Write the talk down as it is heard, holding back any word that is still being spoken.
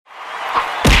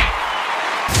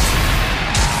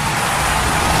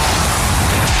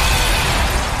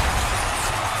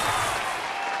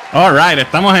All right,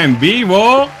 estamos en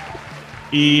vivo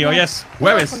y hoy es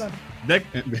jueves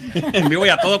en vivo y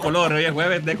a todo color. Hoy es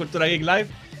jueves de Cultura Geek Live.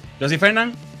 Yo soy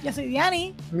Fernán. Yo soy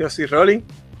Diani. Yo soy Rolly.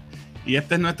 Y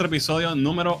este es nuestro episodio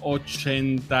número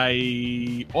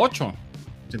 88.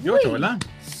 88, ¿verdad?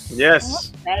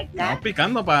 Yes. Estamos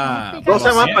picando para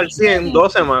 12 más para el 100,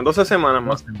 12 semanas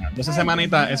más. 12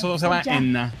 semanitas, eso se va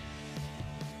en nada.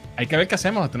 Hay que ver qué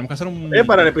hacemos, tenemos que hacer un...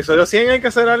 Para el episodio 100 hay que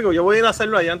hacer algo. Yo voy a ir a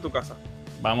hacerlo allá en tu casa.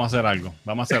 Vamos a hacer algo.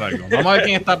 Vamos a ver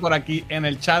quién está por aquí en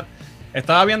el chat.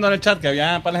 Estaba viendo en el chat que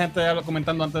había para la gente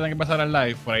comentando antes de que empezara el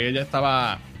live. Por ahí ya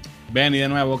estaba Benny de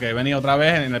nuevo, que Benny otra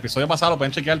vez. En el episodio pasado lo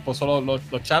pueden chequear, puso los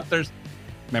chapters.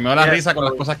 Me meo la risa con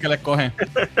las cosas que les cogen.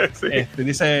 Sí.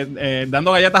 Dice,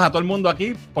 dando galletas a todo el mundo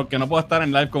aquí porque no puedo estar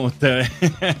en live con ustedes.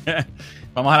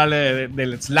 Vamos a hablarle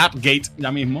del Slapgate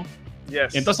ya mismo.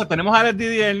 Yes. Entonces tenemos a Alex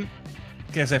Didier,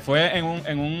 que se fue en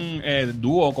un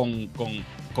dúo con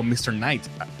Mr. Knight,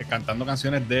 cantando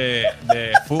canciones de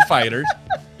Foo Fighters.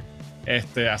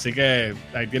 Así que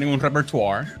ahí tienen un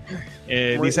repertoire.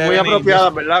 Muy Benny, apropiada,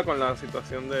 ¿verdad? Con la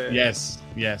situación de...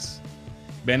 Yes.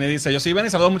 Benny dice, yo soy Benny,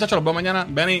 saludos muchachos, los veo mañana.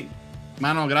 Benny,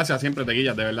 mano, gracias, siempre te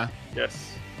guillas, de verdad.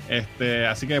 Yes.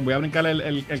 Así que voy a brincar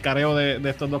el careo de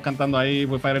estos dos cantando ahí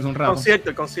Foo Fighters un rato.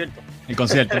 El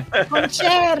concierto.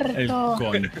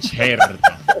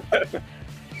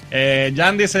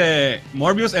 Jan dice,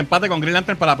 Morbius empate con Green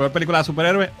Lantern para la peor película de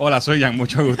superhéroe. Hola, soy Jan,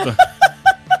 mucho gusto.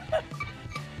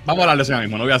 Vamos a hablar de eso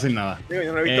mismo, no voy a decir nada. Sí,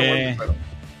 yo no he visto Morbius, pero...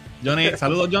 Johnny,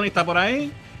 saludos, Johnny, está por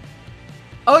ahí.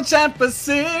 Ocean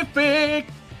Pacific.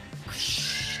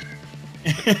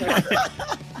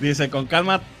 Dice, con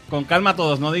calma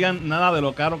todos, no digan nada de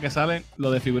lo caro que sale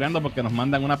lo de figurando porque nos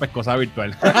mandan una pescosa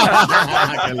virtual.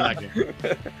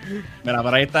 Mira,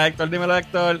 por ahí está Héctor, dímelo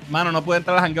Héctor. Mano, no pude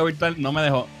entrar al hangout virtual, no me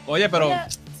dejó. Oye, pero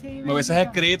sí, me hubieses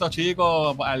escrito,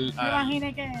 chicos. Me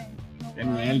imaginé que... Qué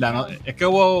mierda, ¿no? Es que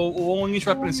hubo un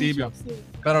issue al principio. Sí.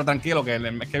 Pero tranquilo, que el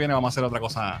mes que viene vamos a hacer otra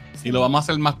cosa. Sí. Y lo vamos a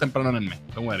hacer más temprano en el mes.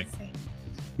 Don't worry. Sí.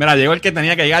 Mira, llegó el que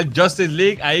tenía que llegar, Justice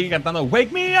League, ahí cantando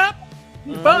Wake Me Up.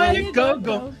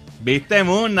 Go. Viste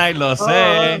Moon Knight, lo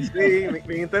sé. Sí,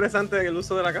 bien interesante el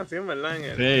uso de la canción, ¿verdad?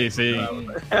 Sí.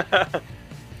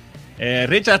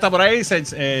 Richard está por ahí.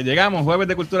 Llegamos, jueves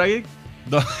de Cultura Geek.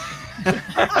 2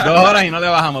 horas y no le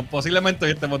bajamos. Posiblemente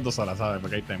hoy estemos 2 horas, ¿sabes?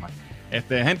 Porque hay temas.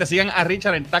 Gente, sigan a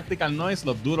Richard en Tactical Noise,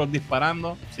 los duros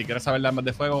disparando. Si quieres saber de armas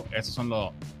de fuego, esos son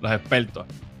los expertos.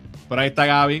 Por ahí está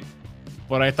Gaby.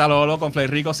 Por ahí está Lolo con Flay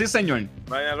Rico. Sí, señor.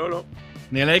 Vaya, Lolo.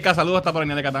 Nieleika, saludos. Está por ahí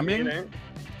Nieleika también. Miren.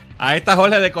 Ahí está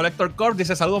Jorge de Collector Corp.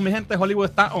 Dice, saludos, mi gente. Hollywood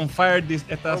está on fire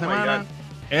esta semana.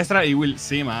 Ezra y Will.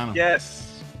 Sí, mano.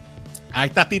 Yes. Ahí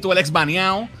está Tito el ex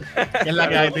baneado. Que es la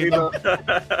que hay, Tito.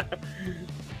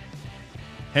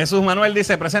 Jesús Manuel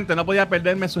dice, presente, no podía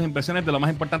perderme sus impresiones de lo más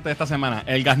importante de esta semana,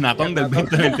 el gasnatón del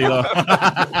 2022.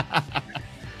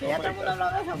 Que ya todo el mundo habló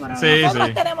de eso, pero sí,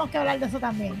 nosotros tenemos que hablar de eso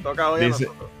también. Nos toca hoy dice, a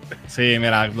nosotros. Sí,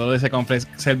 mira, lo dice con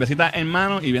cervecita en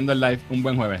mano y viendo el live un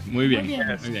buen jueves. Muy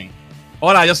bien.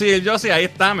 Hola, yo soy el Josie, ahí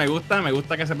está, me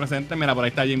gusta que se presente. Mira, por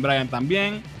ahí está Jim Bryan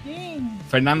también. Jim.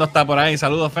 Fernando está por ahí,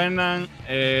 saludos Fernán.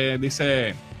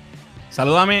 Dice...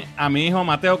 Salúdame a mi hijo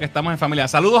Mateo, que estamos en familia.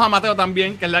 Saludos a Mateo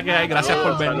también, que es la que hay. Gracias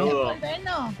por vernos.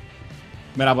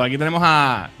 Mira, por aquí tenemos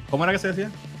a... ¿Cómo era que se decía?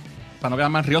 Para no quedar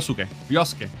más, Ryosuke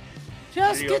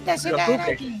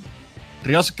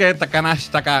Takanashi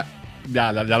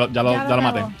Ya lo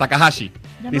maté. Takahashi.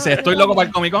 Dice, estoy loco para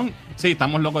el Comic Con. Sí,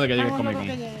 estamos locos de que llegue el Comic Con.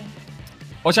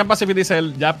 Ocean Pacific dice,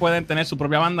 ya pueden tener su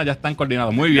propia banda, ya están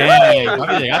coordinados. Muy bien,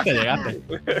 llegaste.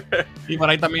 Y por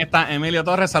ahí también está Emilio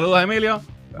Torres. Saludos, Emilio.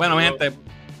 Bueno, mi gente,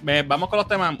 vamos con los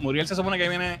temas. Muriel se supone que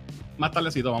viene más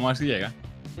tardecito. Vamos a ver si llega.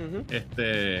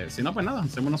 Si no, pues nada,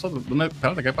 hacemos nosotros.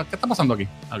 Espérate, ¿qué está pasando aquí?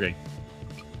 Ok.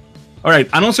 Alright,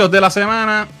 anuncios de la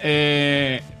semana.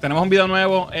 Tenemos un video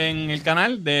nuevo en el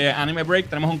canal de Anime Break.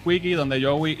 Tenemos un quickie donde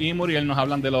Joey y Muriel nos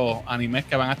hablan de los animes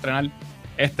que van a estrenar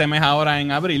este mes ahora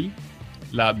en abril.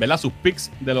 ¿Verdad? Sus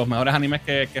picks de los mejores animes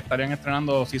que estarían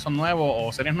estrenando season nuevo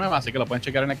o series nuevas. Así que lo pueden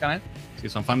chequear en el canal si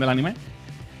son fan del anime.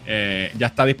 Ya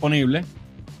está disponible.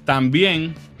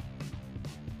 También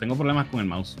tengo problemas con el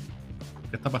mouse.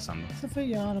 ¿Qué está pasando? Eso fui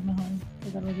yo a lo mejor. Que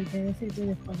te lo quité decir y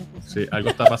después lo puse. Sí, algo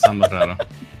está pasando raro.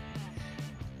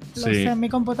 Lo sé en mi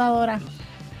computadora.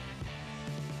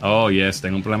 Oh, yes,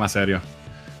 tengo un problema serio.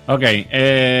 Ok,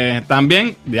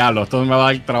 también, diablo, esto me va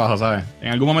a dar trabajo, ¿sabes?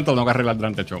 En algún momento lo tengo que arreglar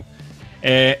durante el show.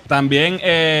 También,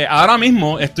 ahora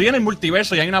mismo estoy en el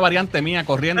multiverso y hay una variante mía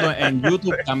corriendo en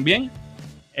YouTube también.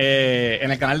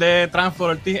 En el canal de Transfer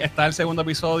Ortiz está el segundo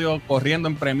episodio corriendo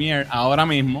en Premiere ahora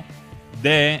mismo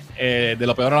de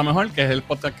Lo Peor a Lo Mejor, que es el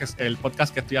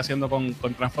podcast que estoy haciendo con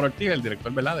Transfor Ortiz, el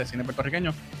director, ¿verdad?, de cine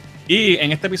puertorriqueño. Y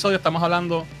en este episodio estamos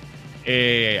hablando,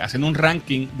 haciendo un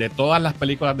ranking de todas las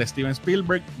películas de Steven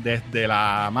Spielberg, desde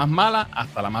la más mala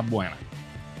hasta la más buena.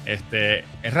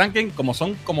 El ranking, como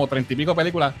son como 30 y pico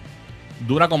películas,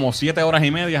 dura como 7 horas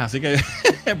y media, así que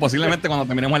posiblemente cuando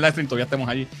terminemos el live stream todavía estemos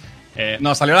allí.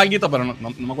 No, salió larguito, pero no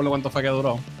me acuerdo cuánto fue que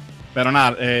duró. Pero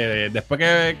nada, después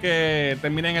que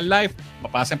terminen el live,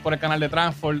 pasen por el canal de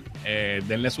Transfor,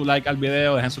 denle su like al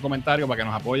video, dejen su comentario para que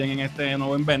nos apoyen en este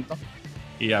nuevo invento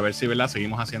y a ver si, ¿verdad?,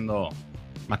 seguimos haciendo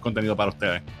más contenido para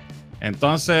ustedes.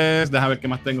 Entonces, déjame ver qué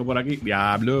más tengo por aquí.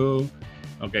 Diablo.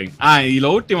 Ok. Y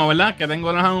lo último, ¿verdad?, que tengo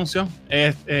en los anuncios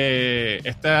es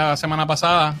esta semana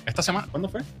pasada. ¿Esta semana? ¿Cuándo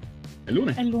fue? ¿El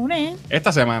lunes? El lunes.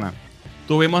 Esta semana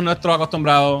tuvimos nuestro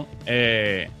acostumbrado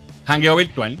hangueo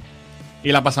virtual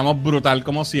y la pasamos brutal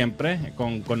como siempre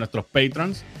con nuestros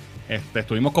patrons.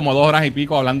 Estuvimos como 2 horas y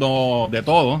pico hablando de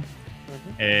todo,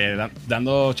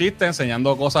 dando chistes,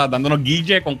 enseñando cosas, dándonos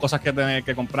guille con cosas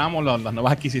que compramos, las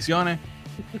nuevas adquisiciones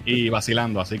y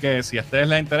vacilando. Así que si a ustedes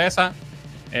les interesa,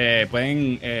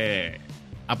 pueden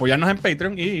apoyarnos en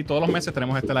Patreon y todos los meses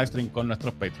tenemos este live stream con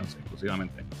nuestros patrons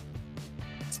exclusivamente.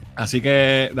 Así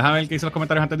que déjame ver qué dicen los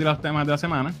comentarios antes de los temas de la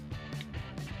semana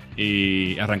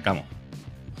y arrancamos.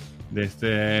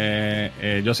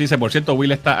 Yo sí sé, por cierto,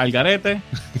 Will está al garete.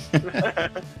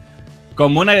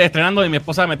 Como una estrenando y mi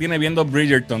esposa me tiene viendo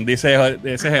Bridgerton, dice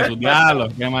Jesús. Diablo,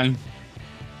 qué mal.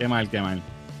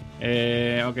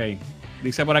 Ok.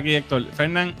 Dice por aquí Héctor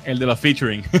Fernán, el de los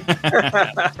featuring.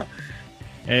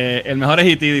 El mejor es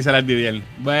E.T., dice el Didier.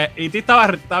 E.T. está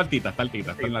altita, está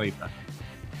en la lista.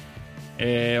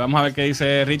 Vamos a ver qué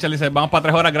dice Richard. Dice, vamos para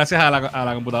 3 horas gracias a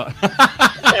la computadora.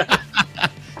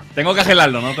 Tengo que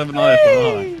arreglarlo, no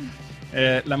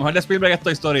la mejor de Spielberg es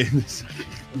Toy Story.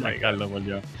 Carlos, por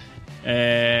Dios.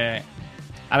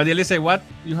 Ahora Didier dice, what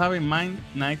you have in mind,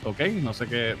 Night? Ok, no sé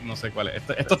cuál es.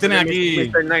 Estos tienen aquí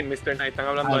Mr. Knight, están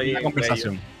hablando ahí. Una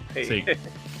conversación. Sí.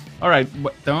 Alright,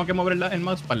 tengo que mover el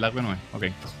mouse para el lado que no es. Ok.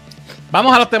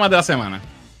 Vamos a los temas de la semana.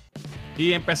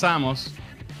 Y empezamos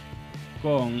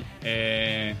con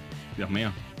Dios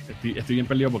mío, estoy bien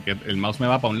perdido porque el mouse me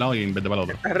va para un lado y en vez de para el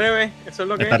otro. Está al revés, eso es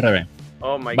lo que está al revés.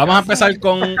 Oh my Vamos God. a empezar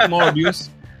con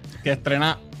Morbius, que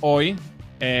estrena hoy.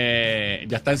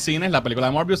 Ya está en cines la película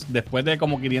de Morbius después de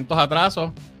como 500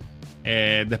 atrasos.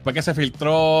 Después que se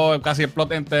filtró casi el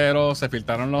plot entero, se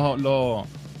filtraron los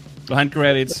end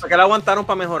credits. Después que la aguantaron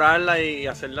para mejorarla y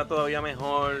hacerla todavía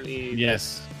mejor.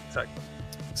 Yes. Exacto.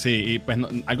 Sí, y pues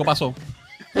algo pasó.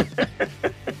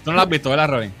 ¿Tú no la has visto, verdad,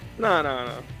 Robin? No.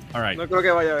 All right. No creo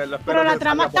que vaya a verla. Pero la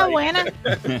trama está buena.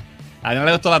 A mí no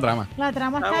le gustó la trama. La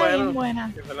trama está bien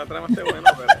buena. Que la trama esté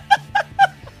buena, pero...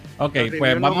 Ok,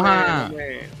 pues vamos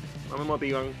no me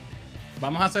motivan.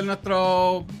 Vamos a hacer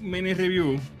nuestro mini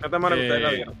review. Esta semana ustedes la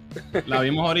vieron. La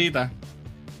vimos ahorita.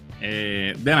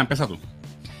 Diana, empieza tú.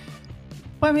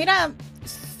 Pues mira,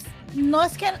 no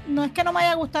es que no me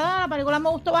haya gustado, la película me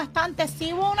gustó bastante.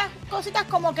 Sí hubo unas cositas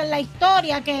como que en la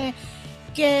historia que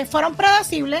fueron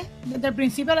predecibles. Desde el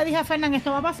principio le dije a Fernán,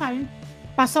 esto va a pasar.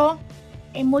 Pasó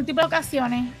en múltiples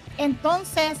ocasiones.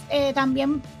 Entonces,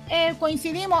 también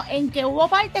coincidimos en que hubo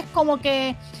partes como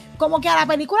que a la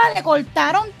película le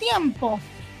cortaron tiempo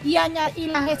y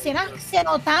las escenas se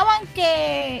notaban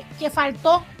que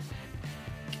faltó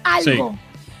algo. Sí.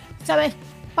 ¿Sabes?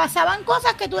 Pasaban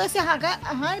cosas que tú decías acá,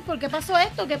 ajá, ¿por qué pasó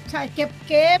esto? ¿Qué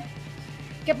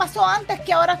pasó antes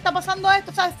que ahora está pasando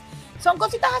esto? ¿Sabes? Son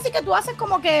cositas así que tú haces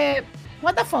como que,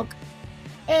 what the fuck.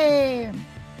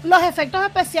 Los efectos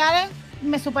especiales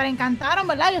me súper encantaron,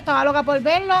 ¿verdad? Yo estaba loca por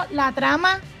verlo. La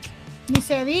trama, ni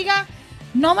se diga.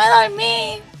 No me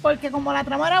dormí, porque como la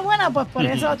trama era buena, pues por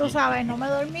eso, tú sabes, no me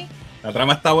dormí. ¿La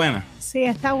trama está buena? Sí,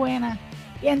 está buena.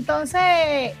 Y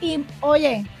entonces,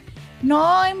 oye,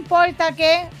 no importa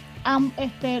que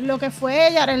lo que fue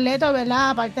Jared Leto,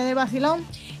 ¿verdad? Aparte de vacilón,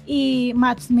 y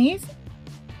Matt Smith,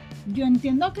 yo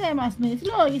entiendo que Matt Smith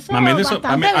lo hizo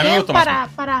bastante bien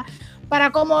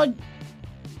para como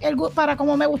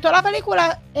me gustó la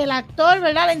película, el actor,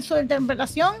 ¿verdad? En su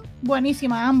interpretación,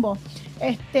 buenísima, ambos.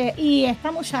 Y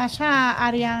esta muchacha,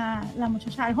 Adria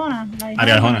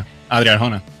Arjona.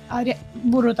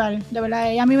 Brutal, de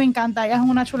verdad, ella a mí me encanta, ella es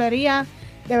una chulería,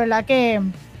 de verdad que...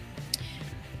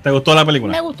 ¿Te gustó la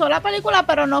película? Me gustó la película,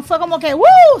 pero no fue como que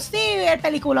sí, el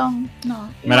peliculón.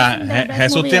 No. Mira,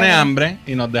 Jesús tiene hambre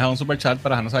y nos deja un super chat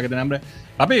para dejarnos saber que tiene hambre.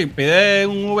 Papi, pide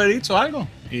un Uber Eats o algo,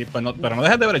 y pues pero no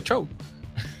dejes de ver el show.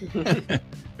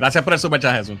 Gracias por el super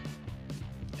chat, Jesús.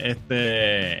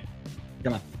 ¿Qué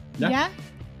más? ¿Ya? ¿Ya?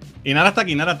 Y Nara está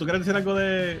aquí. Nara, ¿tú quieres decir algo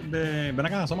de... Ven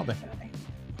acá, asómate.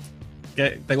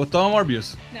 ¿Te gustó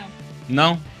Morbius?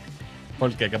 No. ¿No?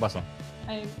 ¿Por qué? ¿Qué pasó?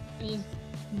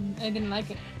 I didn't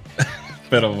like it.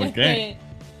 ¿Pero por qué?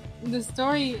 The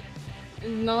story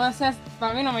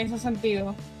para mí no me hizo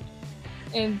sentido.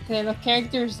 Los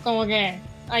characters como que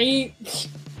ahí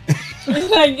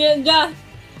like, ya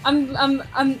I'm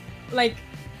like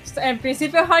al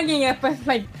principio hugging y después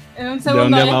like en un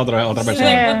segundo de un día a otra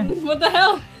persona. What the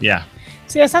hell? Yeah.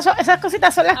 Sí, esas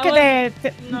cositas son las que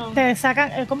no. te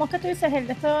sacan. ¿Cómo es que tú dices? El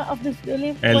de esto of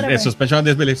disbelief. El suspension of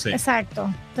disbelief, sí.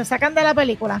 Exacto. Te sacan de la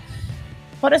película.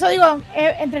 Por eso digo,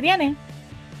 entretiene.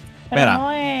 Pero Mira,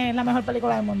 no es la mejor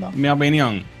película del mundo. Mi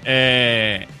opinión,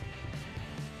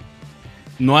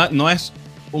 no es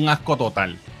un asco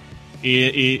total.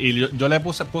 Y yo le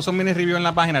puse un mini review en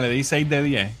la página, le di 6 de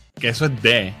 10. Que eso es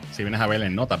D, si vienes a ver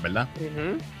en notas, ¿verdad?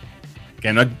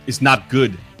 Que no es, it's not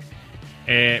good.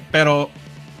 Pero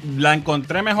la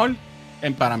encontré mejor,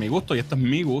 para mi gusto, y esto es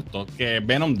mi gusto, que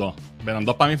Venom 2. Venom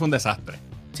 2 para mí fue un desastre.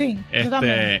 Sí, yo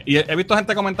también. Y he visto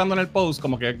gente comentando en el post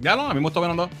como que, ya no, a mí me gustó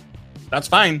Venom 2. That's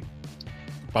fine.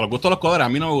 Para los gustos de los coders, a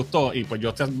mí no me gustó, y pues yo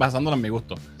estoy basándolo en mi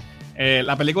gusto.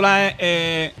 La película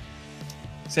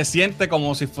se siente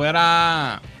como si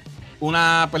fuera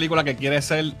una película que quiere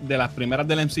ser de las primeras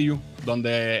del MCU,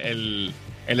 donde el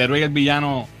héroe y el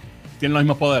villano tienen los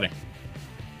mismos poderes.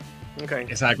 Okay.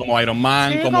 O sea, como Iron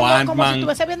Man, Sí, como Ant-Man. Como si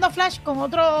estuviese viendo Flash con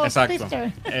otro Exacto.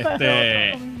 sister.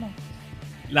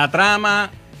 La trama,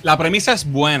 la premisa es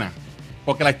buena,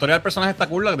 porque la historia del personaje está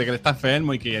cool, de que él está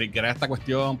enfermo y que crea esta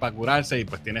cuestión para curarse y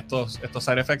pues tiene estos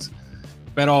side effects.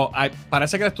 Pero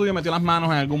parece que el estudio metió las manos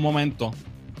en algún momento.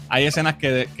 Hay escenas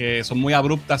que son muy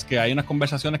abruptas, que hay unas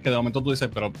conversaciones que de momento tú dices,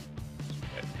 pero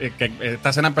que esta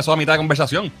escena empezó a mitad de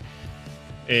conversación.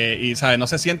 Y, ¿sabes? No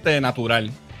se siente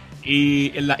natural.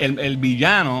 Y el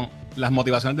villano, las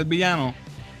motivaciones del villano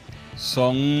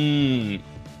son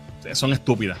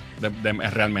estúpidas,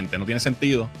 realmente. No tiene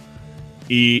sentido.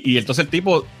 Y entonces el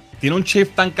tipo tiene un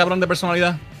shift tan cabrón de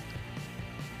personalidad.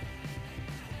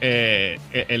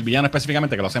 El villano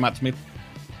específicamente, que lo hace Matt Smith,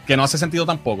 que no hace sentido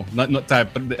tampoco. O sea,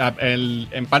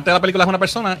 en parte de la película es una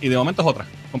persona y de momento es otra,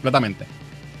 completamente.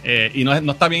 Y no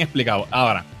está bien explicado.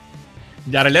 Ahora,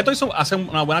 Jared Leto hace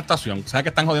una buena actuación. ¿Sabes que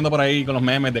están jodiendo por ahí con los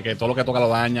memes de que todo lo que toca lo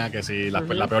daña? Que si la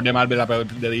peor de Marvel, la peor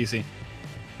de DC.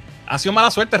 Ha sido mala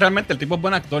suerte realmente. El tipo es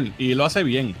buen actor y lo hace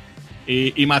bien.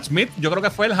 Y Matt Smith, yo creo que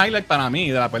fue el highlight para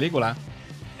mí de la película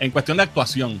en cuestión de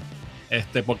actuación.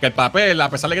 Porque el papel, a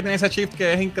pesar de que tiene ese shift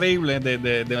que es increíble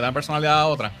de una personalidad a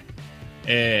otra,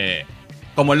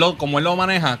 como él lo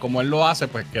maneja, como él lo hace,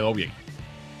 pues quedó bien.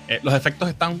 Los efectos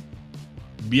están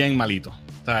bien malitos.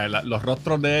 O sea, los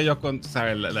rostros de ellos,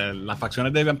 las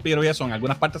facciones de vampiro y eso, en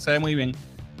algunas partes se ve muy bien,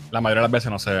 la mayoría de las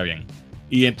veces no se ve bien.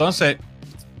 Y entonces,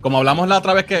 como hablamos la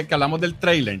otra vez que hablamos del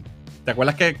trailer, ¿te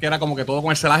acuerdas que era como que todo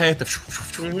con el celaje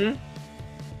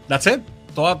That's it.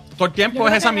 Todo el tiempo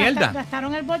es esa mierda.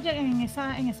 Gastaron el budget en esos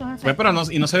efectos. Pues, pero no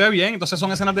se ve bien, entonces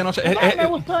son escenas de noche. Me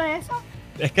gustó eso.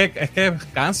 Es que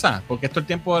cansa, porque es todo el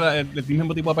tiempo el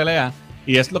mismo tipo de pelea.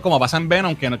 Y es como pasa en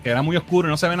Venom, que era muy oscuro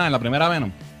y no se ve nada en la primera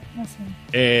Venom. No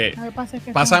sé.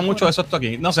 Pasa mucho eso esto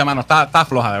aquí. No sé, mano, está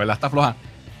floja, de verdad, está floja.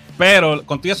 Pero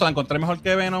contigo eso la encontré mejor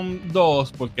que Venom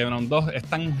 2, porque Venom 2 es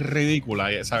tan ridícula,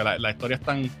 ¿sabes? La historia es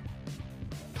tan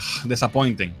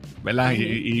disappointing, ¿verdad?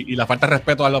 Y la falta de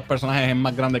respeto a los personajes es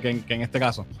más grande que en este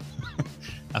caso.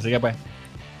 Así que pues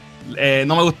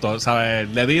no me gustó, ¿sabes?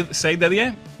 Le di 6 de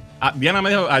 10. Diana me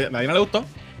dijo, a Diana le gustó.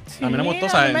 Sí, a mí no me gustó,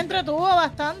 ¿sabes? A mí me entretuvo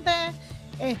bastante.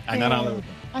 A Diana no le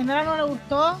gustó. A Nara no le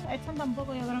gustó. Edson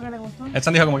tampoco, yo creo que le gustó.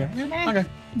 Edson dijo como que okay.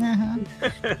 Ajá.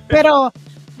 Pero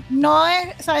no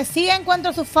es, ¿sabes? Sí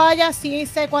encuentro sus fallas, sí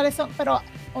sé cuáles son, pero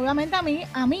obviamente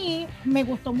a mí me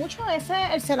gustó mucho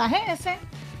el celaje ese.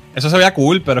 Eso se veía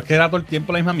cool, pero es que era todo el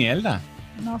tiempo la misma mierda.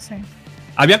 No sé.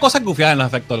 Había cosas gufiadas en los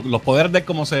efectos. Los poderes de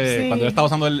cómo se... Sí. Cuando él estaba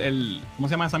usando el ¿cómo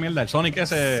se llama esa mierda? El Sonic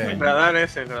ese. El radar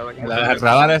ese. El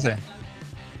radar ese.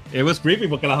 It was creepy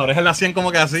porque las orejas le hacían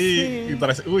como que así. Sí. Y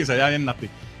parece... Uy, se veía bien nasty.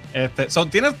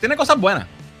 Tiene cosas buenas.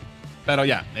 Pero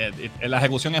ya, la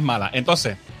ejecución es mala.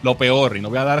 Entonces, lo peor, y no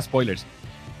voy a dar spoilers,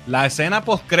 la escena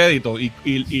post-crédito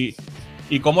y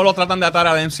cómo lo tratan de atar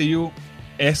al MCU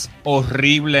es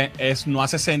horrible, no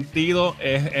hace sentido,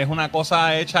 es una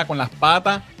cosa hecha con las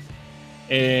patas.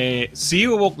 Sí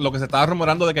hubo lo que se estaba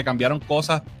rumorando de que cambiaron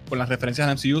cosas con las referencias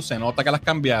al MCU, se nota que las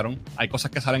cambiaron. Hay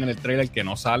cosas que salen en el trailer que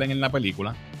no salen en la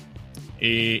película.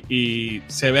 Y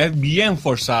se ve bien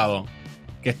forzado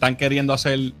que están queriendo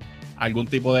hacer algún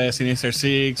tipo de Sinister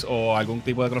Six o algún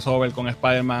tipo de crossover con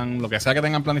Spider-Man, lo que sea que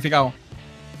tengan planificado.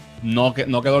 No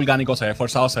quedó orgánico, se ve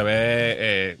forzado, se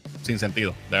ve sin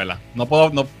sentido, de verdad. No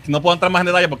puedo entrar más en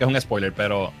detalle porque es un spoiler,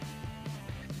 pero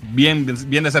bien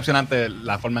decepcionante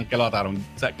la forma en que lo ataron.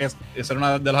 O sea, que ese era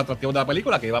uno de los atractivos de la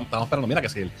película, que estábamos esperando, mira, que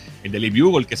si el Daily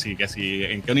Bugle, que si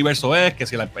en qué universo es, que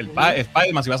si el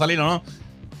Spider-Man si va a salir o no.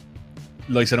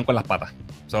 Lo hicieron con las patas.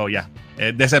 So, ya.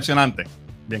 Es decepcionante.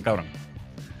 Bien cabrón.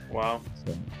 Wow.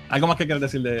 So, ¿algo más que quieres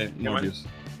decir de Morbius?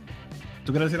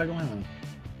 ¿Tú quieres decir algo más?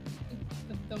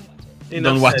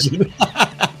 Don't watch it.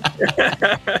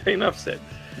 Enough said.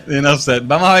 Enough said.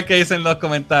 Vamos a ver qué dicen los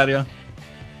comentarios.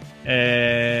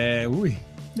 Uy.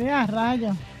 Vea, rayo.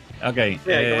 Ok.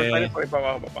 Sí, hay comentarios por ahí para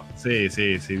abajo, papá. Sí,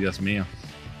 Dios mío.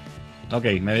 Ok,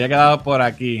 me había quedado por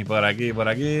aquí.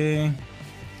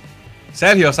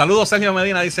 Sergio, saludos. Sergio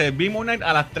Medina dice: vi Moon Knight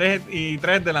a las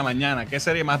 3:03 de la mañana. ¿Qué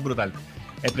serie más brutal?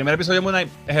 El primer episodio de Moon Knight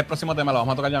es el próximo tema, lo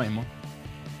vamos a tocar ya mismo.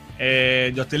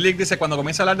 Justin League dice: cuando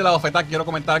comience a hablar de la bofetada, quiero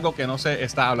comentar algo que no se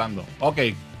está hablando. Ok,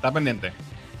 está pendiente.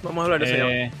 Vamos a hablar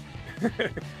de eso.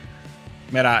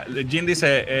 Mira, Jim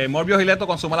dice: Morbius y Leto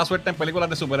con su mala suerte en películas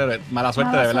de superhéroes. Mala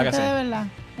suerte, de verdad que sí. De verdad,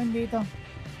 bendito.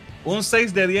 Un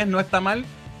 6 de 10 no está mal,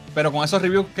 pero con esos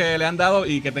reviews que le han dado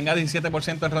y que tenga 17%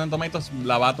 en Rotten Tomatoes,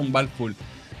 la va a tumbar full.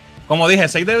 Como dije,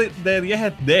 6 de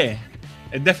 10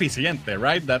 es deficiente,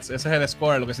 right? Ese es el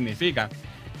score, lo que significa.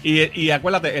 Y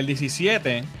acuérdate, el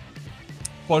 17%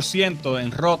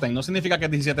 en Rotten no significa que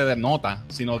es 17 de nota,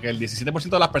 sino que el 17%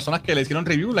 de las personas que le hicieron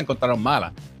review la encontraron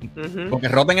mala. Porque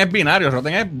Rotten es binario,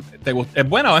 Rotten es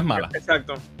buena o es mala.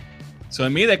 Exacto. Se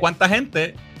mide cuánta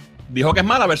gente dijo que es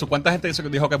mala versus cuánta gente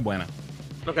dijo que es buena.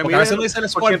 Lo que porque a veces no dice el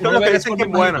score, lo que dicen que es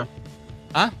buena.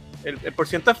 ¿Ah? El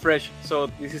 % es fresh. So,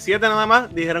 17 nada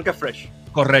más dijeron que es fresh.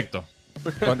 Correcto.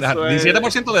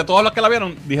 17% de todos los que la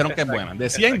vieron dijeron que es buena. De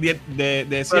 100,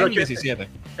 de 100 17.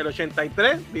 El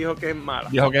 83 dijo que es mala.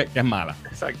 Dijo que es mala.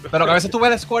 Exacto. Pero que a veces tú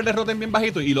ves el score de Rotten bien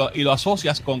bajito y lo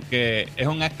asocias con que es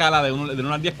una escala de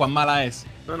 1 al 10 cuán mala es.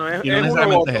 No, es, y no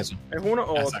necesariamente es eso. Es uno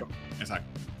o otro. Exacto.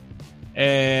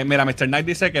 Mira, Mr. Knight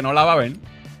dice que no la va a ver.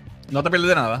 No te pierdes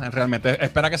de nada, realmente.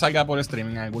 Espera que salga por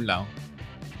streaming en algún lado.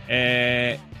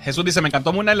 Jesús dice: me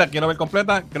encantó Moon Knight, la quiero ver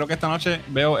completa. Creo que esta noche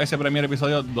veo ese primer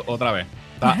episodio otra vez.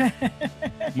 Está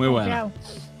muy bueno.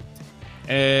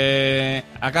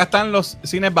 Acá están los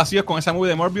cines vacíos con esa movie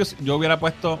de Morbius. Yo hubiera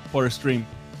puesto por stream.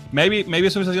 Maybe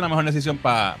eso hubiese sido una mejor decisión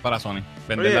para Sony.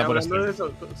 Venderla por stream. De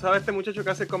eso, ¿sabes este muchacho que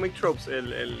hace Comic Tropes?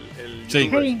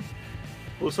 Sí.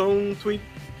 Puso un tweet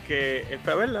que él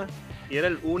fue a verla y era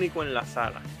el único en la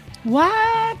sala.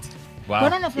 What? Wow.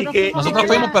 Bueno, nosotros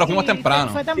fuimos, pero fuimos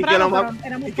temprano. Fue temprano.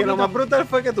 Y que lo más brutal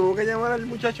fue que tuvo que llamar al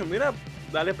muchacho: mira,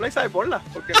 dale play, sabe porla,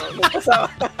 porque no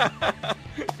pasaba.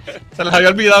 Se les había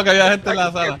olvidado que había gente en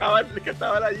la sala. Que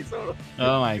estaba allí solo.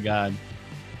 Oh my god.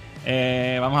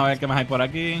 Vamos a ver qué más hay por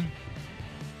aquí.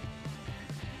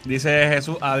 Dice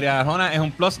Jesús: Adriana Arjona es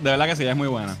un plus, de verdad que sí, es muy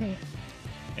buena. Sí.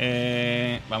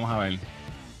 Vamos a ver.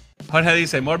 Jorge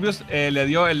dice: Morbius le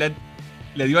dio el Let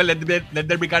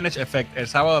There Be Carnage Effect. El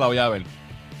sábado la voy a ver.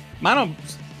 Mano,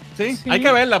 sí, hay que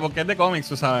verla porque es de cómics,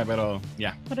 tú sabes, pero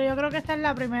ya. Pero yo creo que esta es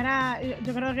la primera.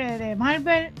 Yo creo que de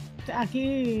Marvel,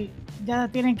 aquí ya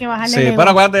tienen que bajarle. Sí,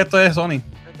 pero acuérdate, esto es Sony.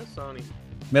 Esto es Sony.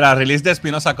 Mira, release de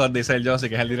Espinosa Cut, dice el Josie,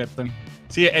 que es el director.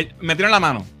 Sí, me tiró en la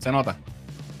mano, se nota.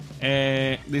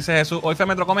 Dice Jesús: hoy fui a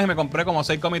Metro Comics y me compré como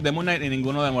 6 cómics de Moon Knight y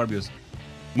ninguno de Morbius.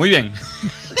 Muy bien.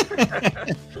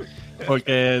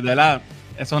 Porque de verdad,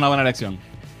 eso es una buena elección.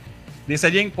 Dice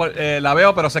Jim: la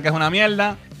veo, pero sé que es una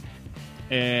mierda.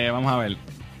 Vamos a ver.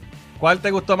 ¿Cuál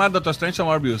te gustó más, Doctor Strange o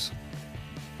Morbius?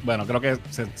 Bueno, creo que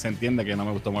se entiende que no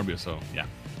me gustó Morbius, so ya.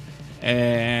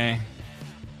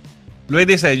 Luis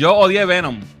dice: yo odié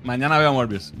Venom. Mañana veo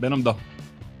Morbius. Venom 2.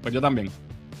 Pues yo también.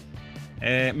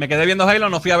 Me quedé viendo Halo,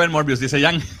 no fui a ver Morbius. Dice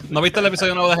Jan: ¿no viste el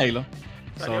episodio nuevo de Halo?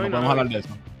 So, no podemos hablar de eso.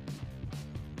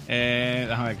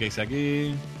 Déjame ver qué dice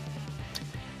aquí.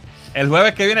 El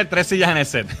jueves que viene 3 sillas en el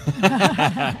set.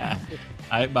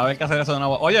 Va a haber que hacer eso de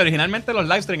nuevo. Oye, originalmente los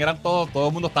live stream eran todo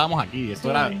el mundo estábamos aquí. Esto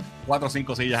era 4 o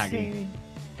 5 sillas aquí.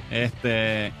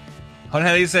 Sí.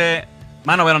 Jorge dice: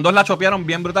 mano, Venom 2 la chopearon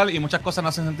bien brutal y muchas cosas no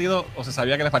hacen sentido o se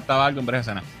sabía que le faltaba algo en varias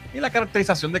escenas. Y la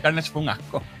caracterización de Carnage fue un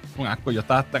asco. Fue un asco. Yo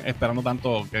estaba esperando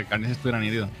tanto que Carnage estuviera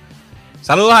nítido.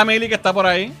 Saludos a Millie que está por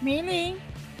ahí. Millie.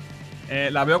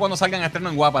 La veo cuando salgan a estreno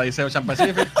en Guapa, dice Ocean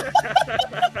Pacific.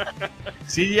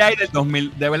 CGI del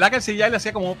 2000. De verdad que el CGI le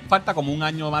hacía falta como un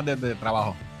año más de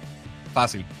trabajo.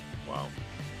 Fácil. Wow.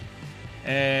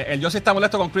 El Josie está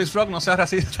molesto con Chris Rock, no seas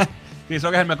racista. Chris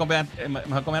Rock es el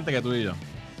mejor comediante que tú y yo.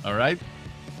 Alright.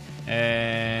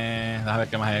 Déjame ver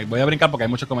qué más hay. Voy a brincar porque hay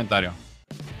muchos comentarios.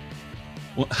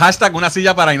 Hashtag una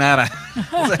silla para Inara.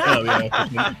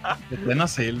 Ustedes no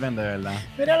sirven, de verdad.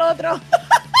 Mira el otro.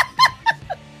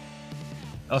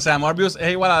 O sea, Morbius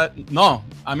es igual a... No,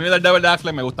 a mí el Devil de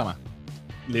Affleck me gusta más.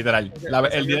 Literal.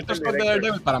 El director Scott de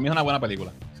Daredevil para mí es una buena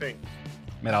película. Sí.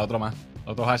 Mira, otro más.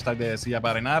 Otro hashtag de Silla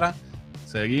Parenara.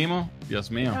 Seguimos.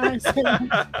 Dios mío. Ay, sí.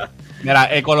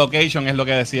 Mira, ecolocation es lo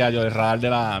que decía yo, el radar de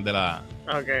la...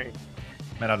 Ok.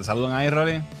 Mira, te saludan ahí,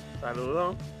 Rolly.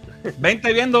 Saludos.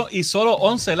 20 viendo y solo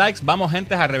 11 likes. Vamos,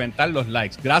 gente, a reventar los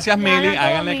likes. Gracias, Mili.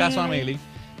 Háganle caso a Mili.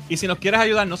 Y si nos quieres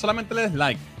ayudar, no solamente le des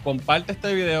like, comparte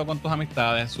este video con tus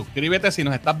amistades, suscríbete si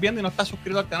nos estás viendo y no estás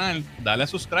suscrito al canal, dale a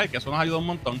subscribe, que eso nos ayuda un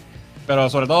montón. Pero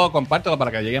sobre todo, compártelo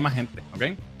para que llegue más gente, ¿ok?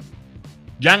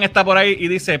 Jan está por ahí y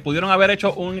dice, pudieron haber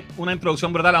hecho una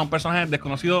introducción brutal a un personaje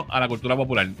desconocido a la cultura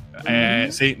popular.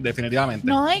 Sí, definitivamente.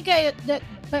 No, y que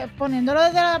poniéndolo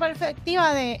desde la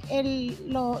perspectiva de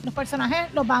los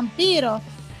personajes, los vampiros,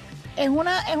 es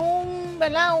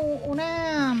 ¿verdad?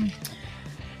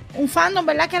 Un fandom,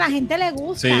 ¿verdad? Que a la gente le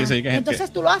gusta. Sí,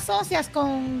 entonces tú lo asocias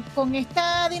con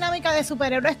esta dinámica de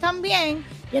superhéroes también,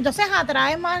 y entonces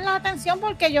atrae más la atención,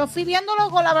 porque yo fui viéndolo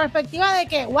con la perspectiva de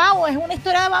que, wow, es una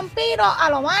historia de vampiros a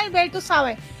lo Marvel, tú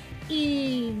sabes.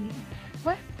 Y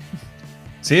pues...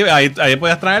 Sí, ahí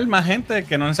puedes traer más gente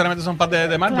que no necesariamente son fans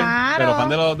de Marvel, claro, pero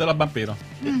fans de los vampiros.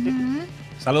 Uh-huh.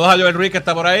 Saludos a Joel Ruiz, que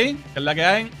está por ahí, que es la que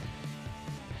hay.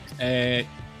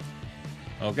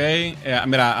 Ok,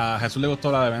 mira, a Jesús le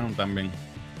gustó la de Venom también.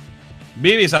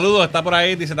 Vivi, saludos, está por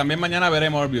ahí. Dice, también mañana veré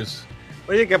Morbius.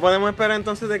 Oye, ¿qué podemos esperar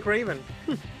entonces de Kraven?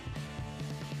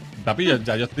 Papi,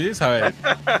 ya yo estoy, ¿sabes?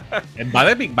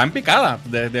 Va en picada.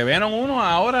 Desde Venom 1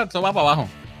 ahora esto va para abajo.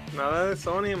 Nada de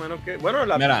Sony, menos que... Bueno,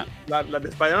 la de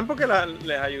Spider-Man porque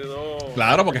les ayudó...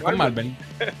 Claro, porque es con Marvel.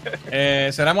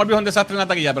 ¿Será Morbius un desastre en la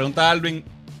taquilla? Pregunta Alvin.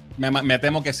 Me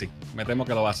temo que sí. Me temo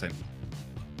que lo va a hacer.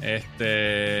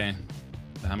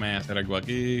 Déjame hacer algo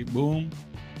aquí. Boom.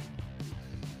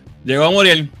 Llegó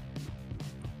Muriel.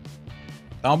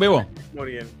 ¿Estamos vivos?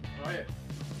 Muriel.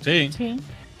 Sí. Sí.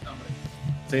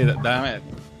 Sí, déjame.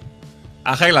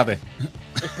 Arréglate.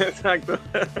 Exacto.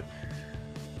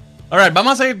 Alright,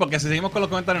 vamos a seguir porque si seguimos con los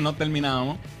comentarios no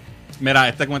terminamos. Mira,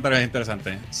 este comentario es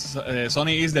interesante.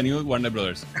 Sony is the new Warner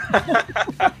Brothers.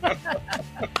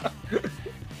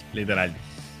 Literal.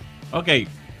 Ok.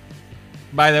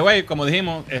 By the way, como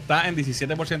dijimos, está en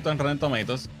 17% en Rotten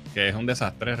Tomatoes, que es un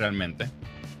desastre realmente.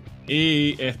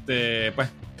 Y pues,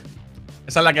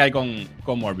 esa es la que hay con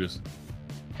Morbius.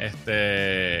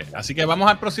 Así que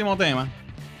vamos al próximo tema.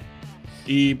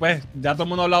 Y pues, ya todo el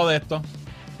mundo ha hablado de esto.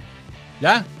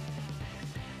 ¿Ya?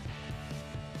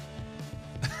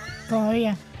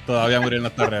 Todavía Muriel no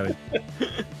está ready.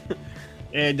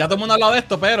 Ya todo el mundo ha hablado de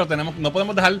esto, pero no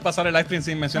podemos dejar pasar el live stream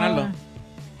sin mencionarlo.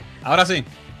 Ahora sí.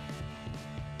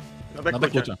 No te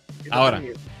escucho. Ahora.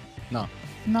 No.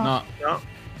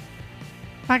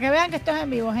 Para que vean que esto es en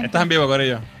vivo, gente. Esto es en vivo,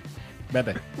 Corillo.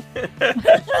 Vete.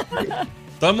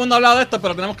 Todo el mundo ha hablado de esto,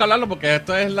 pero tenemos que hablarlo porque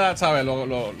esto es ¿sabes?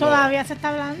 Todavía se está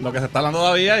hablando. Lo que se está hablando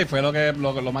todavía y fue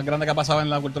lo más grande que ha pasado en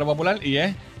la cultura popular, y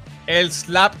es el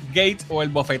slap gate o el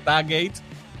bofetá gate,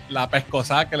 la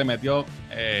pescosada que le metió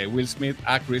Will Smith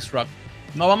a Chris Rock.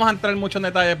 No vamos a entrar mucho en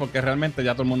detalle porque realmente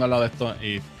ya todo el mundo ha hablado de esto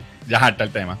y ya es harta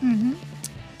el tema. Uh-huh.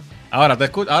 Ahora,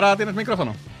 ¿ahora tienes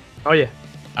micrófono? Oye.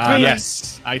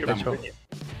 Yes. Ahí estamos.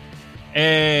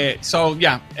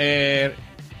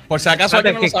 Por si acaso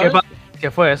alguien no lo sabe. ¿Qué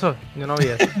fue eso? Yo no vi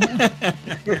eso.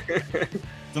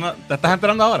 ¿Tú te estás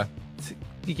enterando ahora? Sí.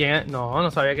 ¿Y quién es? No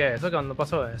sabía que eso. ¿Cuándo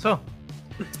pasó eso?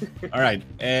 Alright.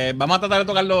 Vamos a tratar de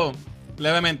tocarlo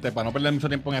levemente para no perder mucho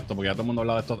tiempo en esto, porque ya todo el mundo ha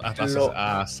hablado de esto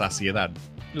hasta a saciedad.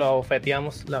 Lo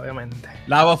bofeteamos levemente.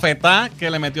 La bofetada que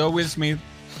le metió Will Smith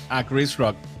a Chris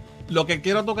Rock. Lo que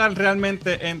quiero tocar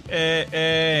realmente es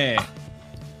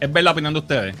ver la opinión de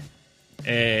ustedes.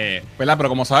 ¿Verdad? Pero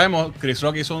como sabemos, Chris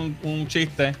Rock hizo un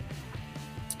chiste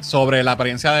sobre la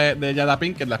apariencia de Jada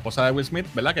Pinkett, la esposa de Will Smith,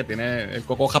 ¿verdad? Que tiene el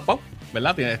coco japón,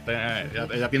 ¿verdad?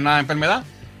 Ella tiene una enfermedad.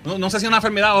 No sé si es una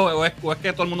enfermedad o es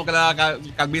que todo el mundo que le da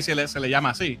calvicie se le llama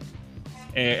así.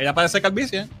 Ella padece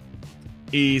calvicie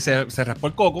y se raspó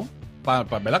el coco,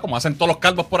 ¿verdad? Como hacen todos los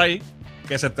calvos por ahí,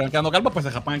 que se están quedando calvos, pues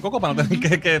se raspan el coco para no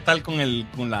tener que estar con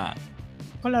la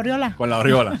aureola. Con la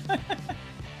aureola.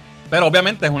 Pero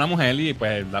obviamente es una mujer y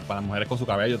pues para las mujeres con su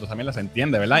cabello tú también las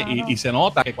entiende, ¿verdad? Claro. Y se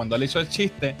nota que cuando él hizo el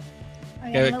chiste, a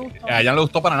ella no le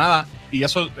gustó para nada. Y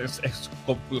eso es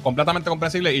completamente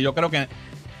comprensible. Y yo creo que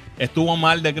estuvo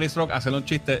mal de Chris Rock hacer un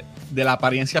chiste de la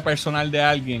apariencia personal de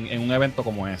alguien en un evento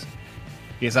como ese.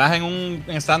 Quizás en un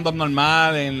stand-up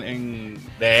normal,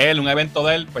 de él, un evento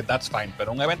de él, pues that's fine.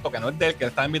 Pero un evento que no es de él, que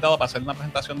está invitado para hacer una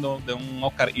presentación de un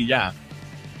Oscar y ya.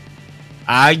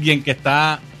 A alguien que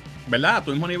está, ¿verdad? A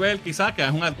tu mismo nivel, quizás, que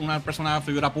es una persona,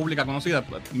 figura pública conocida,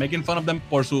 making fun of them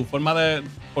por su forma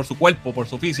por su cuerpo, por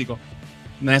su físico.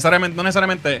 No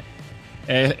necesariamente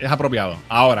es apropiado.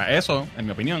 Ahora, eso, en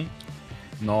mi opinión,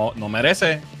 no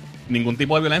merece ningún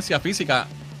tipo de violencia física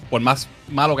por más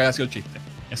malo que haya sido el chiste.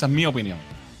 Esa es mi opinión.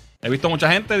 He visto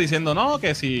mucha gente diciendo, no,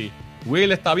 que si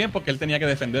Will está bien porque él tenía que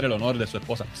defender el honor de su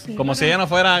esposa. Sí, como si ella no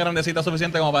fuera grandecita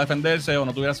suficiente como para defenderse o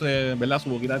no tuviera, ¿verdad?, su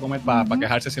boquita de comer para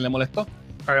quejarse si le molestó.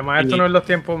 Además, esto no es los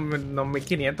tiempos, los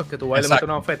 1500, que tú vas y le metes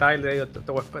una bofetada y le digo, te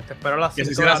espero a las 5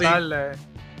 de la tarde.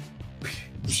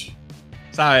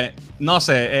 ¿Sabes? No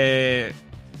sé.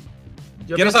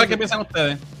 Quiero saber qué piensan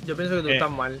ustedes. Yo pienso que tú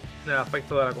estás mal en el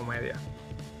aspecto de la comedia.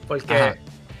 Porque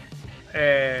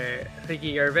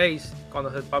Ricky Gervais, cuando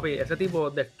es el papi, ese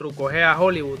tipo coge a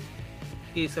Hollywood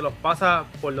y se los pasa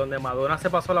por donde Madonna se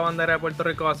pasó la bandera de Puerto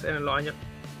Rico en los años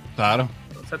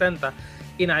 70.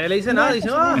 Y nadie le dice nada. Dice,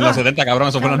 en los 70, cabrón,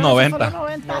 eso fue en los 90.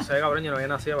 No sé, cabrón, yo no había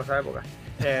nacido para esa época.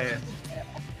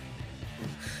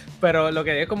 Pero lo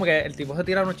que digo es como que el tipo se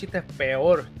tira unos chistes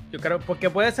peor. Yo creo, porque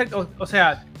puede ser, o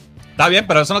sea... Está bien,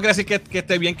 pero eso no quiere decir que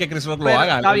esté bien que Chris Rock lo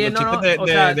haga. Está bien, los chistes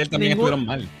de él también estuvieron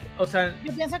mal. O sea,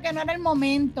 yo pienso que no era el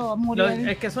momento, Muriel.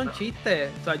 Es que son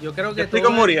chistes. O sea, yo creo que estoy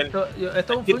con Muriel.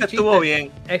 Esto el chiste estuvo bien.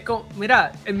 Es como,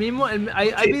 mira,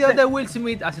 hay videos de Will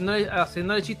Smith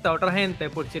haciéndole chiste a otra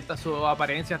gente por ciertas sus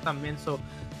apariencias también.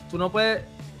 Tú no puedes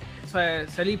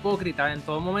ser hipócrita en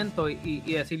todo momento y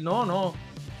decir no,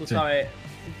 tú sabes.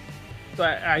 O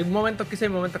sea, hay momentos que sí,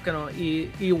 hay momentos que no. Y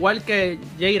igual que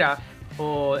Jaira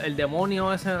o el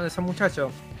demonio ese muchacho,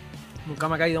 nunca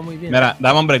me ha caído muy bien. Mira,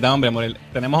 dame hombre, Morel.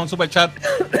 Tenemos un super chat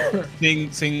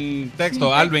sin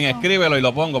texto. Alvin, escríbelo y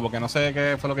lo pongo porque no sé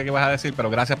qué fue lo que ibas a decir, pero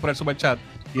gracias por el super chat.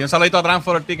 Y un saludito a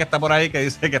Transfer Ortiz que está por ahí, que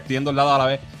dice que estoy en 2 lados a la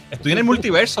vez. Estoy en el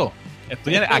multiverso.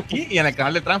 Estoy aquí y en el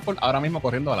canal de Transfer ahora mismo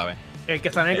corriendo a la vez. El que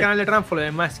está en el canal de Transfer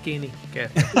es más skinny que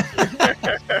este.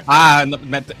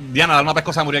 Diana, dale una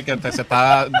pescosa a Muriel que se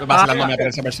está vacilando mi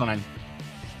apariencia personal.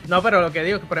 No, pero lo que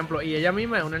digo es que, por ejemplo, y ella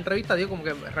misma en una entrevista dijo como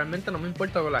que realmente no me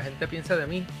importa lo que la gente piense de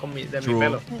mí, de mi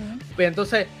pelo. Pues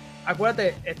entonces,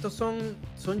 acuérdate, estos son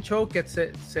shows que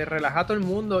se relaja a todo el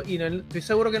mundo y estoy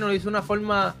seguro que no lo hizo de una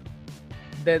forma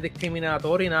de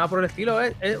discriminatoria y nada por el estilo.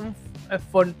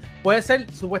 Puede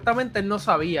ser, supuestamente él no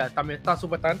sabía, también está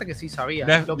supuestamente que sí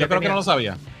sabía. Yo creo que no lo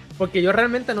sabía. Porque yo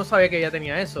realmente no sabía que ella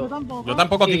tenía eso. Yo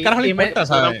tampoco. ¿A qué carajo le importa,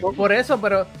 sabes? Por eso,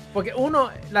 pero porque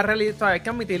la realidad, hay que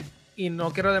admitir, y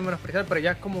no quiero menospreciar, pero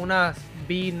ella es como una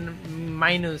B-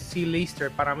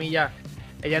 C-lister para mí ya.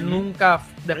 Ella nunca,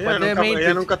 después de Matrix,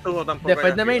 ella nunca estuvo tampoco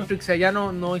después de Matrix, ella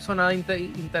no hizo nada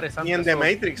interesante. Ni en The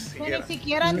Matrix. Ni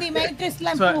siquiera en The Matrix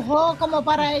la empujó como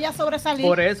para ella sobresalir.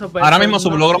 Por eso. Pues, ahora mismo su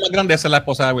logro más grande es ser la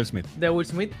esposa de Will Smith. De Will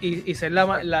Smith y ser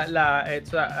la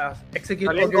Execute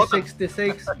Order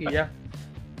 66 y ya.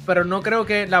 Pero no creo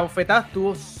que la bofetada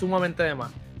estuvo sumamente de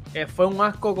más. Fue un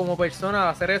asco como persona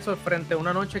hacer eso frente a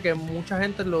una noche que mucha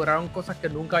gente lograron cosas que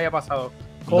nunca había pasado.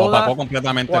 Lo tapó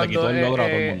completamente, le quitó el logro a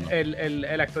todo el mundo.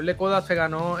 El actor de Coda se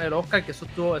ganó el Oscar, que eso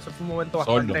fue un momento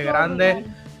bastante grande.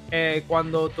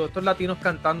 Cuando todos estos latinos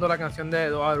cantando la canción de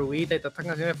Doa Rubita y todas estas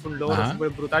canciones fue un logro súper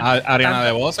brutal. Ariana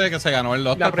DeBose, que se ganó el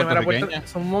Oscar, la primera puerta,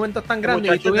 son momentos tan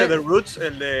grandes. El de The Roots,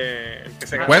 el que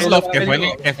se ganó. Questlove,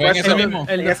 que fue en ese mismo.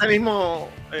 En ese mismo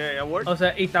award. O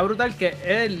sea, y está brutal que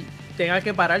él tenga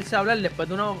que pararse a hablar después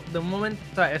de un momento.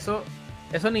 O sea, eso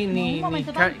ni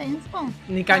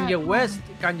Kanye West,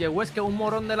 que es un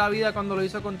morón de la vida cuando lo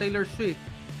hizo con Taylor Swift,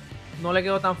 no le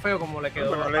quedó tan feo como le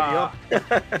quedó. No, claro,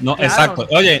 exacto.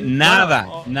 Oye, nada,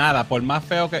 por más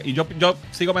feo que... Y yo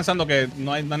sigo pensando que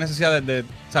no hay necesidad de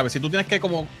 ¿sabes? Si tú tienes que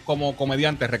como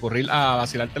comediante recurrir a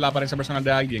vacilarte la apariencia personal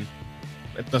de alguien,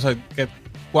 entonces,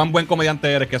 ¿cuán buen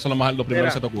comediante eres? Que eso es lo primero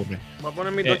que se te ocurre. Voy a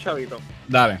poner mis 2 chavitos.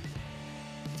 Dale.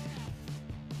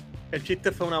 El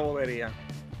chiste fue una bobería.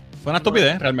 Fue una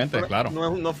estupidez, realmente, claro.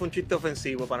 No fue un chiste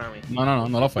ofensivo para mí. No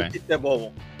lo fue. Un chiste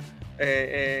bobo.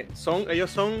 Ellos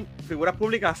son figuras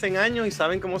públicas hace años y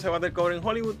saben cómo se bate el cobre en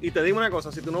Hollywood. Y te digo una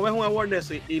cosa, si tú no ves un award de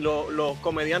eso y los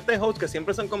comediantes hosts, que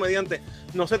siempre son comediantes,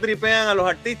 no se tripean a los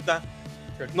artistas,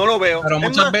 no lo veo. Pero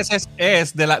muchas veces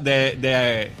es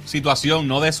de situación,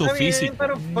 no de su físico.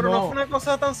 Pero no fue una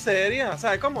cosa tan seria.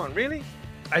 ¿Sabes? Come on, really?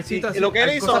 Y lo que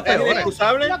él hizo es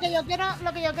inexcusable. Lo que yo quiero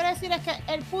decir es que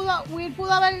Will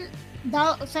pudo haber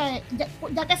dado, o sea,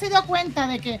 ya que se dio cuenta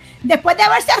de que después de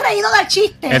haberse reído del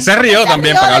chiste, él se rió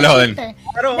también para hablar de él.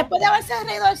 Después de haberse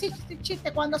reído del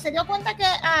chiste, cuando se dio cuenta que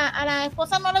a la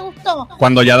esposa no le gustó,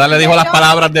 cuando Yada le dijo las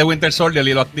palabras de Winter Soldier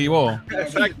y lo activó.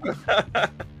 Exacto.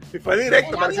 Y fue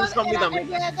directo, pareció un zombie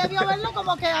también. Él debió verlo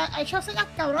como que ha hecho ese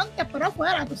cabrón, te espero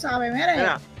afuera, tú sabes,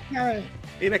 mira.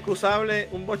 Inexcusable,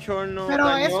 un bochorno, pero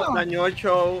dañó el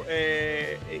show.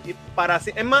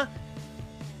 Es más,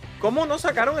 ¿cómo no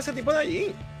sacaron ese tipo de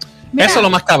allí? Mira, eso es lo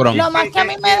más cabrón. Lo más que a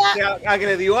mí me da... Que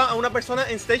agredió a una persona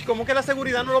en stage, ¿cómo que la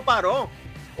seguridad no lo paró?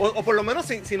 O por lo menos,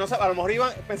 si no, a lo mejor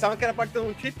pensaban que era parte de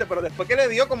un chiste, pero después que le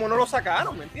dio, como no lo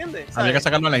sacaron, ¿me entiendes? Había que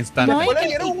sacarlo a la instancia. Después le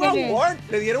dieron un award,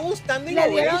 le dieron un standing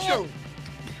ovation.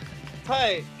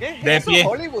 ¿Sabes? ¿Qué es de eso, pie.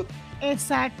 Hollywood?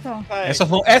 Exacto.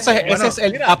 Ese es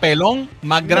el apelón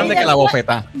más grande que la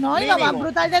bofeta. No, y lo más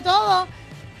brutal de todo,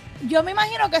 yo me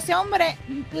imagino que ese hombre,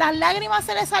 las lágrimas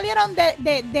se le salieron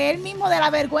de él mismo, de la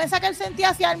vergüenza que él sentía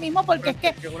hacia él mismo, porque es que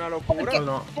es una locura.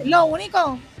 No. es lo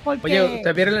único. Porque... Oye,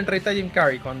 ¿usted vieron la entrevista a Jim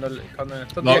Carrey? Cuando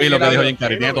no vi lo que dijo Jim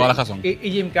Carrey, tiene toda la razón.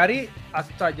 Y Jim Carrey,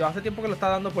 hasta yo hace tiempo que lo está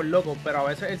dando por loco, pero a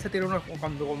veces él se tira uno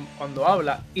cuando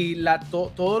habla, y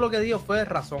todo lo que dijo fue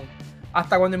razón.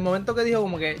 Hasta cuando el momento que dijo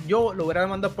como que yo lo hubiera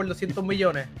demandado por 200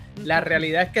 millones, la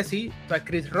realidad es que sí. O sea,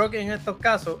 Chris Rock en estos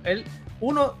casos,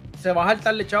 uno se va a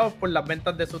saltarle chavos por las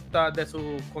ventas de sus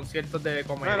conciertos de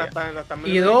comedia.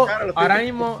 Y dos, ahora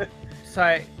mismo,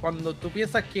 ¿sabes? Cuando tú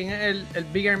piensas quién es el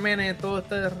bigger man en todo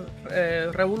este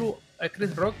revolú, es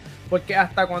Chris Rock, porque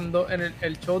hasta cuando en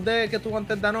el show que tuvo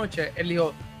antes de anoche, él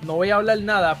dijo, no voy a hablar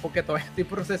nada porque todavía estoy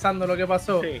procesando lo que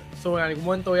pasó, en algún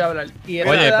momento voy a hablar. Y él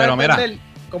pero mira,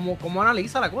 ¿Cómo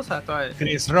analiza la cosa?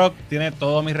 Chris Rock tiene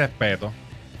todo mi respeto.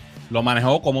 Lo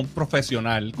manejó como un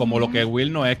profesional, como lo que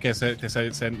Will no es, que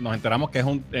nos enteramos que es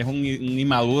un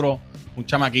inmaduro, un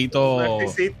chamaquito.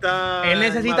 Él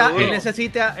necesita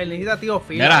tío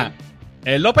Phil. Mira,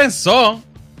 él lo pensó,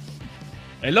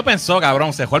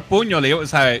 cabrón, se dejó el puño,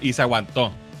 ¿sabe? Y se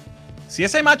aguantó. Si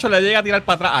ese macho le llega a tirar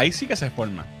para atrás, ahí sí que se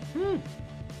forma.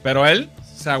 Pero él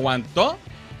se aguantó,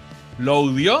 lo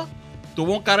odió.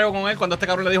 Tuvo un careo con él cuando este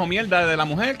cabrón le dijo mierda de la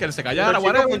mujer, que él se callara.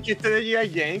 Un chiste de G.I.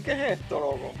 Jane, ¿qué es esto,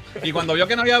 loco? Y cuando vio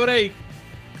que no había break,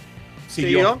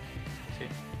 siguió. Sí.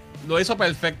 Lo hizo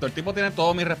perfecto. El tipo tiene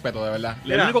todo mi respeto, de verdad.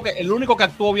 El único que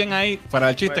actuó bien ahí, fuera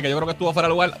del chiste, que yo creo que estuvo fuera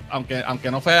de lugar, aunque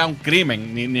no fuera un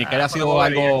crimen, ni que haya sido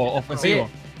algo ofensivo.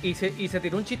 Y se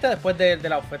tiró un chiste después de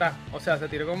la bofetada. O sea, se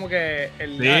tiró como que...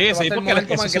 Sí, porque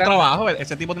ese es su trabajo.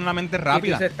 Ese tipo tiene una mente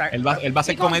rápida. Él va a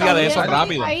hacer comedia de eso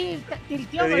rápido. Ahí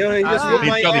tiltió. Dijo,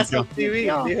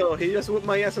 he just put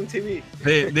my ass on TV.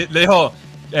 Le dijo,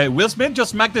 Will Smith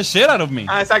just smacked the shit out of me.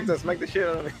 Exacto, smack the shit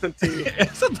out of me on TV.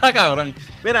 Eso está cabrón.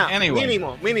 Mira,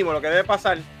 mínimo lo que debe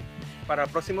pasar para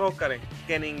el próximo Oscar es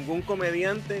que ningún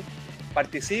comediante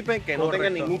participe, que no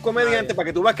tenga ningún comediante, para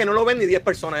que tú veas que no lo ven ni 10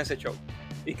 personas en ese show.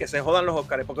 Y que se jodan los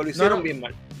Oscars, porque lo hicieron bien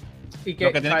mal. Y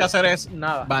lo que tienen que hacer es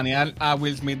banear a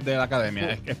Will Smith de la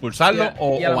academia, expulsarlo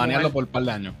o banearlo por un par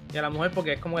de años. Y a la mujer,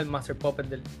 porque es como el Master Puppet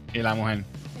del... Y la mujer.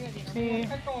 Sí.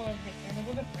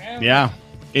 Ya.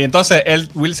 Y entonces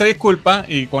Will se disculpa,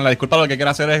 y con la disculpa lo que quiere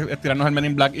hacer es tirarnos el Men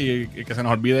in Black y que se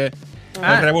nos olvide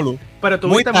el revolú. Pero tú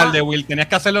muy tarde, Will. Tenías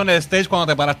que hacerlo en el stage cuando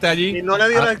te paraste allí. Y no le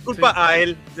dio la disculpa a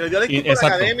él. Le dio la disculpa a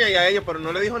la academia y a ellos, pero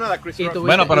no le dijo nada a Chris Rock.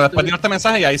 Bueno, pero después dio este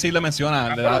mensaje y ahí sí le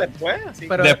menciona.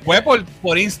 Después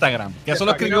por Instagram. Que eso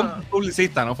lo escribió un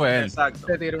publicista, no fue él. Exacto.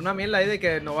 Se tiró una mierda ahí de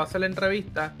que no va a hacer la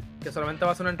entrevista, que solamente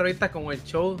va a hacer una entrevista con el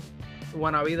show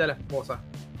wannabe de la esposa.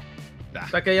 O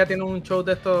sea que ella tiene un show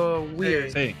de estos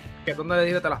weird. Sí. Que es donde le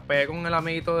dice, te las pegué con el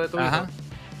amiguito de tu hijo.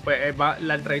 Pues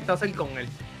la entrevista va a ser con él.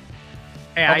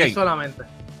 Ahí solamente.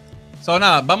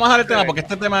 Nada, vamos a dar el tema porque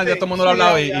este tema ya todo el mundo lo ha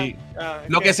hablado y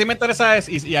lo que sí me interesa es,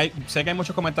 y sé que hay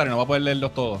muchos comentarios, no voy a poder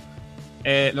leerlos todos.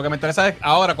 Lo que me interesa es,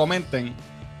 ahora comenten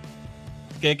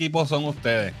qué equipos son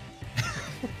ustedes.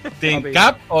 ¿Team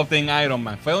Cap o Team Iron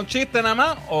Man? ¿Fue un chiste nada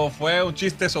más o fue un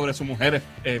chiste sobre su mujer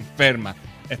enferma?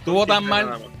 ¿Estuvo tan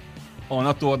mal o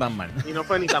no estuvo tan mal? Y no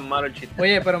fue ni tan malo el chiste.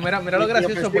 Oye, pero mira lo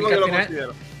gracioso, porque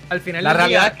al final la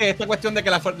realidad es que esta cuestión de que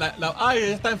ay,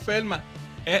 ella está enferma,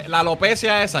 la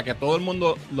alopecia esa, que todo el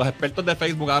mundo, los expertos de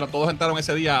Facebook ahora todos entraron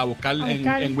ese día a buscar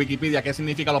en Wikipedia qué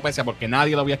significa alopecia porque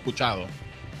nadie lo había escuchado.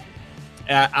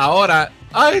 Ahora,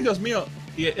 ay Dios mío,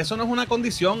 y eso no es una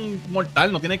condición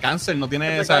mortal, no tiene cáncer, no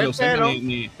tiene leucemia,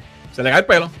 ni se le cae el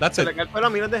pelo, se le cae el pelo a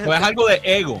miles de gente. Pues es algo de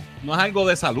ego, no es algo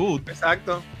de salud.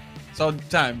 Exacto.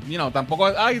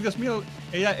 Tampoco, ay Dios mío,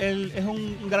 él es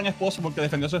un gran esposo porque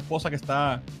defendió a su esposa que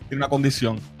tiene una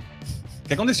condición.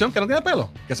 ¿Qué condición? Que no tiene pelo.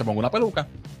 Que se ponga una peluca.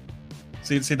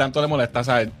 Si tanto le molesta,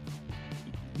 ¿sabes?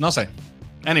 No sé.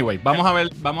 Anyway, vamos a ver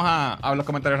los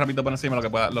comentarios rápido por encima,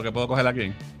 lo que puedo coger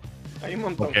aquí. Hay un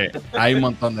montón. Porque hay un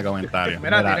montón de comentarios.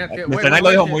 Mira, Mr. Knight lo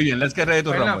dijo muy bien. Let's get ready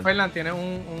to rumble. Fernan tiene hay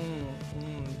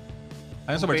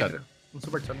un superchat. Un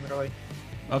superchat, mira ahí.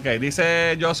 Ok,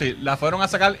 dice Josie, la fueron a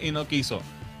sacar y no quiso.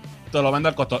 Te lo vendo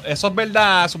al costo. Eso es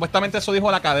verdad, supuestamente eso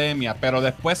dijo la academia, pero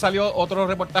después salió otro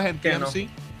reportaje en TMZ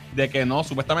de que no,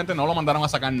 supuestamente no lo mandaron a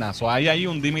sacar nada. Hay ahí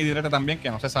un dime y direte también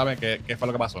que no se sabe qué fue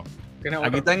lo que pasó.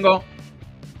 Aquí tengo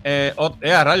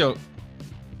rayo.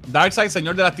 Darkseid,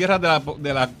 señor de las tierras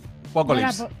de la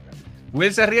Apocalypse.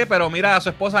 Will se ríe, pero mira a su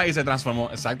esposa y se transformó.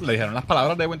 Exacto, le dijeron las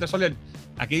palabras de Winter Soldier.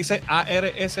 Aquí dice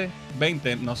ARS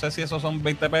 20. No sé si esos son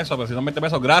 20 pesos, pero si son 20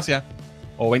 pesos, gracias.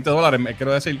 O $20, me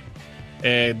quiero decir.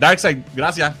 Darkseid,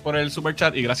 gracias por el super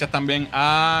chat. Y gracias también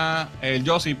a el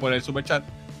Josie por el super chat.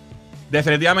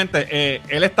 Definitivamente,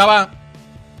 él estaba.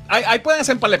 Ahí pueden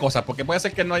ser un par de cosas, porque puede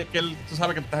ser que no hay, que él, tú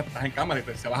sabes que estás en cámara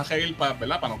y se vas a reír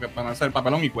 ¿verdad? Para no hacer el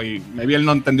papelón. Y maybe él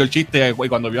no entendió el chiste. Y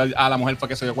cuando vio a la mujer fue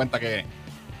que se dio cuenta de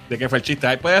que fue el chiste.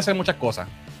 Ahí puede ser muchas cosas.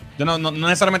 Yo no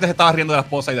necesariamente se estaba riendo de la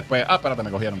esposa y después, espérate, me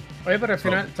cogieron. Oye, pero al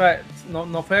final, o sea,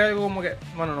 no fue algo como que,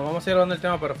 bueno, no vamos a seguir hablando del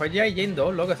tema, pero fue G.I. Jane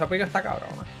 2, loco, esa película está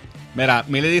cabrona. Mira,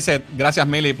 Millie dice, gracias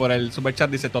Millie por el super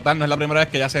chat, dice, total, no es la primera vez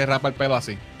que ella se rapa el pelo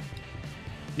así.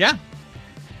 Ya.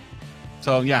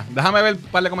 So, ya. Déjame ver un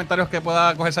par de comentarios que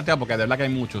pueda coger Santiago, porque de verdad que hay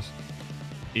muchos.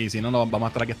 Y si no, vamos a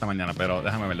estar aquí esta mañana, pero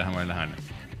déjame ver.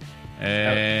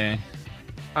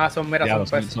 Son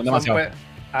pesos. Son demasiado.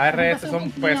 ARS son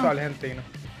pesos argentinos.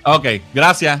 Ok,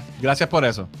 gracias por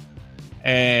eso.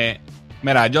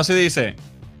 Mira, Josie dice,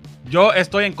 yo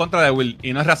estoy en contra de Will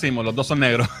y no es racismo, los dos son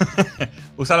negros.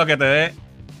 Usa lo que te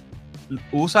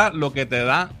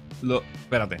da,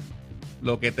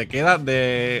 lo que te queda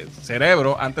de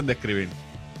cerebro antes de escribir.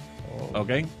 Ok.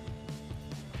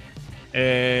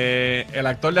 El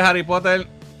actor de Harry Potter,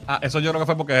 eso yo creo que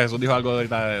fue porque Jesús dijo algo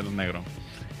ahorita de los negros.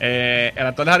 El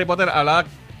actor de Harry Potter hablaba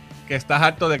que estás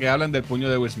harto de que hablen del puño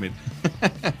de Will Smith.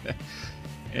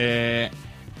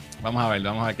 Vamos a ver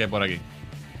qué hay por aquí.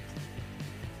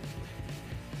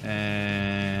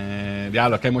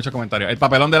 Diablo, es que hay muchos comentarios. El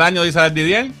papelón del año, dice el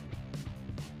Didier.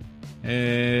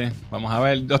 Vamos a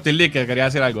ver. Dustin Lee, que quería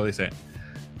decir algo, dice.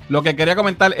 Lo que quería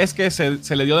comentar es que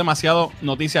se le dio demasiado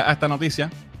noticia a esta noticia.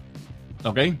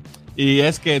 ¿Ok? Y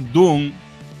es que Doom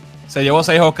se llevó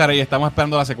 6 Oscars y estamos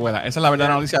esperando la secuela. Esa es la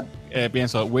verdadera noticia.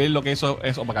 Pienso, Will lo que hizo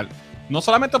es opacar. No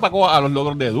solamente opacó a los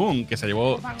logros de Doom, que se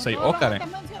llevó 6 Oscars.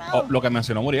 Lo que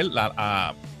mencionó Muriel,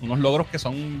 a unos logros que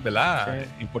son, ¿verdad? Sí.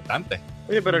 Importantes.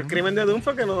 Oye, pero el crimen de Doom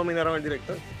fue que no dominaron el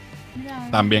director.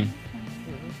 También.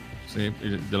 Sí,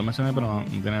 yo lo mencioné, pero no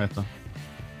tiene esto.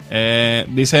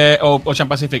 Dice Ocean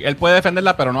Pacific, él puede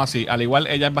defenderla, pero no así. Al igual,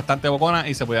 ella es bastante bocona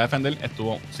y se podía defender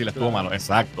si le estuvo malo.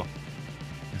 Exacto.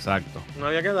 No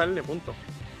había que darle, punto.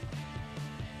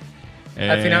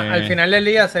 Al final del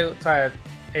día, o sea,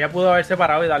 ella pudo haber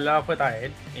separado y darle la fueta a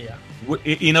él y ya.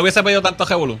 Y no hubiese pedido tanto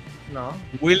revolú. No.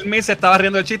 Will Smith se estaba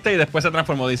riendo del chiste y después se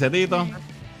transformó, dice Tito.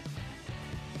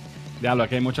 Diablo,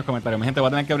 aquí hay muchos comentarios. Mi gente, voy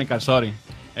a tener que brincar, sorry.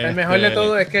 El mejor de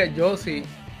todo es que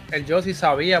el Josie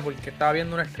sabía porque estaba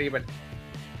viendo un stripper.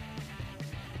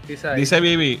 Dice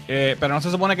Vivi, pero no se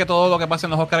supone que todo lo que pasa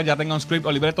en los Oscars ya tenga un script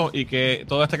o libreto y que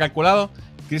todo esté calculado.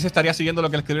 Chris estaría siguiendo lo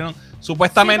que le escribieron.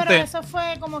 Supuestamente. Sí, pero eso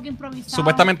fue como que improvisado.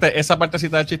 Supuestamente esa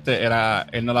partecita del chiste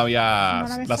él no la había.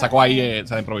 La sacó ahí,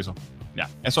 se la improvisó. Ya,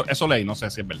 eso leí, no sé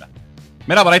si es verdad.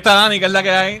 Mira, por ahí está Dani, que es la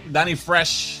que hay. Dani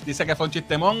Fresh dice que fue un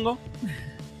chiste mongo.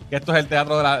 Que esto es el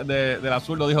teatro del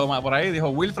azul, lo dijo por ahí. Dijo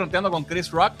Will fronteando con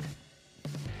Chris Rock.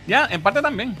 Ya, en parte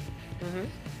también.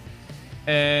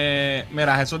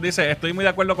 Mira, Jesús dice, estoy muy de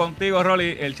acuerdo contigo,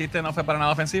 Rolly. El chiste no fue para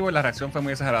nada ofensivo y la reacción fue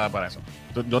muy exagerada para eso.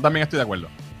 Yo también estoy de acuerdo.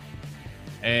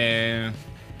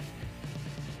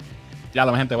 Ya,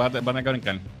 la gente va a tener que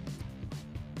brincar.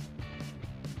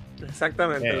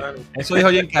 Exactamente, Dani. Eso dijo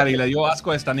Jim Carrey, le dio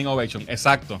asco de Standing Ovation.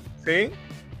 Exacto. ¿Sí?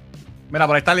 Mira,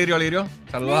 por ahí está Lirio.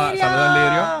 Saludos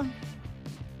a Lirio.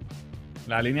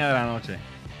 La línea de la noche.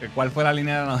 ¿Cuál fue la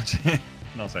línea de la noche?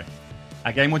 No sé.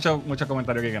 Aquí hay muchos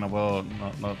comentarios aquí que no puedo.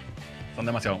 No, son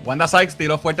demasiados. Wanda Sykes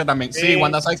tiró fuerte también. Sí,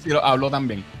 Wanda Sykes habló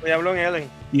también. Hoy habló en Ellen.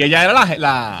 Y ella era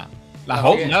la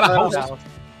host, una de las hosts.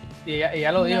 Y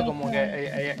ella lo dijo como que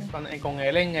ella, con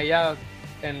Ellen, ella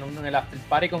en el after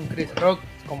party con Chris Rock,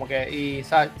 como que, y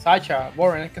Sacha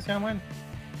Warren, ¿es que se llama él?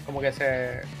 Como que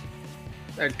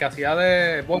el que hacía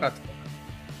de Borat.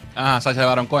 Sacha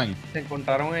Baron Cohen. Se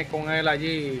encontraron con él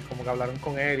allí, como que hablaron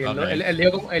con él. Y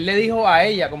él le dijo a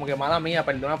ella, como que, mala mía,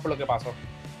 perdona por lo que pasó.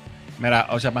 Mira,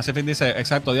 Ocean Pacific dice,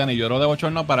 exacto, Diana, y lloró de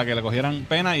bochorno para que le cogieran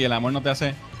pena y el amor no te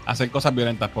hace hacer cosas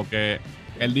violentas, porque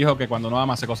él dijo que cuando no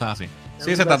ama hace cosas así.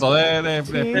 Sí, se trató de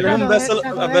un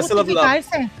vessel of love.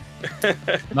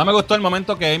 No me gustó el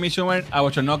momento que Amy Schumer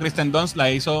abochornó a Kristen Dunst, la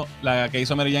que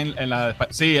hizo Mary Jane en la.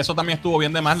 Sí, eso también estuvo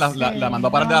bien de más, la mandó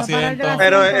a parar del asiento.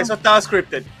 Pero eso estaba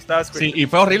scripted. Sí, y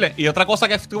fue horrible. Y otra cosa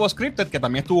que estuvo scripted, que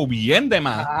también estuvo bien de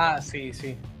más. Sí.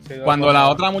 Cuando la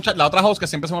otra host, que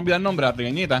siempre se me olvida el nombre, la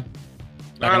trigueñita,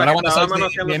 la primera Wanda Sykes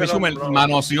y Amy Schumer,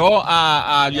 manoseó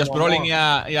a Josh Brolin y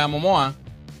a Momoa,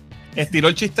 estiró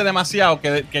el chiste demasiado,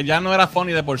 que ya no era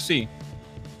funny de por sí.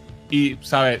 Y,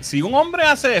 ¿sabes? Si un hombre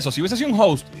hace eso, si hubiese sido un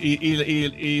host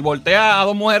y voltea a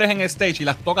 2 mujeres en el stage y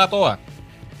las toca a todas,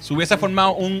 se hubiese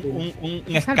formado un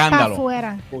escándalo.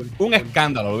 Un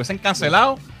escándalo. Lo hubiesen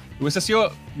cancelado. Hubiese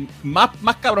sido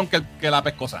más cabrón que la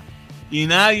pescosa. Y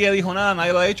nadie dijo nada,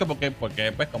 nadie lo ha dicho porque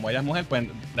pues, como ella es mujer, pues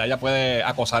ella puede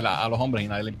acosar a los hombres y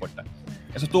nadie le importa.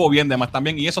 Eso estuvo bien de más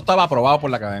también. Y eso estaba aprobado por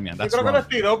la academia. Yo creo que lo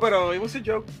estiró, pero it was a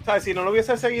joke. ¿Sabes? Si no lo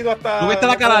hubiese seguido hasta... ¿Tú viste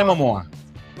la cara de Momoa?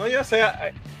 No, yo sé,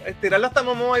 estirarla hasta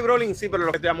Momoa y Brolin, sí, pero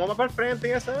lo que te llamó para el frente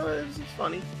y eso es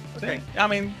funny. Okay. Sí, I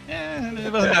mean,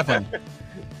 it wasn't that fun.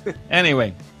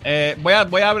 Anyway,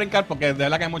 voy a brincar porque de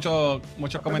verdad que hay muchos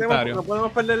comentarios. No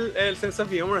podemos perder el sense of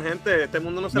humor, gente. Este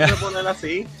mundo no se puede poner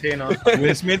así. Sí, no.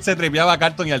 Will Smith se tripeaba a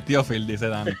Carlton y al tío Phil, dice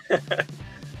Dani.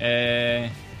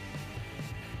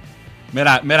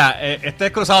 Mira, este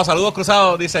es Cruzado, saludos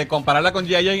Cruzado, dice, compararla con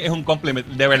G.I. Jane es un compliment.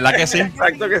 De verdad que sí.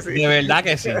 Exacto que sí. De verdad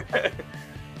que sí.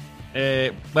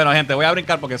 Bueno, gente, voy a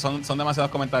brincar porque son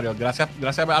demasiados comentarios. Gracias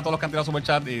a todos los que han tirado super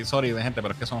chat y sorry, gente,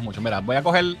 pero es que somos muchos. Mira, voy a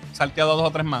coger salteado 2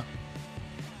 o 3 más.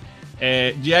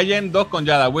 G.I. Jane 2 con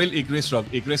Yada, Will y Chris Rock.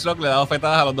 Y Chris Rock le da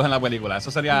ofetadas a los dos en la película.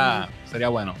 Eso sería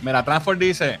bueno. Mira, Transford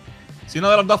dice, si uno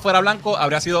de los dos fuera blanco,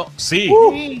 habría sido sí.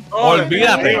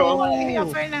 Olvídate.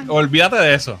 Olvídate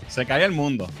de eso. Se cae el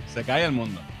mundo.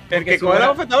 El que coge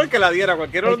la ofetador que la diera,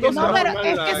 cualquiera de los dos. No, pero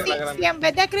es que si en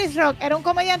vez de Chris Rock era un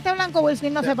comediante blanco, Will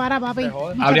Smith no se para, papi.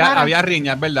 Había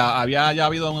riñas, ¿verdad? Había ya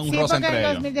habido un roce entre ellos.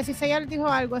 En 2016 ya dijo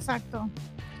algo, exacto.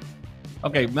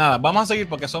 Ok, nada, vamos a seguir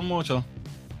porque son muchos.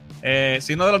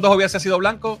 Si uno de los dos hubiese sido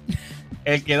blanco,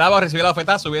 el que daba o recibía la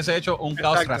ofetada se hubiese hecho un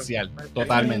caos racial.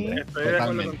 Totalmente.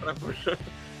 Totalmente.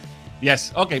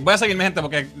 Yes, ok, voy a seguir, mi gente,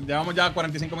 porque llevamos ya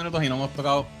 45 minutos y no hemos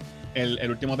tocado el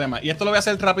último tema. Y esto lo voy a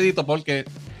hacer rapidito porque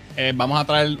vamos a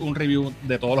traer un review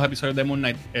de todos los episodios de Moon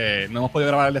Knight. No hemos podido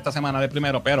grabar el de esta semana de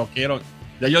primero, pero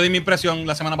ya yo di mi impresión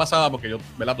la semana pasada porque yo,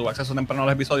 ¿verdad? Tuve acceso temprano a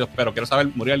los episodios, pero quiero saber,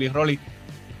 Muriel y Rolly,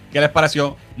 ¿qué les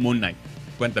pareció Moon Knight?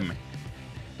 Cuéntenme.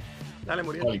 Dale,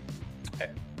 Muriel.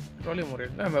 Rolly,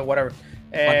 Muriel, whatever.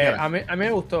 A mí me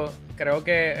gustó. Creo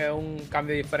que es un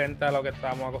cambio diferente a lo que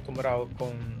estábamos acostumbrados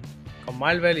con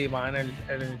Marvel y más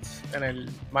en el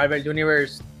Marvel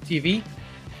Universe TV.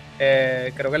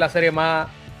 Creo que la serie más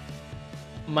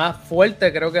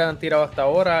fuerte creo que han tirado hasta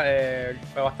ahora.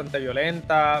 Fue bastante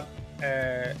violenta.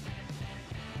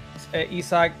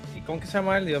 Isaac, ¿cómo que se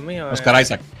llama él? Dios mío. Oscar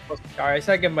Isaac. Oscar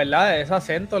Isaac, en verdad ese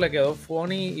acento le quedó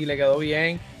funny y le quedó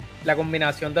bien. La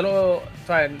combinación de o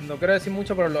sea, no quiero decir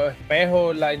mucho, pero los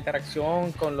espejos, la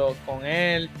interacción con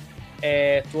él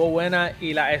estuvo buena,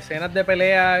 y las escenas de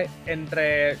pelea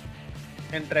entre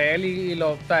él y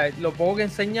lo poco que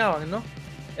enseñaban, ¿no?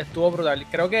 Estuvo brutal.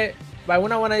 Creo que va en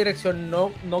una buena dirección.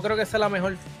 No creo que sea el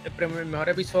mejor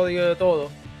episodio de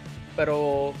todo,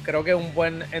 pero creo que es un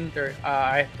buen enter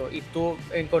a esto. Y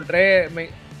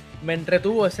me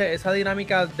entretuvo esa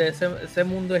dinámica de ese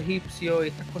mundo egipcio y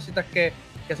estas cositas que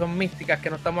son místicas, que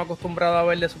no estamos acostumbrados a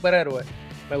ver de superhéroes.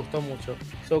 Me gustó mucho.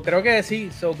 Creo que sí.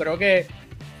 Creo que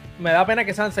me da pena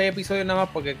que sean 6 episodios nada más,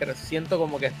 porque siento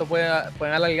como que esto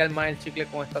pueden alargar más el chicle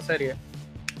con esta serie.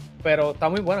 Pero está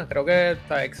muy buena, creo que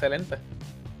está excelente.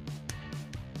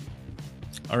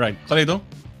 Alright, ¿tú?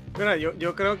 Mira,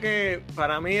 yo creo que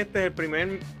para mí este es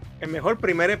el mejor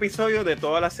primer episodio de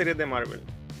todas las series de Marvel.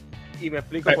 Y me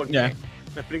explico por qué. Yeah.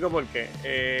 Me explico por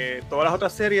qué. Todas las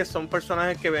otras series son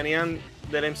personajes que venían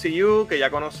del MCU, que ya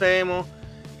conocemos,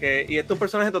 y este es un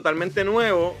personaje totalmente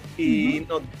nuevo y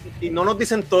no nos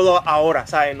dicen todo ahora,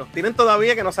 ¿sabes? Nos tienen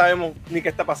todavía que no sabemos ni qué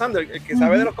está pasando. El que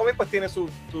sabe de los cómics pues tiene su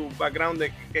background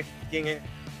de quién es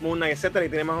Moon Knight, etcétera, y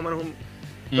tiene más o menos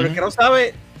pero el que no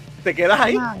sabe, te quedas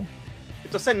ahí.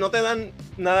 Entonces no te dan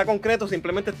nada concreto,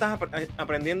 simplemente estás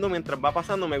aprendiendo mientras va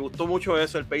pasando. Me gustó mucho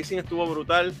eso, el pacing estuvo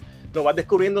brutal. Lo vas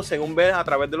descubriendo según ves a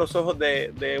través de los ojos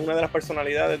de una de las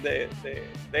personalidades de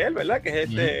él, ¿verdad? Que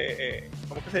es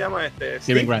 ¿cómo que se llama?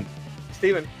 Steven Grant.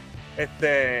 Steven.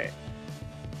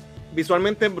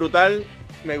 Visualmente brutal,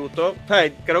 me gustó. O sea,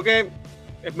 creo que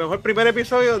el mejor primer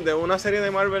episodio de una serie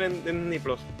de Marvel en Disney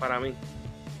Plus, para mí.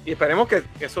 Y esperemos que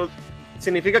eso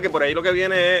significa que por ahí lo que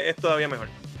viene es todavía mejor.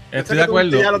 Estoy de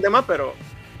acuerdo. Ya los demás, pero...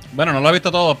 Bueno, no lo he visto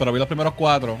todo, pero vi los primeros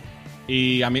 4.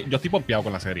 Y a mí, yo estoy pompeado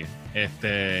con la serie.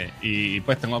 Y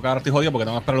pues estoy jodido porque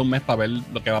tengo que esperar un mes para ver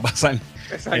lo que va a pasar.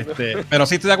 Exacto. Pero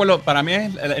sí estoy de acuerdo. Para mí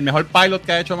es el mejor pilot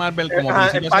que ha hecho Marvel como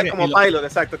pilot,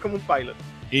 exacto. Es como un pilot.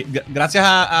 Y gracias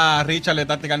a Richard de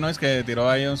Tactical Noise, que tiró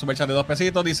ahí un superchat de 2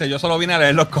 pesitos, dice: yo solo vine a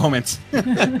leer los comments.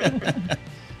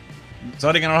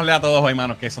 Sorry que no los lea todos hoy,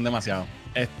 manos, que son demasiados.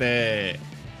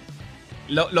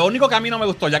 Lo único que a mí no me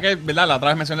gustó, ya que, ¿verdad? La otra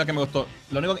vez mencioné que me gustó.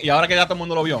 Lo único, y ahora que ya todo el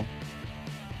mundo lo vio,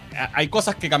 hay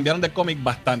cosas que cambiaron del cómic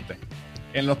bastante.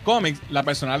 En los cómics, la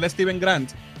personal de Steven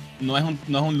Grant no es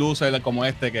un loser como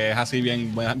este, que es así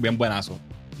bien buenazo.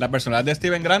 La personal de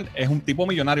Steven Grant es un tipo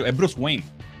millonario, es Bruce Wayne.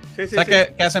 Sí,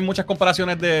 Que hacen muchas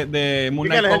comparaciones de Moon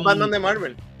Knight. Que él es el Batman de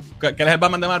Marvel. Que él es el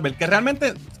Batman de Marvel. Que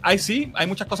realmente hay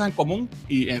muchas cosas en común.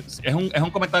 Y es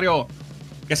un comentario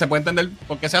que se puede entender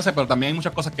por qué se hace, pero también hay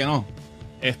muchas cosas que no.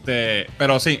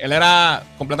 Pero sí, él era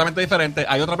completamente diferente.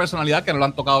 Hay otra personalidad que no lo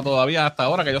han tocado todavía hasta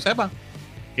ahora, que yo sepa.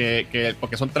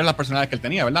 Porque son 3 las personalidades que él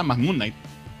tenía, ¿verdad? Más Moon Knight.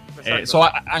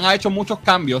 Han hecho muchos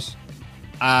cambios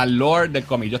al lore del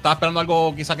cómic. Yo estaba esperando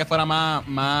algo quizás que fuera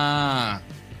más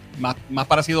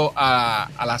parecido a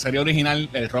la serie original,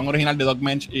 el run original de Doug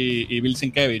Moench y Bill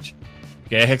Sienkiewicz,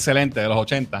 que es excelente, de los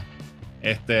 80.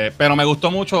 Pero me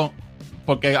gustó mucho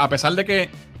porque a pesar de que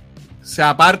se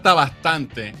aparta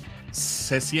bastante,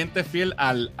 se siente fiel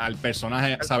al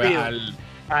personaje, ¿sabes?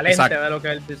 Al ente de lo que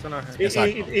es el personaje.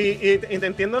 Y te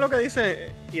entiendo lo que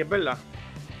dice, y es verdad.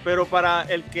 Pero para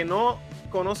el que no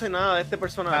conoce nada de este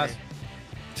personaje,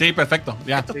 sí, perfecto.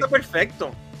 Esto está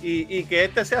perfecto. Y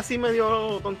que sea así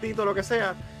medio tontito, lo que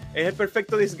sea, es el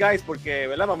perfecto disguise, porque,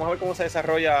 ¿verdad? Vamos a ver cómo se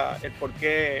desarrolla el por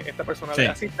qué esta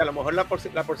personalidad existe. A lo mejor la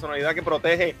personalidad que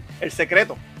protege el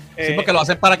secreto. Sí, porque lo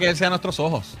hacen para que él sea nuestros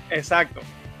ojos. Exacto.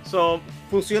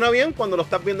 Funciona bien cuando lo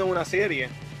estás viendo en una serie.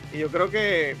 Y yo creo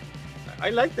que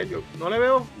I like it. Yo no le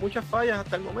veo muchas fallas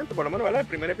hasta el momento, por lo menos, ¿verdad? El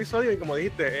primer episodio, y como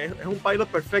dijiste, es un pilot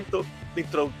perfecto de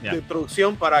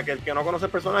introducción para que el que no conoce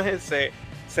el personaje se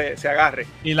agarre.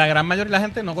 Y la gran mayoría de la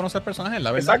gente no conoce el personaje,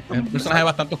 la verdad. Exacto. Es un personaje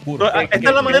bastante oscuro. Esta es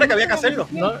la manera que había que hacerlo.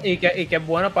 ¿No? Y que es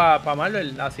bueno para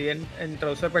Marvel, así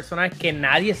introducir personajes que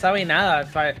nadie sabe nada,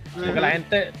 ¿sabes? Porque la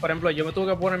gente, por ejemplo, yo me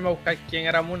tuve que ponerme a buscar quién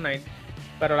era Moon Knight,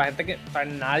 pero la gente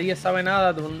nadie sabe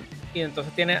nada y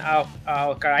entonces tiene a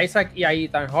Oscar Isaac y a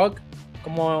Ethan Hawke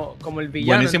como el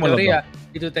villano. Buenísimo, en teoría.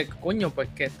 Y tú coño, pues,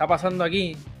 ¿qué está pasando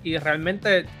aquí? Y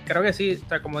realmente, creo que sí, o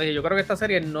sea, como dije, yo creo que esta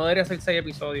serie no debería ser 6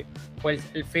 episodios. Pues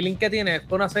el feeling que tiene es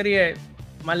una serie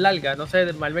más larga. No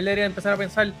sé, Marvel debería empezar a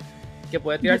pensar que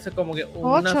puede tirarse como que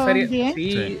una 8, serie,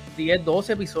 10. 10,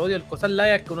 12 episodios, cosas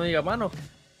largas que uno diga, mano,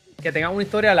 que tenga una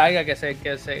historia larga, que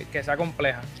sea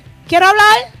compleja. Quiero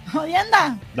hablar,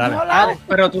 jodienda. Dale.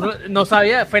 Pero tú no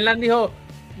sabías, Fernan dijo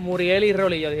Muriel y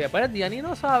Rolly. Yo dije, pues Diani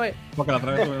no sabe. Porque la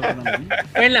otra vez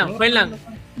Fernan.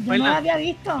 Yo no la había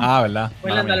visto. ¿Verdad?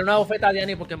 Fernan, dale una bofeta a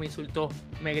Diani porque me insultó,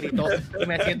 me gritó. Y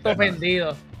me siento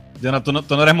ofendido. Tú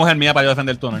no eres mujer mía para yo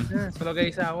defender tu honor. Eso es lo que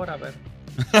dices ahora, pero.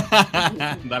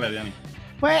 Dale, Diani.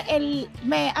 Pues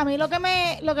a mí lo que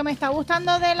me está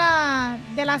gustando de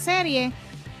la serie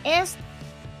es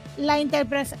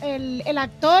el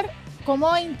actor,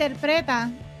 cómo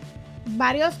interpreta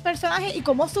varios personajes y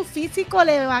cómo su físico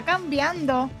le va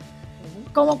cambiando.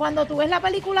 Como cuando tú ves la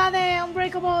película de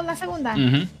Unbreakable, la segunda,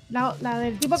 la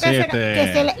del tipo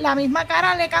que la misma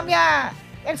cara le cambia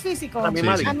el físico.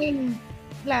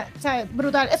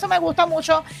 Brutal. Eso me gusta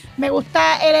mucho. Me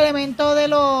gusta el elemento de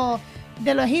lo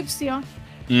egipcio.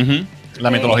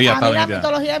 La mitología está bien. La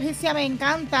mitología egipcia me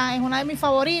encanta, es una de mis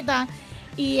favoritas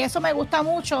y eso me gusta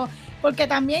mucho. Porque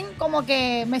también como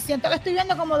que me siento que estoy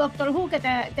viendo como Doctor Who, que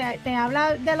te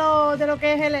habla de lo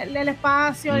que es el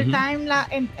espacio, el time,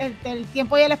 el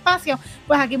tiempo y el espacio.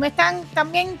 Pues aquí me están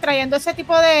también trayendo ese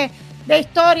tipo de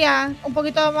historia, un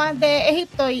poquito más de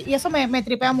Egipto, y eso me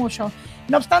tripea mucho.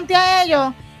 No obstante a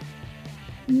ello,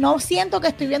 no siento que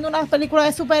estoy viendo una película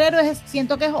de superhéroes,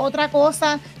 siento que es otra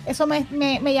cosa. Eso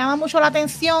me llama mucho la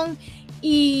atención,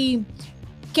 y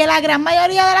que la gran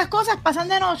mayoría de las cosas pasan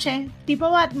de noche, tipo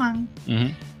Batman,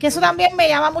 que eso también me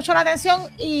llama mucho la atención,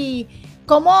 y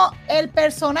como el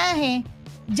personaje,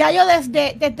 ya yo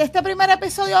desde este primer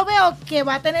episodio veo que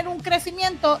va a tener un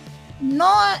crecimiento,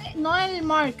 no el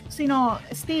Mark, sino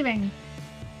Steven,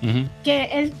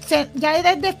 que ya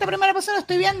desde este primer episodio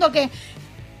estoy viendo que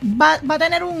va a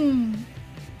tener un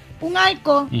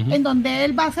arco en donde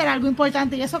él va a hacer algo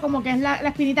importante, y eso como que es la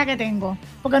espinita que tengo,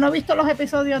 porque no he visto los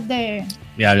episodios de...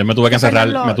 yo me tuve que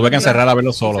encerrar a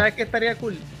verlo solo. ¿Sabes qué estaría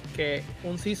cool? Que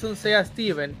un season sea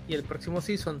Steven y el próximo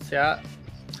season sea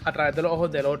a través de los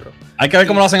ojos del otro. Hay que ver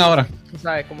cómo lo hacen ahora.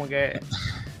 ¿Sabes? Como que...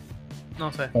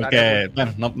 No sé. Porque,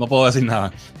 bueno, no puedo decir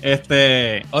nada.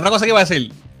 Otra cosa que iba a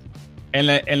decir.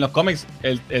 En los cómics,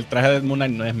 el traje de Moon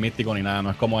Knight no es místico ni nada,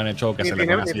 no es como en el show que se le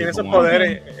pone así. Tiene esos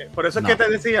poderes. Por eso es que te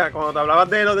decía, cuando te hablabas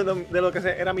de lo que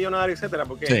era millonario, etcétera,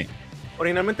 porque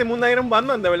originalmente Moon Knight era un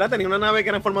Batman, de verdad, tenía una nave que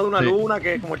era en forma de una luna,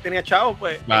 que como él tenía chavo,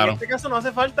 pues en este caso no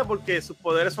hace falta porque sus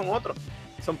poderes son otros.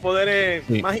 Son poderes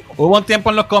mágicos. Hubo un tiempo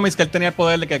en los cómics que él tenía el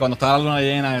poder de que cuando estaba la luna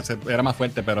llena era más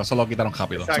fuerte, pero eso lo quitaron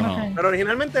rápido. Pero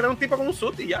originalmente era un tipo con un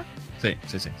suit y ya. Sí.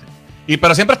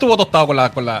 Pero siempre estuvo tostado con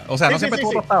la o sea, Sí, no siempre sí,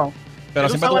 estuvo sí. tostado, pero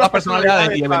Él siempre usaba tuvo las las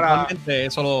personalidades y personalidades eventualmente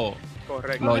eso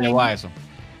Correcto. lo llevó a eso.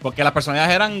 Porque las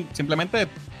personalidades eran simplemente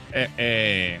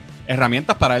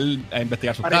herramientas para él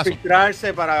investigar sus Para casos.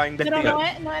 infiltrarse, para Pero investigar.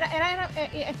 no era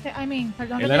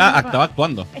perdón. Él estaba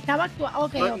actuando. Estaba actuando,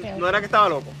 ok. No era que estaba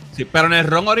loco. Sí, pero en el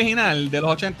ron original de los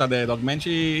 80 de Doug Mensch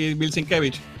y Bill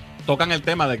Sienkiewicz tocan el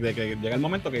tema de que llega el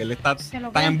momento que él está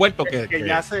tan envuelto que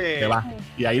ya se va.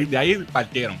 Y de ahí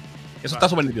partieron. Eso está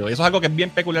súper nítido. Y eso es algo que es bien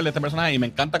peculiar de este personaje y me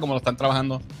encanta cómo lo están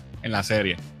trabajando en la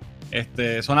serie.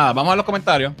 Eso nada, vamos a los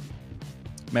comentarios.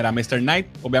 Mira, Mr. Knight,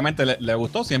 obviamente le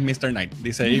gustó, si es Mr. Knight.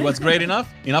 Dice, it was great enough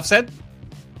said.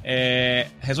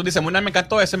 Jesús dice, Moon Knight me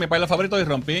encantó, ese es mi pilot favorito y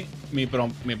rompí mi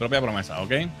propia promesa,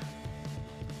 ¿ok?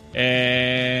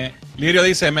 Lirio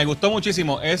dice, me gustó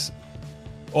muchísimo, es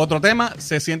otro tema,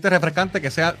 se siente refrescante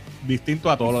que sea distinto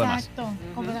a todo lo demás. Exacto,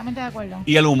 completamente de acuerdo.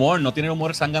 Y el humor, no tiene el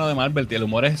humor zángano de Marvel, el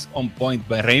humor es on point.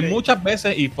 Me reí muchas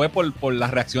veces y fue por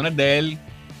las reacciones de él.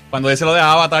 Cuando dice lo de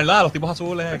Avatar, los tipos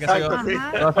azules, qué sé yo.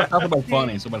 Todo eso está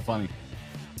super funny.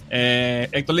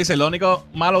 Héctor dice, lo único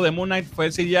malo de Moon Knight fue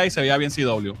el CGI y se veía bien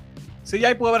CW.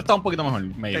 CGI pudo haber estado un poquito mejor,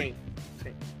 maybe. Sí.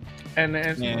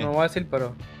 No voy a decir,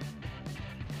 pero...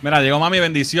 Mira, llegó mami,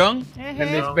 bendición.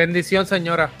 Bendición,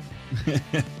 señora.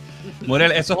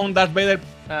 Muriel, eso es un Darth Vader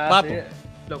pato. Sí,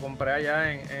 lo compré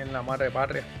allá en la madre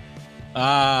patria.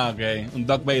 Ok, un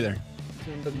Darth Vader.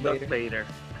 Darth Vader.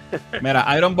 Mira,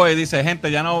 Iron Boy dice,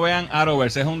 gente, ya no vean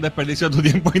Arrowverse, es un desperdicio de tu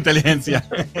tiempo e inteligencia.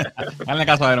 Hazle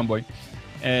caso a Iron Boy.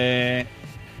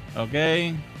 Ok.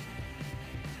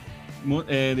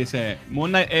 Dice,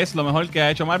 Moon Knight es lo mejor que ha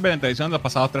hecho Marvel en televisión en los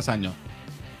pasados 3 años.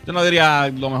 Yo no diría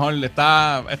lo mejor,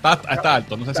 está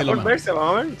alto, no sé si lo mejor.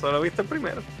 Vamos a ver, solo he visto el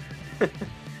primero.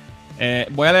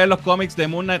 Voy a leer los cómics de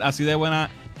Moon Knight, así de buena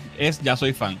es, ya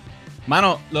soy fan.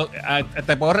 Mano,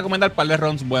 te puedo recomendar un par de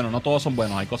runs buenos, no todos son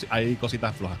buenos, hay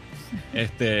cositas flojas.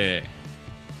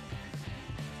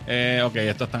 Ok,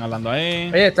 esto están hablando ahí.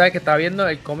 Oye, ¿sabes que estaba viendo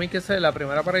el cómic ese, la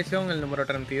primera aparición, el número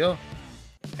 32?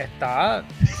 Está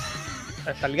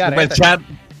el garete. Superchat,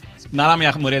 nada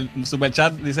mía, Muriel.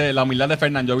 Superchat dice, la humildad de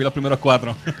Fernán, yo vi los primeros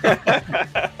 4.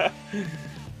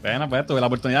 Bueno, pues tuve la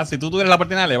oportunidad. Si tú tuvieras la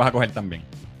oportunidad, le vas a coger también.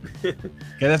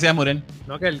 ¿Qué decías, Muriel?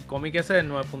 No, que el cómic ese del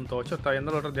 9.8 está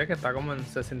viendo los otros días que está como en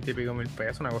 60 y pico mil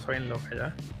pesos, una cosa bien loca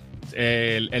ya.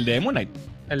 El de Moon Knight.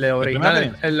 El de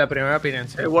original, la primera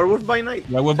apariencia. El Werewolf by Night.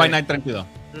 Werewolf by Night 32.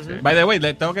 By the way,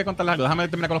 le tengo que contarles algo. Déjame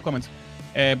terminar con los comments.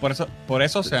 Por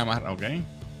eso se llama. Ok.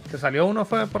 ¿Te salió uno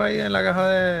fue por ahí en la caja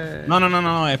de...?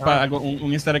 No. Es para algo,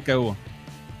 un easter egg que hubo.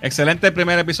 Excelente el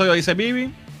primer episodio, dice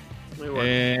Vivi. Muy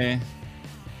bueno.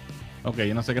 Ok,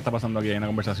 yo no sé qué está pasando aquí. Hay una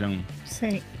conversación.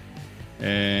 Sí.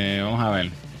 Vamos a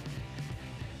ver.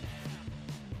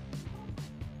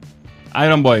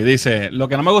 Iron Boy dice, lo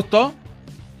que no me gustó,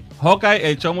 Hawkeye,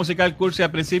 el show musical cursi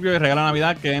al principio y regalo de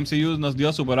Navidad que MCU nos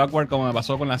dio super awkward como me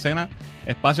pasó con la escena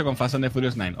espacio con Fast and the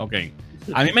Furious 9. Ok.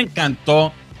 A mí me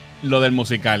encantó lo del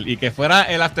musical y que fuera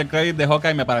el after credit de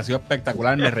Hawkeye me pareció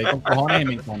espectacular, me reí con cojones y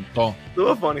me encantó.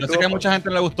 Estuvo funny. Yo sé que a mucha gente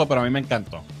no le gustó, pero a mí me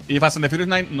encantó. Y Fast and the Furious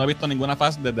 9 no he visto ninguna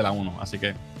Fast desde la 1, así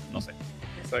que no sé.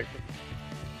 Exacto.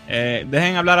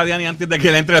 Dejen hablar a Diani antes de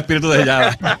que le entre el espíritu de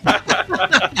Yara.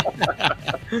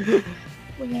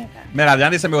 Mira,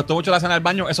 Diani dice, me gustó mucho la escena del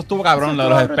baño. Eso estuvo cabrón, lo de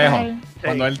los espejos.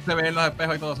 Cuando él se ve en los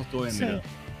espejos y todo eso estuvo bien. Sí.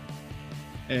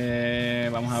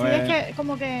 Vamos a ver. Sí, es que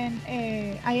como que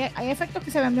hay efectos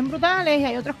que se ven bien brutales y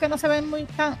hay otros que no se ven muy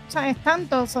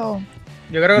tanto.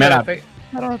 Yo creo que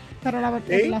pero la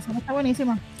escena está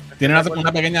buenísima. Tiene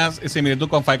una pequeña similitud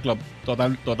con Fight Club,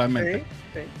 totalmente.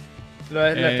 Sí.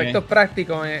 Los efectos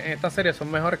prácticos en esta serie son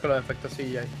mejores que los efectos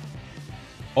CGI.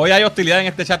 Hoy hay hostilidad en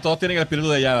este chat, todos tienen el espíritu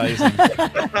de Yada, dicen.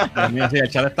 Mira, sí, el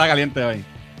chat está caliente hoy.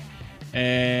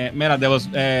 Mira,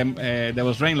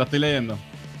 Devil's Reign, lo estoy leyendo.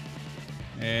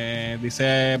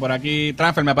 Dice por aquí,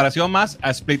 Transfer, me pareció más a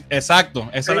Split. Exacto,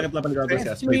 esa es la que la película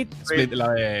decía. Split,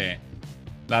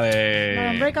 la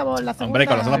de Unbreakable, la segunda.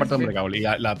 Unbreakable, la segunda parte de Unbreakable.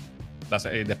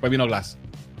 Y después vino Glass.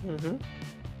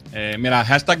 Mira,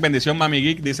 hashtag bendición Mami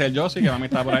Geek, dice el Josie, que Mami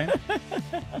está por ahí.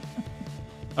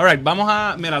 Alright, vamos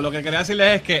a... Mira, lo que quería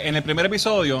decirles es que en el primer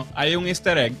episodio hay un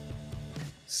easter egg.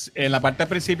 En la parte del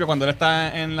principio, cuando él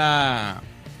está en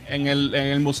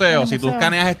el museo, si tú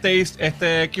escaneas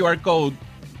este QR code,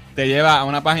 te lleva a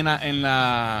una página en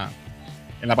la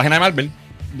página de Marvel,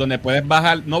 donde puedes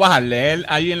leer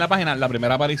ahí en la página la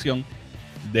primera aparición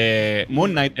de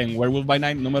Moon Knight en Werewolf by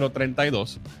Night número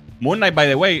 32. Moon Knight, by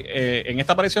the way, en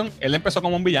esta aparición, él empezó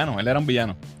como un villano. Él era un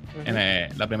villano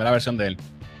en la primera versión de él.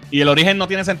 Y el origen no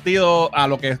tiene sentido a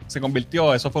lo que se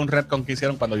convirtió. Eso fue un retcon que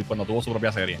hicieron cuando tuvo su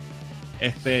propia serie.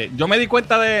 Yo me di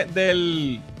cuenta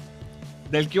del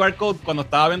QR code cuando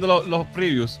estaba viendo los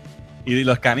previews y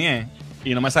lo escaneé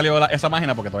y no me salió esa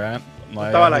página porque todavía no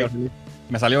estaba live.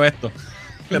 Me salió esto.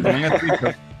 Le tomé un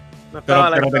screenshot. No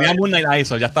pero tenía Moon Knight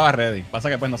ISO, ya estaba ready. Pasa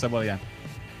que pues no se podía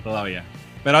todavía.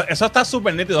 Pero eso está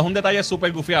súper nítido, es un detalle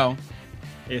súper gufiado.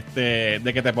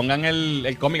 De que te pongan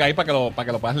el cómic ahí para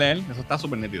que lo puedas leer. Eso está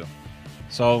súper nítido.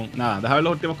 So, nada, déjame ver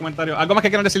los últimos comentarios. ¿Algo más que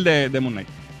quieran decir de Moon Knight?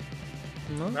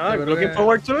 No, nada, looking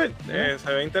forward to it.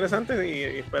 Se ve interesante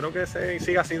y espero que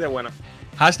siga así de buena.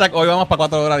 Hashtag hoy vamos para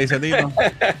 4 horas, dice Tito.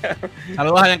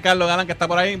 Saludos a Giancarlo Galán que está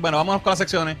por ahí. Bueno, vámonos con las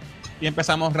secciones y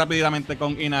empezamos rápidamente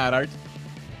con Inara Art.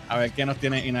 A ver qué nos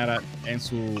tiene Inara en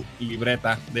su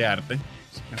libreta de arte.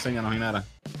 Enséñanos, Inara.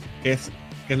 ¿Qué es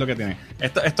lo que tiene?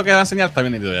 Esto que va a enseñar está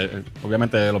bien nítido,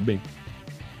 obviamente los vi.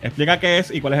 Explica qué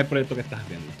es y cuál es el proyecto que estás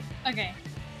haciendo. Ok.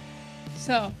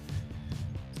 So,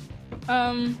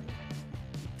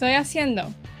 estoy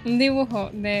haciendo un dibujo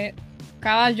de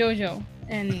cada JoJo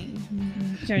en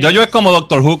JoJo es como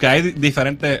Doctor Who, que hay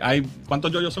diferentes.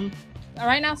 ¿Cuántos JoJo son?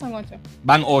 Right now son 8.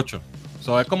 Van 8.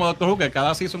 So, es como Doctor Who, que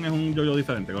cada season es un JoJo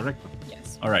diferente, ¿correcto?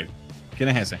 Yes. Alright. ¿Quién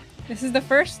es ese? This is the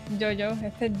first JoJo.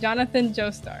 Este es Jonathan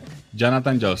Joestar.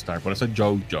 Jonathan Joestar, por eso es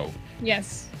JoJo.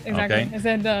 Yes, exactly. Okay. Is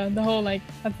that the whole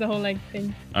that's the whole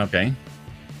thing. Okay.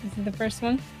 This is the first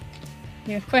one.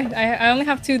 Y después, I only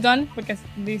have 2 done because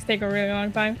these take a really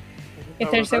long time.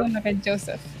 Este es el segundo que es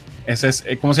Joseph. Ese es,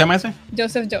 ¿cómo se llama ese?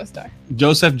 Joseph Joestar.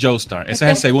 Joseph Joestar. Ese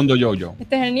es el segundo JoJo.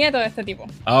 Este es el nieto de este tipo.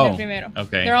 Oh, el primero.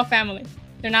 Okay. They're all family.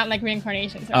 They're not like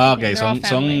reincarnations. Ok,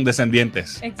 son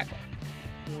descendientes. Exacto.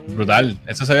 Brutal.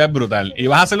 Eso se ve brutal. Y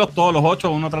vas a hacerlos todos los 8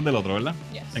 uno tras del otro, ¿verdad?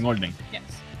 Yes. En orden. Yes.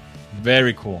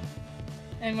 Very cool.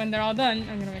 And when they're all done,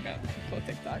 I'm gonna make a cool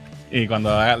TikTok. Y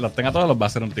cuando los tenga todos, los va a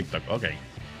hacer un TikTok. Ok.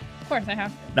 Of course, I have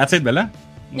to. That's it, ¿verdad?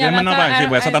 Yeah, Sí,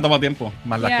 pues eso está todo tiempo,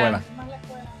 más la escuela.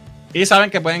 Y saben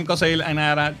que pueden conseguir a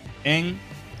Inara en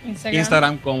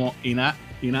Instagram como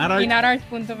inarart.pr.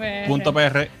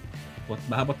 Pues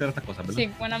vas a postear estas cosas, ¿verdad? Sí,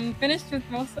 when I'm finished with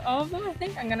most of them, I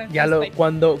think I'm gonna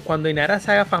cuando Inara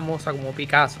se haga famosa como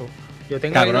Picasso, yo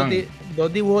tengo ahí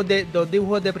dos dibujos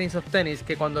de Prince of Tennis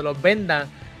que cuando los vendan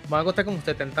van a costar como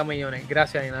 70 millones.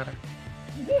 Gracias, Inara.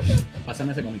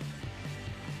 Pásame ese cómic.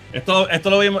 Esto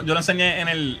lo vimos, yo lo enseñé en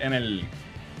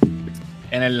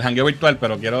el hangueo virtual,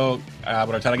 pero quiero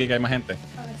aprovechar aquí que hay más gente.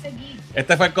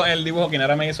 Este fue el dibujo que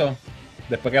Inara me hizo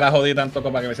después que la jodí tanto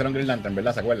para que me hicieron Green Lantern,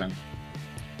 ¿verdad? ¿Se acuerdan?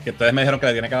 Que ustedes me dijeron que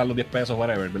le tiene que dar los 10 pesos,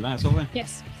 whatever, ¿verdad? ¿Eso fue?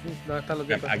 Yes. ¿Dónde están los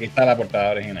 10 pesos? Aquí está la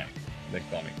portada original del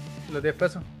cómic. ¿Los 10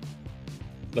 pesos?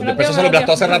 Los 10 pesos se los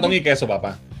gastó hace ratón y queso,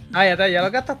 papá. Ah, ya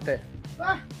los gastaste.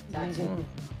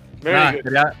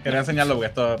 Quería enseñarlo porque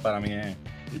esto para mí es...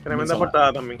 Tremenda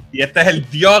portada también. Y este es el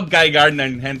dios Guy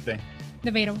Gardner, gente.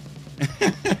 Debatable.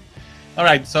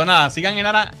 Alright, so nada, sigan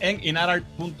Inara en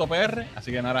inarart.pr.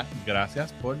 Así que Inara,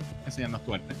 gracias por enseñarnos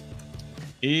tu arte.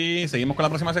 Y seguimos con la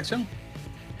próxima sección.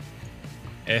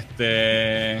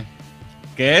 Que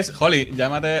es, Holly,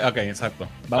 llámate. Ok, exacto.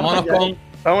 Vámonos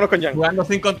con Jan. Jugando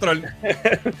sin control.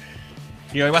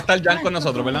 Y hoy va a estar Jan con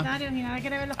nosotros, ¿verdad?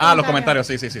 Los comentarios,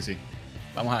 sí.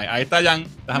 Vamos ahí está Jan.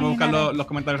 Déjame buscar los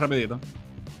comentarios rapidito.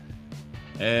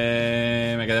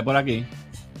 Me quedé por aquí.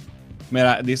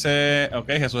 Mira, dice, ok,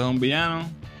 Jesús es un villano.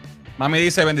 Mami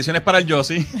dice, bendiciones para el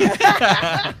Yossi.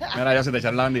 Mira, Yossi, te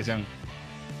echaré la bendición.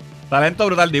 Talento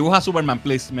brutal, dibuja a Superman,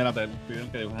 please. Mira, te pidieron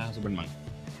que dibujes a Superman.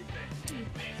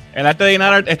 El arte de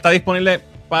Inara está disponible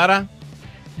para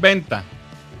venta.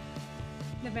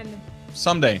 Depende.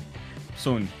 Someday.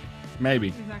 Soon. Maybe.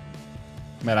 Exacto.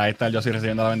 Mira, ahí está el Yossi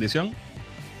recibiendo la bendición.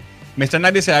 Mr.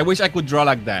 Knight dice, I wish I could draw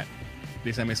like that.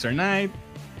 Dice Mr. Knight.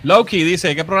 Loki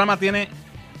dice, ¿qué programa tiene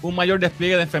un mayor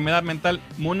despliegue de enfermedad mental?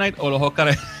 Moon Knight o los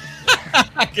Oscars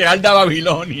que arda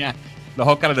Babilonia. Los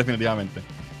Oscars definitivamente.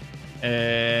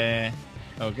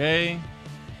 Ok.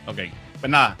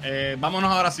 Pues nada,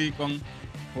 vámonos ahora sí con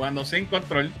Jugando sin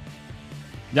Control.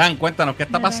 Jan, cuéntanos, ¿qué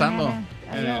está pasando?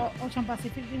 Ocean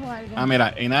Pacific dijo algo.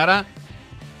 Mira, Inara,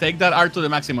 take that art to the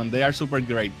maximum. They are super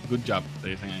great. Good job. Te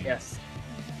dicen ahí. Yes.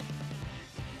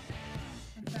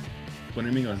 What do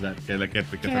you mean was that? Que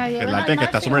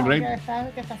está super great.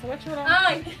 Que está super chulo.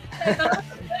 Ay.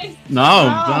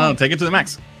 No, take it to the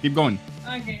max. Keep going.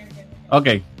 Ok,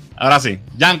 ahora sí.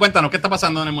 Jan, cuéntanos, ¿qué está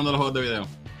pasando en el mundo de los juegos de video?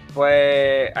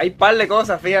 Pues hay un par de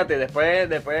cosas, fíjate, después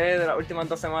de las últimas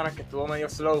 2 semanas que estuvo medio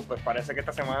slow, pues parece que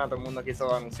esta semana todo el mundo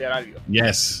quiso anunciar algo.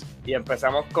 Yes. Y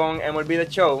empezamos con MLB The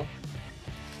Show.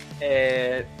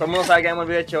 Todo el mundo sabe que es MLB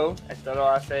The Show, esto lo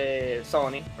hace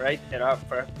Sony, right?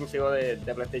 Fue exclusivo de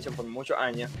PlayStation por muchos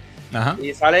años. Ajá.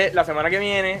 Y sale la semana que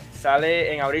viene,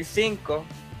 sale en abril 5,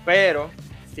 pero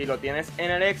si lo tienes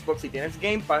en el Xbox, si tienes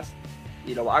Game Pass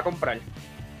y lo vas a comprar,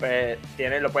 pues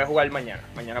lo puedes jugar mañana.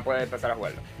 Mañana puedes empezar a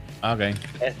jugarlo. Ok.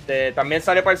 También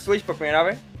sale para el Switch por primera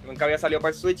vez. Nunca había salido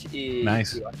para el Switch y va a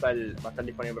estar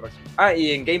disponible para el Switch.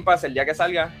 Y en Game Pass el día que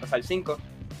salga, o sea el 5,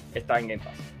 está en Game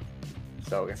Pass.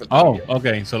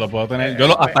 Ok, solo puedo tener. Yo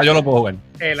lo puedo jugar.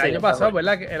 El año pasado,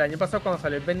 ¿verdad? El año pasado cuando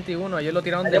salió el 21, ellos lo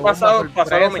tiraron el año pasado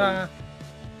pasó lo mismo.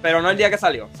 Pero no el día que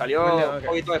salió un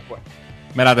poquito después.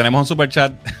 Mira, tenemos un super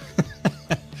chat.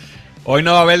 Hoy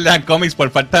no va a haber Lean Comics por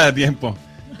falta de tiempo.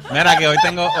 Mira que hoy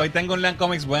tengo un Lean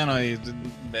Comics bueno y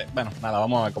bueno, nada,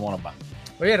 vamos a ver cómo nos va.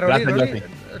 Oye,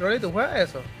 Rolly, ¿tú juegas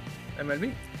eso? ¿MLB?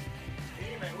 Sí,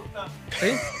 me gusta.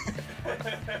 ¿Sí?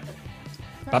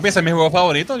 Papi, ese es mi juego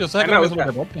favorito. Yo sé que me gusta.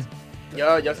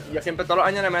 Yo siempre todos los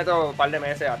años le meto un par de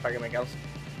meses hasta que me cause.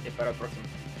 Y espero el próximo.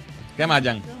 ¿Qué más,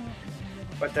 Jan?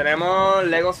 Pues tenemos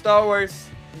Lego Star Wars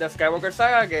The Skywalker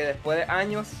Saga, que después de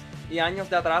años y años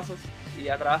de atrasos,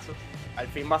 al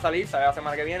fin va a salir, sale la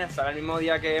semana que viene, sale el mismo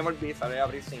día que MLB, sale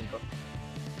abril 5.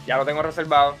 Ya lo tengo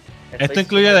reservado. ¿Esto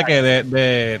incluye de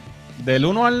qué? ¿Del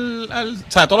 1 al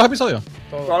o sea, todos los episodios?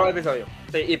 Todos los episodios.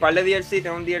 Sí, y par de DLC,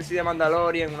 tiene un DLC de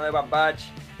Mandalorian, uno de Bad Batch,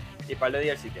 y par de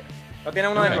DLC tiene. No tiene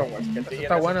uno de Clone Wars. Eso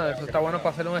está bueno, para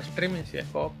hacer un streaming si es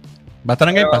pop. ¿Va a estar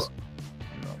en Game Pass?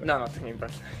 No está en Game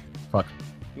Pass. Fuck.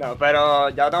 No, pero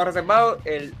ya lo tengo reservado.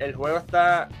 El juego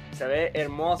se ve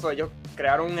hermoso. Ellos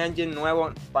crearon un engine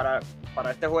nuevo para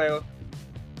este juego.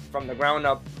 From the ground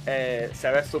up. Se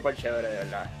ve súper chévere, de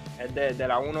verdad. Es de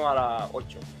la 1 a la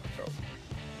 8.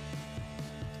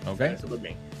 Ok. Se ve súper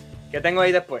bien. ¿Qué tengo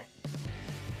ahí después?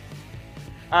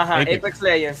 Apex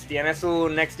Legends tiene su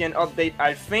Next Gen Update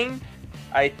al fin.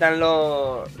 Ahí están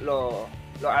lo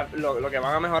que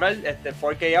van a mejorar.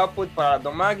 4K output para las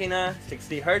dos máquinas,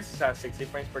 60 Hz, o sea, 60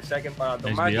 frames per second para las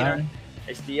dos máquinas,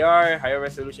 HDR, Higher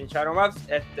Resolution Shadow Maps,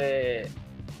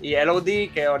 y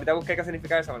LOD, que ahorita busqué qué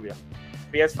significa eso, me olvidó.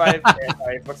 PS5,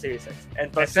 Xbox Series X.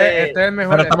 Entonces, este es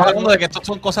mejor. Pero estamos hablando de que estos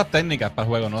son cosas técnicas para el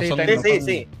juego, ¿no? Sí, son,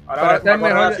 sí. Ahora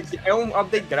es un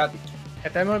update gratis. Este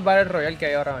es el mejor Battle Royale que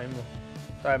hay ahora mismo.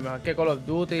 O sea, mejor que Call of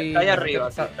Duty. Está allá arriba,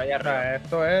 está allá arriba. O sea,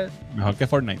 esto es mejor que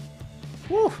Fortnite.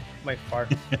 by far.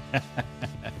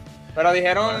 Pero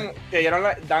dijeron que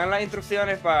dan las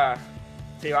instrucciones para.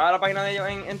 Si vas a la página de ellos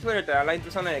en Twitter, te dan las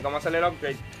instrucciones de cómo hacer el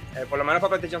upgrade. Por lo menos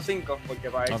para PlayStation 5, porque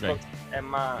para Xbox es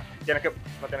más. No tienes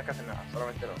que hacer nada,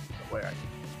 solamente lo juegas.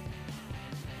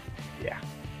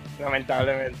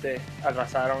 Lamentablemente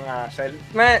atrasaron a hacer.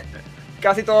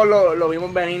 Casi todos lo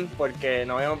vimos venir porque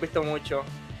no habíamos visto mucho.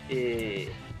 Y es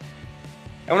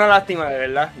una lástima, de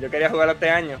verdad. Yo quería jugarlo este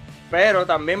año, pero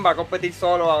también va a competir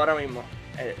solo ahora mismo.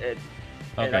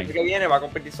 El año que viene va a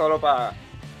competir solo para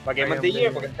Game of the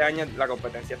Year, porque este año la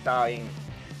competencia estaba bien.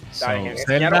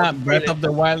 Zelda Breath of the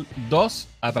Wild 2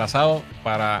 atrasado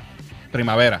para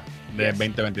primavera de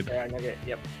 2023. Este año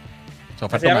So,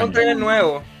 enseñaron un trailer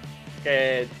nuevo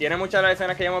que tiene muchas de las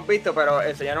escenas que ya hemos visto, pero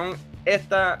enseñaron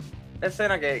esta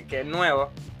escena que es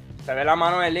nuevo. Se ve la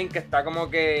mano de Link que está como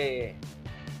que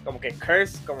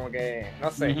cursed, como que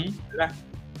no sé, ¿verdad?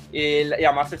 Y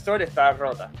a Master Sword está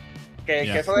rota. Que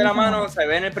eso de la mano se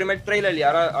ve en el primer trailer y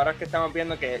ahora es que estamos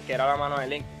viendo que era la mano de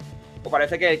Link. O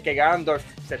parece que Ganondorf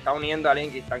se está uniendo a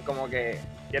Link y están como que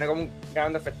tiene como un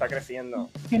Ganondorf que está creciendo.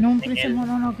 Que no es un príncipe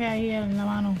monono que hay en la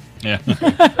mano. No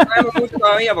sabemos mucho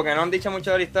todavía porque no han dicho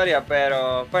mucho de la historia,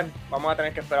 pero pues vamos a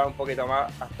tener que esperar un poquito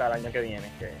más hasta el año que viene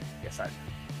que salga.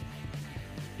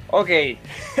 Ok,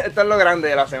 esto es lo grande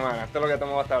de la semana, esto es lo que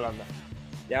estamos hablando.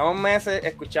 Llevamos meses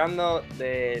escuchando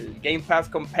del Game Pass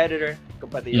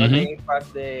competidor de Game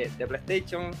Pass de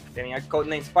PlayStation, tenía el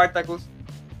codename Spartacus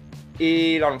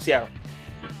y lo anunciaron.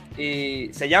 Y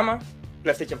se llama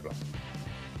PlayStation Plus.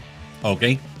 Ok,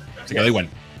 se quedó igual.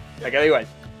 Se quedó igual.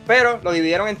 Pero lo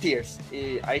dividieron en tiers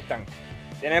y ahí están.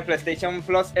 Tiene PlayStation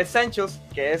Plus Essentials,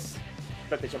 que es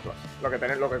PlayStation Plus, lo que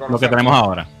tenemos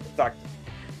ahora. Exacto.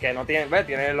 Que no tiene,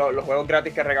 tiene los juegos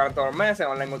gratis que regalan todos los meses,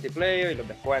 online multiplayer y los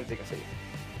descuentos y qué sé yo.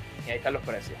 Y ahí están los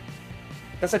precios.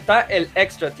 Entonces está el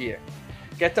Extra Tier,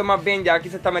 que esto más bien ya aquí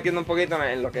se está metiendo un poquito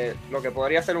en lo que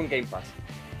podría ser un Game Pass.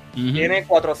 Tiene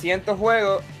 400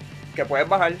 juegos que puedes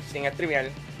bajar sin streamear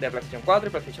de PlayStation 4 y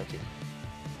PlayStation 5.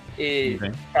 Y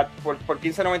por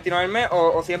 $15.99 al mes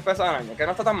o $100 al año, que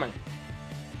no está tan mal.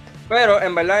 Pero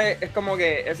en verdad es como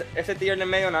que ese tier en el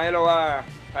medio nadie lo va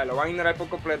a ignorar por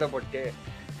completo porque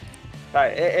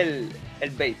es el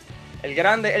bait. El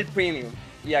grande es el premium.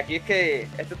 Y aquí es que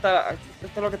esto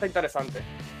es lo que está interesante.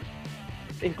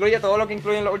 Incluye todo lo que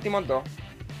incluyen los últimos dos.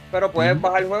 Pero puedes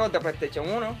bajar juegos de PlayStation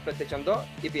 1, PlayStation 2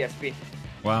 y PSP.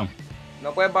 Wow.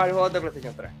 No puedes bajar juegos de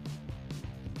PlayStation 3.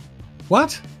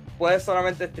 What? puedes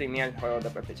solamente streamear juegos de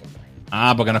PlayStation 3.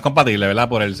 Ah, porque no es compatible, ¿verdad?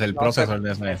 Por el No procesor se-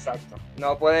 de ese. Exacto.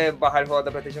 No puedes bajar juegos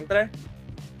de PlayStation 3.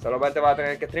 Solamente vas a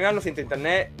tener que streamearlo. Si tu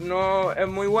internet no es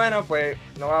muy bueno, pues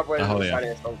no vas a poder Está jodido. usar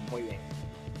eso muy bien.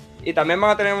 Y también van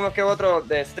a tener unos que otros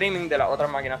de streaming de las otras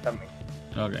máquinas también.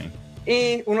 Ok.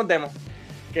 Y unos demos,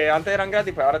 que antes eran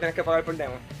gratis, pero ahora tienes que pagar por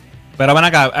demos. Pero ven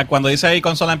acá, cuando dice ahí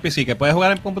consola en PC, que puedes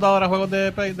jugar en computadora juegos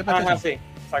de PlayStation. Ajá, sí,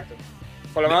 exacto.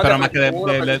 Por lo menos Pero de más que de- PlayStation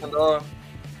 1, de- PlayStation 2.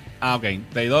 Ah, ok.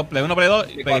 Play 2, Play 1, Play 2,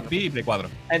 Play Play 4. P y Play 4.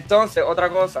 Entonces, otra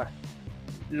cosa.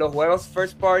 Los juegos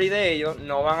first party de ellos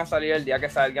no van a salir el día que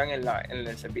salgan en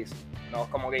el servicio. No es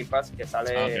como Game Pass, que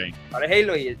sale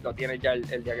Halo y lo tienes ya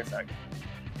el día que salga.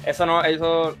 Eso no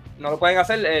lo pueden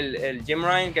hacer. El Jim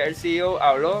Ryan, que es el CEO,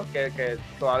 habló que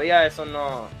todavía eso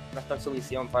no está en su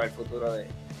visión para el futuro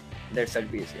del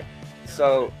servicio.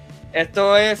 So,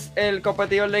 ¿esto es el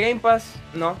competidor de Game Pass?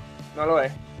 No lo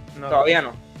es. No. Todavía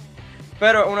no.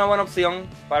 Pero es una buena opción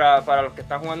para los que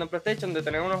están jugando en PlayStation de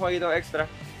tener unos jueguitos extra.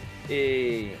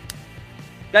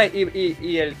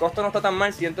 Y el costo no está tan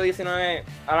mal, 119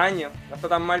 al año. No está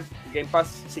tan mal. Game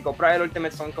Pass, si compras el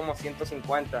Ultimate, son como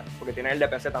 150, porque tiene el de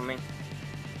PC también.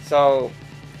 So,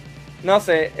 no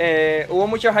sé, hubo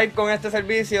mucho hype con este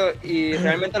servicio y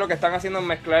realmente lo que están haciendo es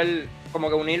mezclar, como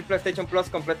que unir PlayStation Plus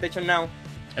con PlayStation Now.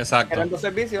 Exacto. Eran dos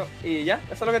servicios y ya,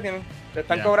 eso es lo que tienen. Te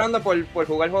están Ya. cobrando por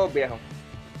jugar juegos viejos.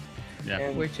 Ya.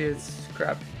 And, Which is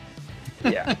crap.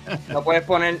 yeah. No puedes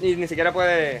poner, y ni siquiera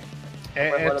puedes.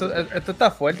 Esto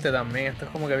está fuerte también. Esto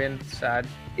es como que bien sad.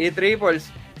 E3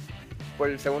 por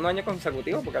el segundo año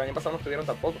consecutivo, porque el año pasado no estuvieron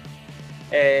tampoco.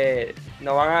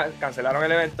 Cancelaron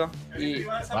el evento. Y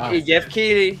Jeff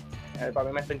Keighley, el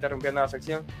papi me está interrumpiendo la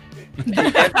sección. Y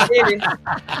Jeff Keighley,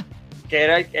 que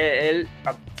era él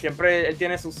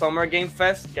tiene su Summer Game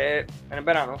Fest, que es en el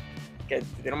verano, que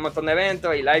tiene un montón de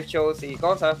eventos y live shows y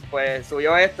cosas, pues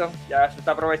subió esto, ya se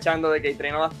está aprovechando de que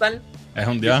E3 no va a estar. Es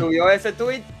un Y día. subió ese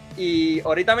tweet y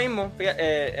ahorita mismo,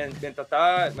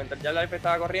 mientras ya el live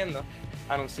estaba corriendo,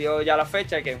 anunció ya la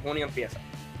fecha de que en junio empieza.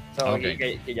 So, Ok.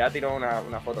 que ya tiró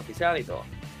una foto oficial y todo.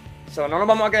 So, no nos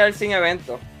vamos a quedar sin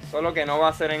eventos, solo que no va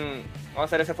a ser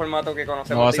ese formato que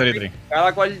conocemos. No va a ser de E3.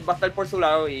 Cada cual va a estar por su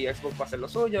lado y Xbox va a hacer lo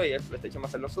suyo y PlayStation va a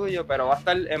hacer lo suyo, pero va a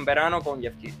estar en verano con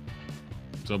Jeff Keighley.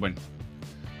 Súper.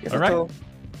 Y eso Alright. es todo.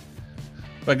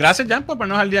 Pues gracias, Jan, por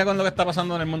ponernos al día con lo que está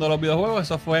pasando en el mundo de los videojuegos.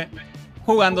 Eso fue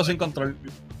Jugando Sin Control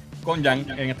con Jan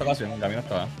en esta ocasión. Gaby no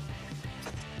estaba.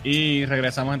 Y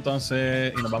regresamos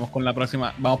entonces y nos vamos con la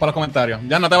próxima. Vamos para los comentarios.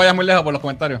 Ya no te vayas muy lejos por los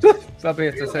comentarios. Papi,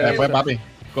 esto se Después, papi,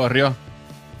 corrió.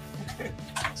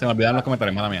 Se me olvidaron los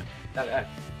comentarios, mala mía. Dale.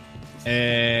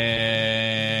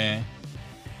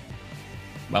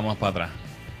 Vamos para atrás.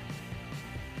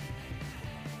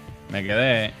 Me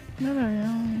quedé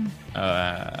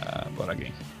por aquí.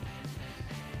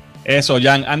 Eso,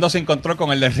 Jan, ando sin control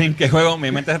con el de Ring que juego.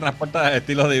 Mi mente se transporta a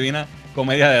estilo divina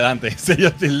comedia de Dante. Dice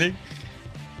Justin Lee.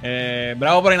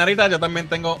 Bravo por Inarita, yo también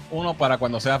tengo uno para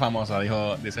cuando sea famosa,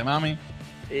 dice Mami.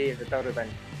 Sí, eso está brutal.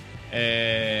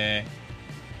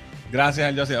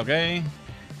 Gracias, Josie, ok.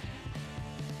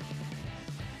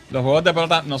 Los juegos de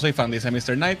pelota no soy fan, dice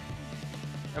Mr. Knight.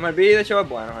 MLB de hecho es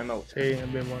bueno, a mí me gusta. Sí,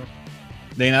 es bien bueno.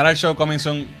 De Inara el show coming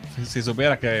soon. Si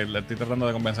supieras que le estoy tratando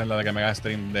de convencerla de que me haga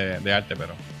stream de arte,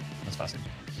 pero no es fácil.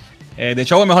 De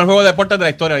show, el mejor juego de deportes de la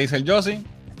historia, dice el Josie.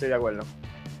 Estoy de acuerdo.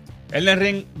 Elden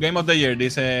Ring, Game of the Year,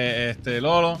 dice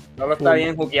Lolo. Lolo está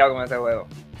bien juqueado con ese juego.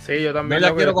 Sí, yo Yo también. ya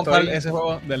lo quiero que comprar estoy- ese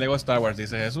juego de Lego Star Wars,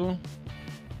 dice Jesús.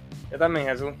 Yo también,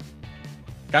 Jesús.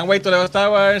 Can't wait to Lego Star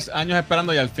Wars, años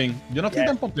esperando y al fin. Yo no estoy Yeah.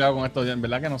 tan pompeado con esto, en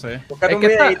verdad que no sé. Búscate Es un que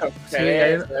está- videito. Sí,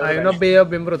 hay unos videos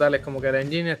bien brutales, como que el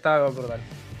engine está brutal.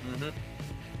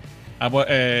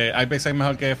 Apex es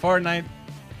mejor que Fortnite.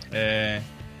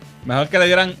 Mejor que le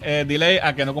dieran delay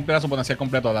a que no cumpliera su potencial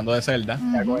completo, hablando de Zelda.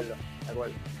 De acuerdo.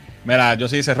 Mira, yo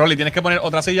sí dice, Rolly, tienes que poner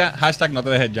otra silla, hashtag no te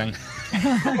dejes Jan.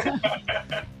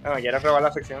 No, ¿quieres probar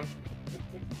la sección?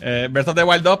 Breath of the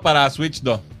Wild 2 para Switch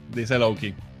 2, dice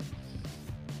Loki.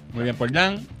 Muy bien por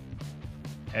Jan.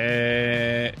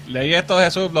 Leí esto,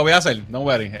 Jesús, lo voy a hacer, no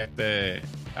worry.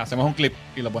 Hacemos un clip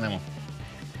y lo ponemos.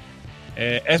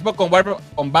 Xbox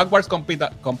con backwards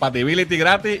compatibility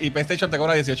gratis y PlayStation te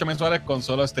cobra 18 mensuales con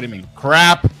solo streaming.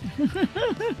 Crap.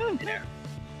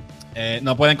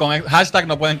 No pueden con hashtag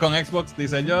no pueden con Xbox,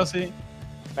 dice Josie.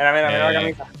 Mira la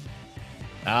camisa.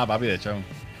 Ah, papi, de hecho.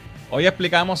 Hoy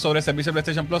explicamos sobre el servicio de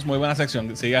PlayStation Plus. Muy buena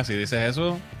sección. Sigue así, dice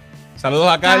Jesús.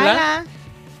 Saludos a Carla.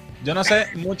 Yo no sé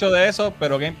mucho de eso,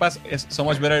 pero Game Pass es so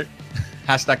much better.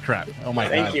 Hashtag crap. Oh my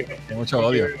Thank god. you. Hay mucho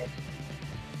odio.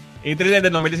 E3 desde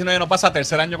el 2019 no pasa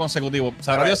tercer año consecutivo.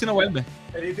 Sabrá Dios si no vuelve.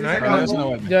 Sabrá Dios si no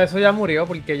vuelve. Ya eso ya murió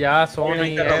porque ya Sony no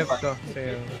interrumpa. esto. Sí.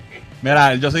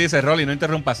 Mira, yo sí dice, Rolly, no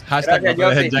interrumpas. Hashtag Gracias, no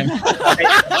te dejes Yossi.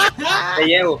 Jan. Te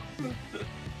llevo.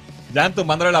 Jan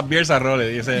tumbándole las beers a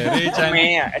Rolly. Dice, Son Richard.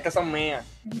 mías, estas son mías.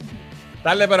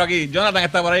 Dale, pero aquí. Jonathan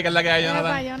está por ahí, que es la que hay, Epa,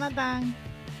 Jonathan. Jonathan.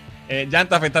 Jan,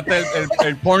 te afectaste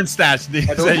el porn stash,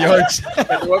 dice tuvo- George.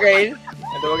 Me tuvo que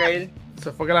ir.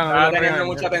 Eso fue que la Estaba novela teniendo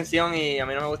mucha atención y a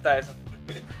mí no me gusta eso.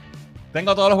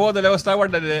 Tengo todos los juegos de Lego Star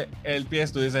Wars desde el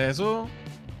PS2, dice Jesús.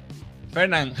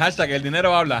 Fernán, hashtag el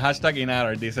dinero habla, hashtag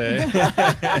Inator, dice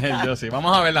el Yossi.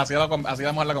 Vamos a verla, así vamos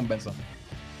a la convención.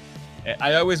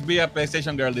 I always be a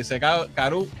PlayStation girl, dice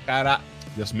Cara.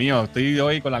 Dios mío, estoy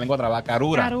hoy con la lengua trabada.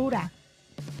 Karura.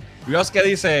 Dios que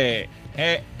dice,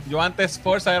 yo antes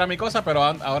Forza era mi cosa, pero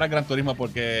ahora Gran Turismo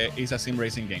porque hice Sim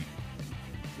Racing Game.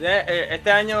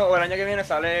 Este año o el año que viene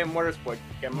sale Motorsport,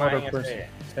 que es más en Motorsport, ese...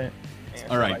 sí. en ese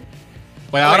Alright. vibe.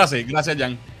 Pues ahora sí, gracias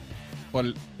Jan por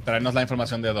traernos la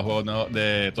información de los juegos,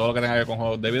 de todo lo que tenga que ver con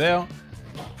juegos de video.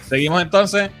 Seguimos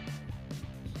entonces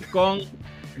con...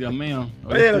 Dios mío.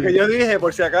 Oye, lo que yo dije,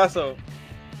 por si acaso, lo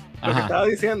que Ajá. estaba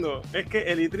diciendo es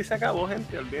que el E3 se acabó,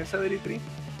 gente. Olvídense del E3.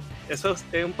 Eso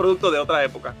es un producto de otra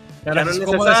época. Ya no es Es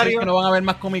como decir necesario. que no van a ver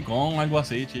más Comic Con o algo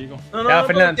así, chicos. No, Ya, no,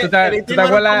 Fernando, porque ¿tú te- el E3 tú te no era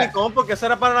acuerdas? Comic-Con, porque eso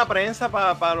era para la prensa,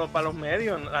 para los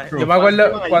medios. Yo me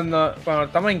acuerdo cuando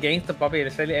estamos en GameStop, papi,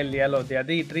 los días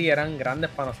de E3 eran grandes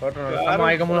para nosotros. Nosotros estamos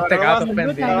ahí como unos tecatos La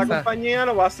pendientes. compañía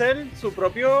lo va a hacer su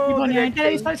propio. Y ponía el director.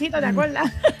 televisorcito, ¿te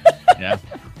acuerdas? Ya.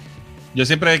 Yo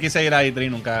siempre quise ir a E3,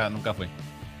 nunca fui.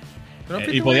 ¿Tú no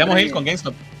fuiste Y a un podíamos E3? ir con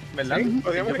GameStop. ¿Verdad? Sí,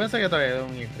 podíamos Yo ir. pensé que todavía era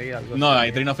un E3 algo No, a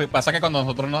así. E3 no fui. Pasa que cuando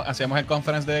nosotros hacíamos el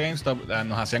conference de GameStop,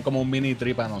 nos hacían como un mini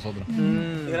E3 para nosotros.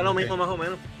 Era lo ok. mismo, más o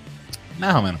menos.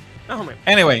 Más o menos. Más o menos.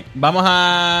 Anyway, vamos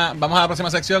a la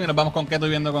próxima sección y nos vamos con qué estoy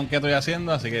viendo, con qué estoy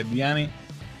haciendo. Así que, Diani,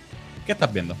 ¿qué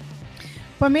estás viendo?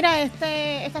 Pues mira,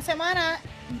 esta semana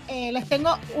les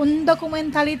tengo un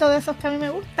documentalito de esos que a mí me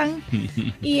gustan.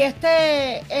 Y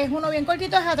este es uno bien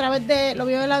cortito, es a través de, lo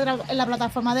vio en la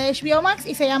plataforma de HBO Max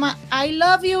y se llama I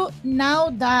Love You, Now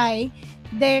Die,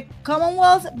 de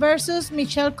Commonwealth versus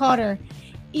Michelle Carter.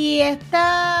 Y este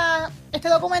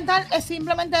documental es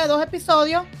simplemente de 2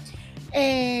 episodios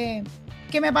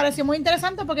que me pareció muy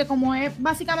interesante porque como es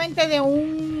básicamente de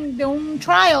un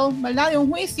trial, ¿verdad? De un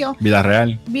juicio, Vida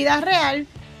real. vida real,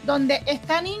 donde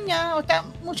esta niña, o esta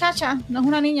muchacha, no es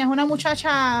una niña, es una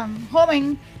muchacha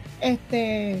joven,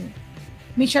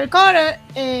 Michelle Carter,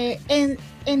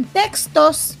 en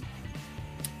textos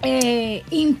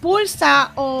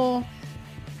impulsa o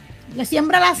le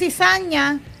siembra la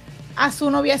cizaña a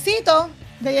su noviecito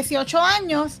de 18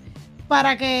 años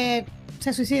para que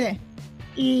se suicide.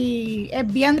 Y es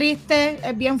bien triste,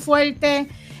 es bien fuerte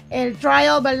el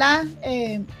trial, ¿verdad?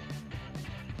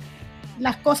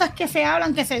 Las cosas que se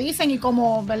hablan, que se dicen y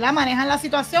cómo, ¿verdad?, manejan la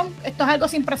situación. Esto es algo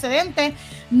sin precedentes.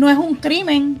 No es un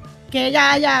crimen que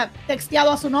ella haya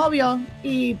texteado a su novio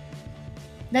y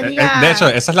le diga... De hecho,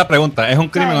 esa es la pregunta. ¿Es un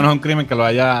crimen o no es un crimen que lo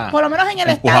haya por lo menos en el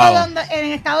empujado?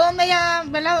 estado donde ella,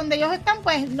 ¿verdad?, donde ellos están,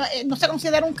 pues no se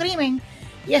considera un crimen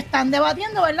y están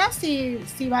debatiendo, ¿verdad?, si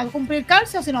va a cumplir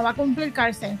cárcel o si no va a cumplir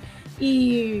cárcel.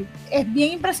 Y es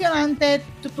bien impresionante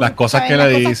Las cosas que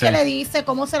le dice,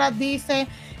 cómo se las dice.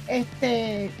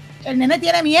 El nene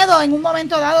tiene miedo en un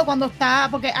momento dado cuando está,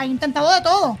 porque ha intentado de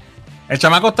todo. El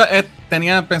chamaco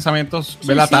tenía pensamientos,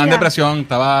 ¿verdad? Estaba en Suicida. depresión,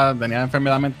 tenía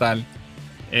enfermedad mental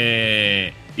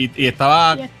y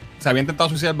estaba, se había intentado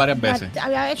suicidar varias veces.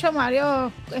 Había hecho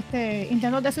varios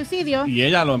intentos de suicidio. Y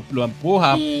ella lo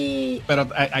empuja, Y pero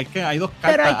hay dos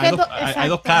pero cartas, hay dos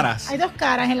exacto, caras. hay 2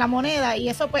 caras en la moneda y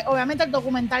eso pues obviamente el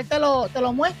documental te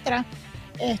lo muestra.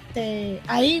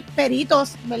 Hay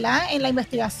peritos, ¿verdad?, en la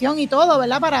investigación y todo,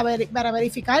 ¿verdad?, para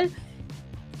verificar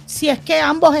si es que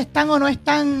ambos están o no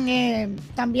están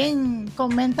también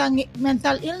con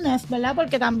mental illness, ¿verdad?,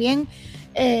 porque también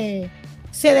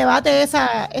se debate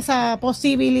esa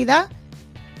posibilidad.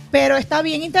 Pero está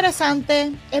bien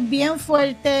interesante, es bien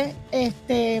fuerte,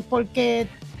 porque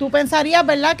tú pensarías,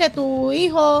 ¿verdad?, que tu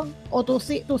hijo o tus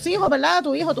hijos, ¿verdad?,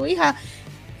 tu hijo, tu hija,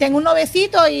 tenga un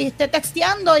novecito y esté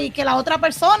texteando y que la otra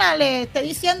persona le esté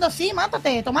diciendo, sí,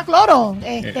 mátate, toma cloro.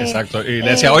 Exacto. Y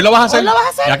le decía, hoy lo vas a hacer. Hoy lo vas a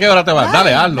hacer. ¿Ya qué hora te vas?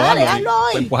 Dale, hazlo. hoy.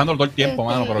 Empujándolo todo el tiempo,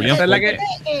 mano, pero bien Esa es la fuerte.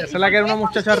 que- esa es la que era una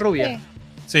muchacha rubia.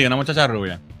 Sí, una muchacha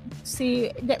rubia. Sí,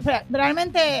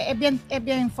 realmente es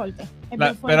bien fuerte. Es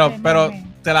bien Pero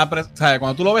fuerte, ¿sabes?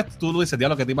 Cuando tú lo ves, tú dices,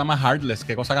 diablo, que tipa más heartless,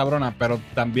 qué cosa cabrona, pero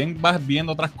también vas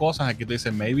viendo otras cosas. Aquí tú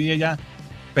dices, maybe ella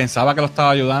pensaba que lo estaba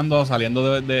ayudando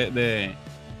saliendo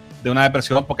de una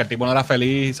depresión porque el tipo no era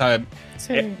feliz, ¿sabes?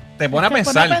 Sí. Te pone a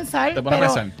pensar. Te pone a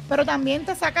pensar. Pero también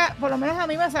te saca, por lo menos a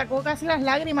mí me sacó casi las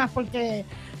lágrimas porque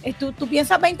tú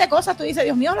piensas 20 cosas, tú dices,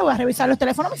 Dios mío, le voy a revisar los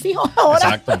teléfonos a mis hijos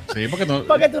ahora. Exacto, sí,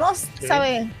 porque tú no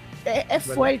sabes. Es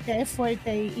fuerte,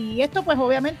 y esto pues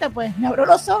obviamente pues me abrió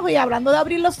los ojos, y hablando de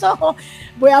abrir los ojos,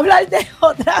 voy a hablar de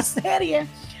otra serie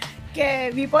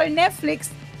que vi por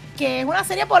Netflix, que es una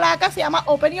serie polaca, se llama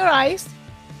Open Your Eyes.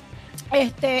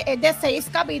 Es de 6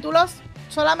 capítulos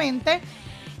solamente,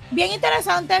 bien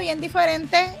interesante, bien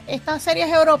diferente. Estas series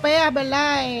europeas,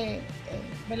 ¿verdad?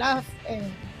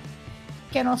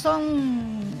 Que no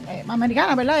son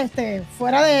americanas, ¿verdad?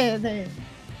 Fuera de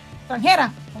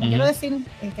extranjera, como quería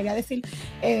decir,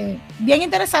 bien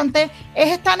interesante. Es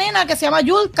esta nena que se llama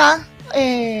Yulka,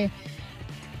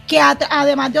 que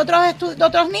además de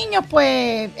otros niños,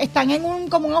 pues están en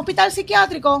como un hospital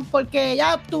psiquiátrico porque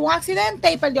ella tuvo un accidente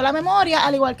y perdió la memoria,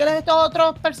 al igual que estas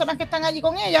otras personas que están allí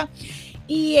con ella,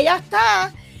 y ella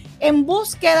está en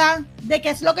búsqueda de qué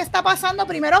es lo que está pasando,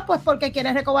 primero pues porque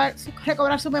quiere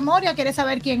recobrar su memoria, quiere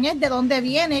saber quién es, de dónde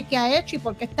viene, qué ha hecho y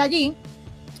por qué está allí.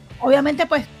 Obviamente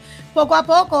pues poco a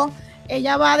poco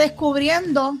ella va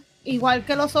descubriendo, igual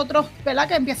que los otros, ¿verdad?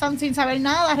 Que empiezan sin saber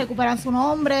nada, recuperan su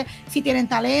nombre, si tienen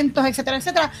talentos, etcétera,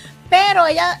 etcétera. Pero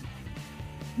ella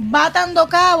va atando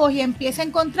cabos y empieza a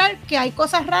encontrar que hay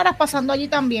cosas raras pasando allí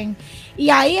también. Y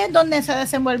ahí es donde se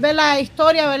desenvuelve la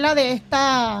historia, ¿verdad? De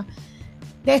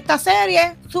esta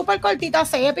serie, súper cortita,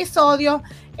 6 episodios.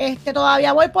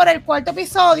 Todavía voy por el 4º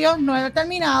episodio, no he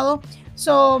terminado.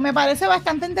 Me parece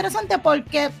bastante interesante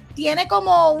porque tiene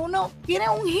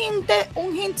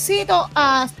un hintcito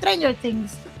a Stranger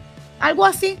Things, algo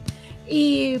así.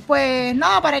 Y pues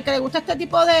nada, para el que le gusta este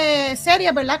tipo de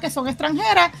series, ¿verdad? Que son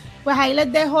extranjeras, pues ahí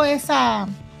les dejo esa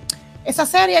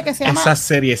serie que se llama... Esa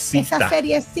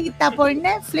seriecita por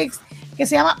Netflix que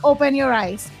se llama Open Your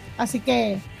Eyes. Así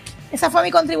que esa fue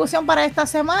mi contribución para esta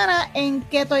semana en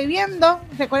 ¿Qué estoy viendo?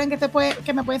 Recuerden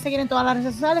que me pueden seguir en todas las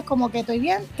redes sociales como ¿Qué estoy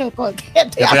viendo? ¿Qué estoy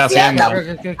haciendo?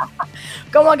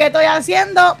 Como ¿Qué estoy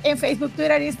haciendo? En Facebook,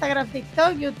 Twitter, Instagram,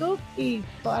 TikTok, YouTube y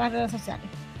todas las redes sociales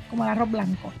como el arroz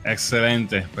blanco.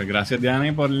 Excelente. Pues gracias,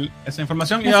 Diani, por esa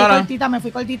información. Me fui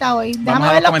cortita hoy. Déjame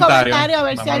ver los comentarios a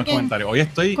ver si alguien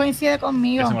hoy coincide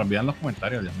conmigo. Que se me olvidan los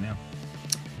comentarios, Dios mío.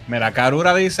 Mira,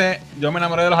 Karura dice, yo me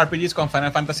enamoré de los RPGs con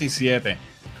Final Fantasy VII.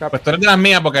 Pues tú eres de las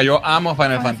mías porque yo amo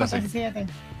Final Fantasy.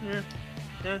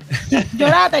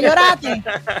 Llórate.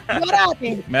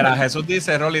 Mira, Jesús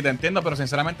dice, Rolly, te entiendo, pero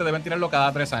sinceramente deben tirarlo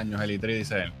cada 3 años, el E3,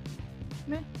 dice él.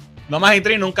 No más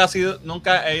E3,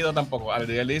 nunca he ido tampoco.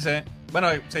 Él dice, bueno,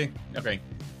 sí, ok.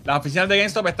 Las oficinas de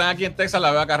GameStop están aquí en Texas,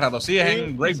 la veo acá rato. Sí, es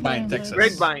en Grapevine, Texas.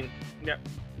 Grapevine, ya.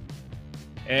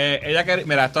 Ella quería,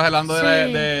 mira, estás hablando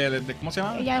de ¿cómo se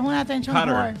llama? Ella es una attention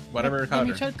Cutter, whatever Cutter.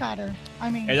 Michelle Cutter.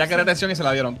 Ella quería atención y se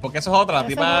la dieron, porque eso es otra, la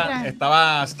tipa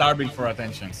estaba starving for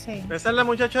attention. Sí. Esa es la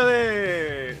muchacha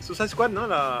de Suicide Squad, ¿no?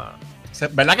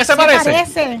 ¿Verdad que se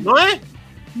parece? ¿No es?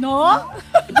 No.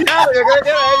 Ya, yo creo que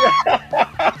era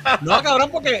ella. No, cabrón,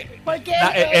 porque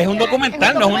es un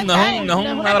documental, no es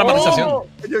una dramatización.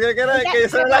 Yo creo que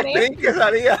esa era la actriz que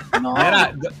salía. No.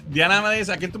 Mira, Diana me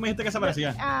dice, ¿a quién tú me dijiste que se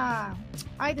parecía?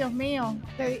 Ay, Dios mío.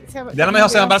 Diana me dijo,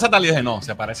 se me parece a tal, y dije, no,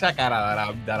 se parece a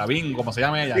cara de Arabín, como se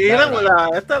llama ella. Sí,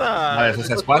 esta era... La de sus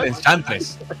Squad,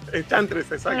 Enchantress.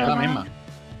 Enchantress, exacto. Es la misma.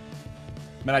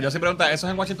 Mira, yo sí pregunta, ¿eso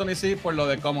es en Washington DC por lo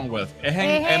de Commonwealth? Es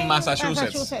en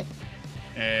Massachusetts.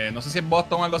 No sé si es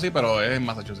Boston o algo así, pero es en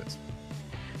Massachusetts.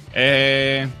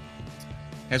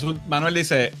 Jesús Manuel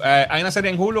dice, hay una serie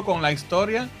en Hulu con la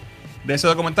historia de ese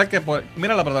documental que,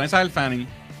 mira, la protagonista del Fanning.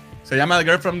 Se llama The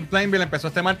Girl from Plainville, empezó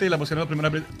este martes y le pusieron los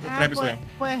primeros 3 episodios.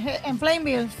 Pues en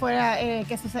Plainville fuera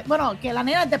que la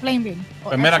nena es de Plainville.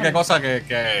 Pues mira qué cosa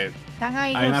que están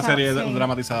ahí, hay una serie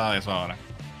dramatizada de eso ahora.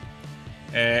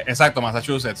 Exacto,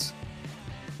 Massachusetts.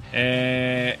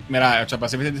 Mira, Ocho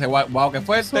Pacific dice, wow, qué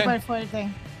fuerte. Súper fuerte.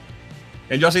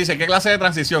 El Josie dice, ¿qué clase de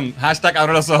transición? Hashtag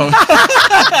abro los ojos.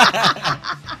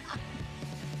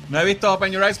 No he visto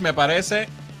Open Your Eyes, me parece.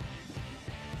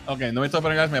 Ok, no he visto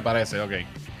Open Your Eyes, me parece, ok.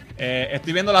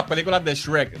 Estoy viendo las películas de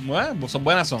Shrek. Bueno, son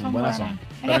buenas.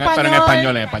 Pero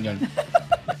en español.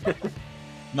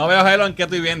 No veo Halo, ¿en qué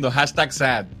estoy viendo? Hashtag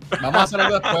sad. Vamos a hacer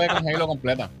algo después con Halo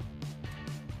completa.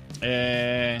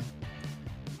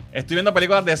 Estoy viendo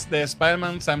películas de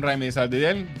Spider-Man, Sam Raimi y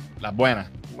Sardidiel. Las buenas.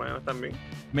 Bueno, también.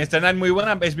 Mr. Knight, muy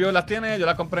buena. HBO las tiene. Yo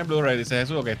las compré en Blu-ray. Dice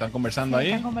Jesús, ok, están conversando ahí.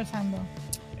 Están conversando.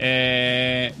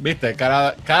 Viste,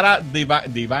 cara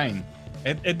Divine.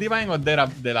 ¿Es Divine o de la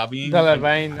Vine? De la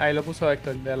Vine, ahí lo puso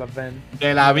Héctor, de la Vine.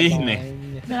 De la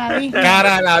Vine.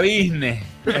 Cara la Vine.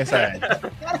 Esa es.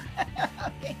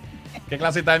 ¿Qué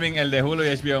clase de timing el de Hulu y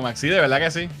HBO Max? Sí, de verdad que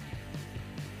sí.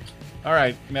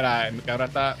 Alright, mira, que ahora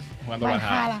está jugando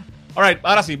bajada. Alright,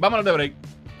 ahora sí, vámonos de break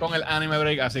con el anime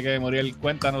break. Así que, Muriel,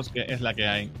 cuéntanos qué es la que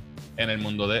hay en el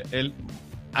mundo del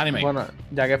anime. Bueno,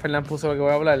 ya que Fernán puso lo que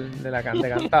voy a hablar de la de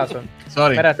cantazo.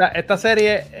 Sorry. Mira, esta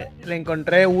serie la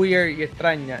encontré weird y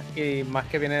extraña, y más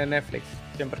que viene de Netflix.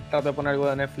 Siempre trato de poner algo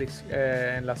de Netflix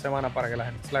en la semana para que la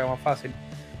gente se la haga más fácil.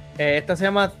 Esta se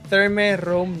llama Therme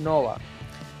Rome Nova.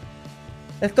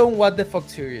 Esto es un What the Fuck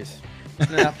series.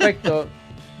 En el aspecto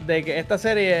de que esta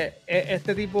serie es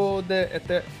este tipo de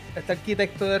este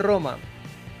arquitecto de Roma,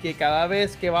 que cada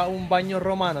vez que va a un baño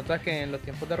romano, sabes que en los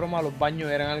tiempos de Roma los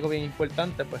baños eran algo bien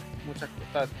importante, pues muchas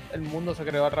cosas, el mundo se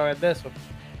creó a través de eso.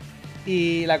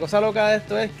 Y la cosa loca de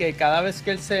esto es que cada vez que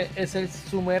él se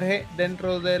sumerge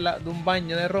dentro de un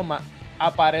baño de Roma,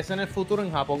 aparece en el futuro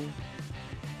en Japón.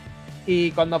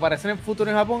 Y cuando aparece en el futuro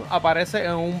en Japón, aparece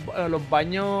en los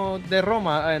baños de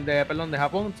Roma, de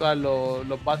Japón, o sea,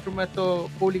 los bathrooms estos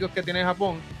públicos que tiene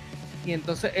Japón. Y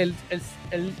entonces él es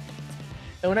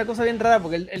una cosa bien rara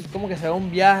porque él como que se va a un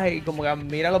viaje y como que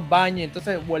mira los baños, y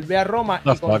entonces vuelve a Roma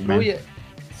y concluye.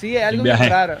 Sí, es algo bien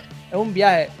raro, es un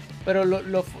viaje. Pero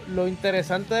lo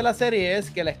interesante de la serie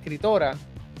es que la escritora,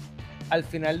 al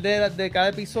final de cada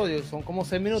episodio, son como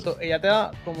 6 minutos, ella te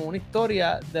da como una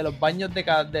historia de los baños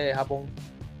de Japón,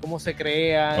 cómo se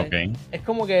crean. Okay. Es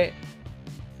como que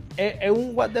es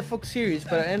un What the Fuck series,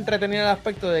 pero es entretenido el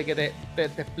aspecto de que te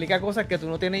explica cosas que tú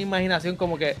no tienes imaginación.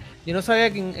 Como que yo no sabía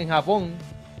que en Japón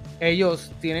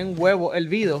ellos tienen huevos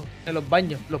hervidos en los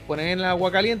baños, los ponen en el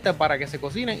agua caliente para que se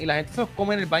cocinen y la gente se los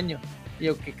come en el baño. Y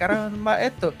yo, ¿qué carajo es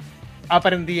esto?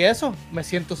 Aprendí eso, me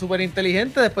siento súper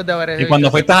inteligente después de haber... ¿Y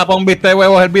cuando fuiste a Japón viste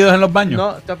huevos hervidos en los baños?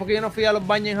 No, es porque yo no fui a los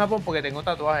baños en Japón porque tengo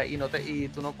tatuajes y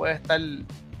tú no puedes estar...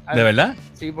 ¿De verdad?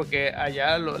 Sí, porque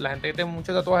allá la gente que tiene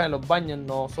muchos tatuajes en los baños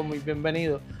no son muy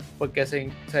bienvenidos porque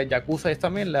se yakuza esta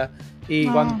mierda y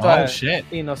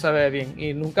y no se ve bien.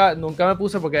 Y nunca me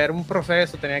puse porque era un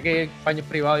proceso, tenía que ir a baños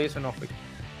privados y eso no fui.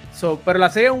 Pero la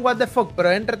serie es un what the fuck,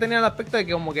 pero es entretenida el aspecto de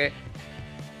que como que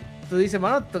tú dices,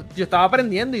 mano, yo estaba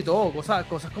aprendiendo y todo, cosas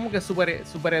como que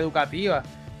súper educativas.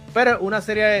 Pero una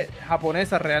serie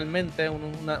japonesa realmente,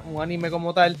 un anime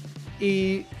como tal,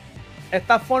 y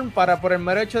está fun por el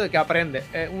mero hecho de que aprende.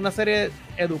 Es una serie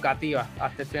educativa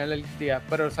hasta el final del día,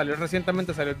 pero salió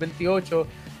recientemente, salió el 28,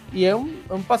 y es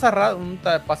un pasa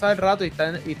el rato y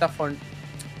está fun.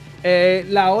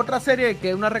 La otra serie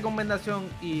que es una recomendación,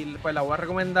 y pues la voy a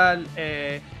recomendar,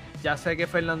 ya sé que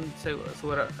Fernan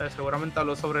seguramente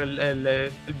habló sobre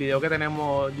el video que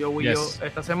tenemos yo y yo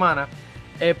esta semana,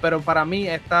 pero para mí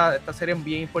esta serie es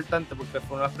bien importante porque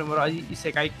fue uno de los primeros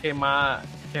Isekai que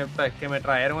me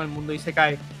trajeron al mundo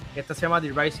Isekai. Esta se llama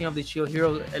The Rising of the Shield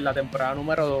Hero en la temporada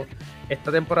número 2.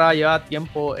 Esta temporada lleva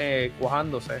tiempo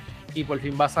cuajándose y por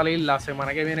fin va a salir la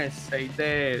semana que viene,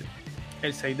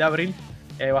 el 6 de abril.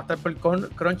 Va a estar por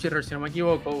Crunchyroll, si no me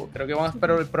equivoco. Creo que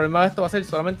pero el problema de esto va a ser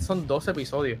solamente son 12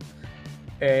 episodios.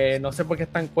 No sé por qué es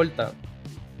tan corta,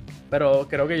 pero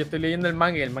creo que yo estoy leyendo el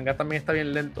manga y el manga también está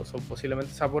bien lento,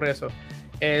 posiblemente sea por eso.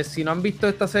 Si no han visto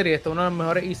esta serie, esta es uno de los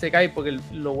mejores Isekai, porque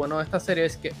lo bueno de esta serie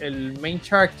es que el main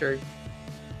character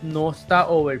no está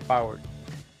overpowered.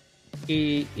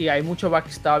 Y hay mucho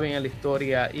backstabbing en la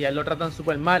historia y a él lo tratan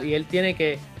súper mal y él tiene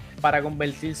que, para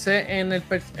convertirse en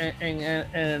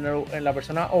la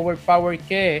persona overpowered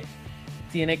que es,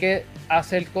 tiene que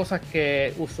hacer cosas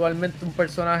que usualmente un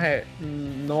personaje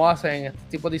no hace en este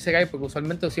tipo de Isekai, porque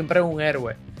usualmente siempre es un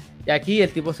héroe. Y aquí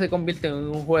el tipo se convierte en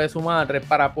un juez de su madre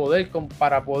para poder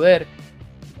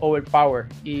overpower.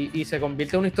 Y se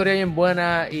convierte en una historia bien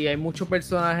buena y hay muchos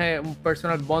personajes, un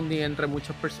personal bonding entre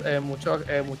muchos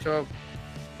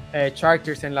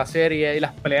characters en la serie y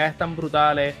las peleas están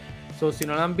brutales. Si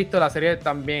no la han visto, la serie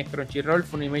también, Crunchyroll,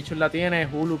 Funimation la tiene,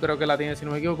 Hulu creo que la tiene, si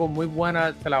no me equivoco, muy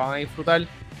buena, se la van a disfrutar.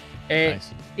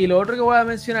 Nice. Y lo otro que voy a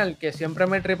mencionar, que siempre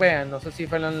me tripean, no sé si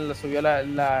Fernan le subió la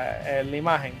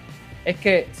imagen, es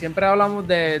que siempre hablamos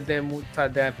de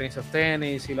Prince of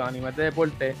Tennis y los animes de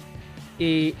deporte,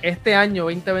 y este año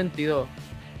 2022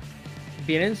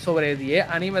 vienen sobre 10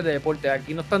 animes de deporte.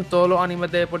 Aquí no están todos los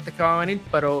animes de deportes que van a venir,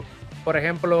 pero por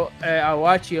ejemplo,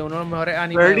 Awachi es uno de los mejores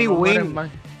animes. Birdie Wing.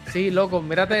 Sí, loco,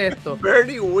 mírate esto.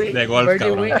 Birdie Wing. De golf,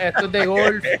 Birdie Wing, esto es de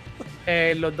golf.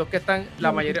 Los dos que están,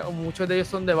 la mayoría, muchos de ellos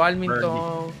son de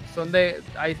badminton,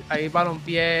 hay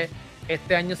balompié.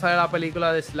 Este año sale la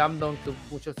película de Slam Dunk, que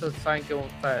muchos saben que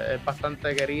es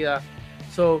bastante querida.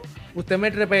 Ustedes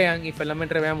me trepean y Fernan me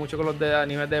trepea mucho con los de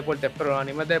animes de deportes, pero los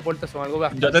animes de deportes son algo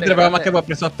bastante... Yo te trepeo más que por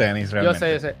Prince of Tennis,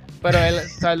 realmente. Yo sé. Pero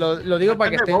lo digo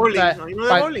para que estén... ¿Hay uno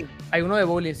de bowling? Hay uno de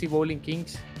bowling, sí, Bowling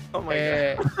Kings. Oh my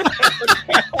God.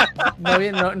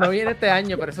 No viene este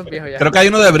año, pero eso es viejo ya. Creo que hay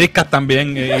uno de briscas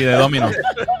también y de domino.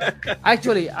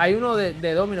 Actually, hay uno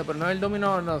de domino, pero no es el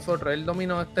domino nosotros, es el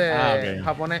domino okay.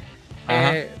 japonés.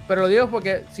 Ajá. Pero lo digo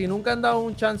porque si nunca han dado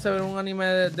un chance de ver un anime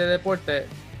de deporte,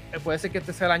 puede ser que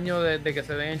este sea el año de que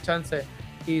se den el chance,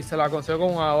 y se lo aconsejo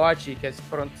con Aoachi, que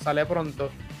sale pronto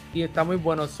y está muy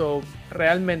bueno. So,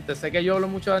 realmente sé que yo hablo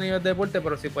mucho de animes de deporte,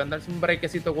 pero si pueden darse un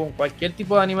breakcito con cualquier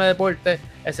tipo de anime de deporte,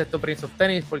 excepto Prince of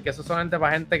Tennis, porque eso es solamente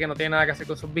para gente que no tiene nada que hacer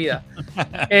con sus vidas,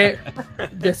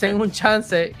 deseen un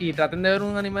chance y traten de ver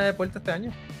un anime de deporte este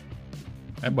año.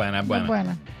 Es buena. Es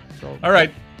buena. So,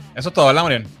 Alright, eso es todo, ¿verdad,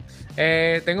 Muriel?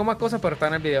 tengo más cosas, pero está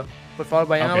en el video. Por favor,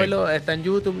 vayan a verlo. Está en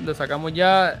YouTube, lo sacamos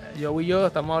ya. Yo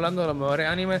estamos hablando de los mejores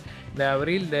animes de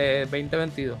abril de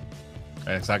 2022.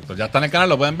 Exacto, ya está en el canal,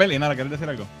 lo pueden ver. Y nada, ¿quieres decir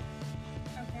algo?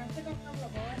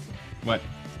 Bueno,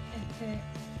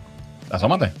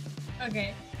 asómate. Ok.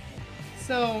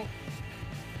 So,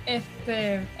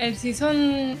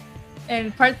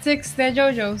 el part 6 de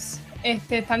JoJo's,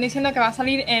 están diciendo que va a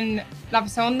salir en la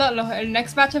segunda, el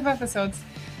next batch of episodes.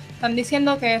 Están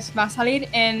diciendo que va a salir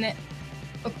en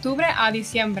octubre a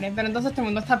diciembre, pero entonces todo el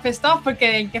mundo está pissed off porque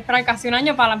hay que esperar casi un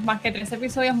año para más que 3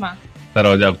 episodios más.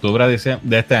 Pero de octubre a diciembre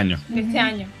de este año. De este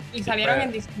año. Y salieron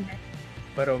en diciembre.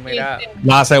 Pero mira,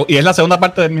 Y es la segunda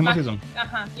parte del mismo season.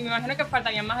 Ajá, y me imagino que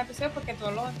faltarían más episodios porque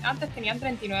todos los antes tenían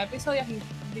 39 episodios.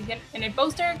 En el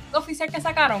póster oficial que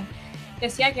sacaron,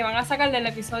 decía que van a sacar del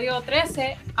episodio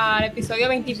 13 al episodio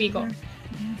 20 y pico.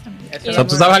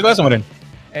 ¿Tú sabes algo de eso, Morel?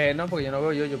 No, porque yo no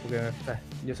veo yo porque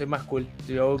yo soy más cool.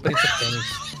 Yo veo Prince of Tennis.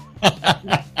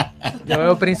 Yo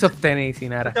veo Prince of Tennis y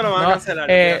nada. Te lo van a cancelar.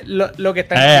 Lo que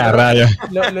están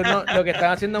lo que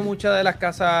están haciendo muchas de las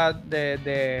casas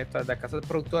de las casas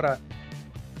productoras,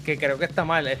 que creo que está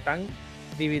mal, están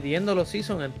dividiendo los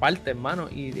seasons en partes, hermano,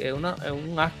 y es un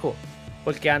asco.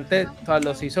 Porque antes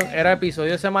los seasons era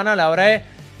episodio semanal, ahora es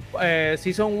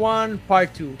Season 1,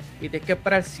 Part 2. Y tienes que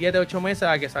esperar 7-8 meses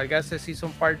a que salga ese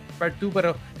Season Part 2.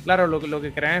 Pero claro, lo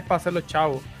que crean es para hacer los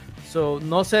chavos. So,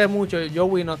 no sé mucho.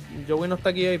 Joey no está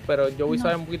aquí hoy, pero Joey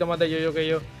sabe un poquito más de yo que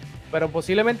yo. Pero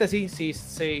posiblemente sí.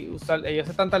 Ellos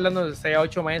se están tardando de 6 a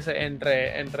 8 meses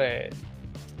entre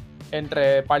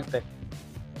partes.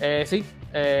 Sí.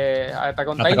 Hasta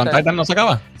con Titan no se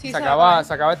acaba. Sí, se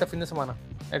acaba este fin de semana,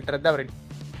 el 3 de abril.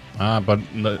 Ah, pues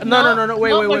No,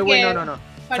 wait,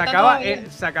 no. Se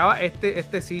acaba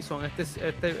este season,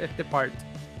 este part.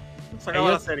 Se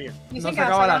acaba la serie. Dicen No que se va a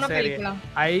acaba sacar la una serie. película.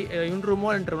 Hay un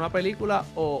rumor entre una película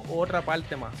o otra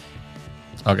parte más.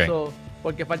 Ok. So,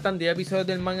 porque faltan 10 episodios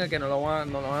del manga que no lo han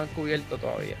cubierto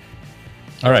todavía.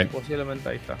 Alright. Posiblemente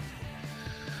ahí está.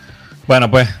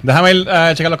 Bueno, pues déjame ir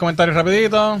a checar los comentarios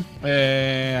rapidito.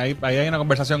 Ahí hay una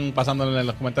conversación pasando en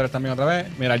los comentarios también otra vez.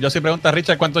 Mira, yo sí pregunta a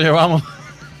Richard cuánto llevamos.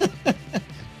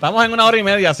 Estamos en 1 hora y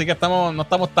media, así que no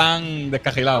estamos tan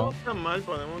descajilados. No estamos tan mal,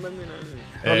 podemos terminar.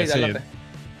 Rolly, sí.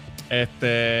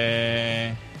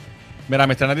 Mira,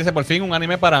 Mr. Net dice, por fin un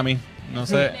anime para mí. No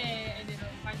sé.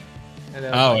 El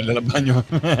de los baños. El de los baños.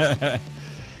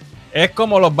 Es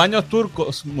como los baños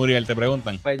turcos, Muriel, te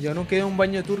preguntan. Pues yo nunca he ido a un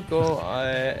baño turco.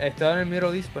 He estado en el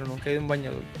Middle East, pero nunca he ido a un baño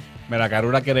turco. Mira,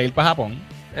 Karura quiere ir para Japón.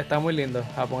 Está muy lindo.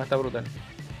 Japón está brutal.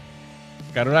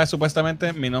 Karura es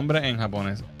supuestamente mi nombre en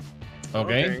japonés. Ok.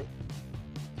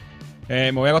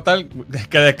 Me voy a acostar.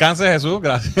 Que descanse, Jesús.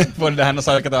 Gracias por dejarnos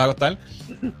saber que te vas a acostar.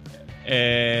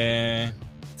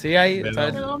 Sí, ahí.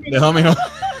 De domino.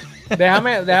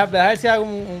 Déjame ver si hago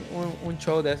un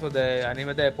show de esos de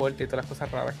animes de deporte y todas las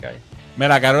cosas raras que hay.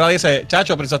 Mira, Karura dice,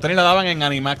 chacho, Prince of Tennis la daban en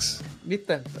Animax.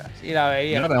 ¿Viste? Y la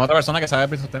veía. Mira, tenemos otra persona que sabe de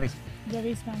Prince of Tennis. Yo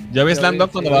Yo vi Slam Dunk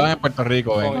sí. cuando la daban en Puerto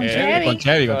Rico. Con Chevy. Con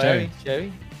Chevy.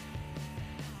 Chevy.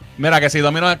 Mira, que si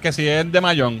domino, que si es de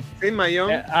Mayón. Sí, Mayón.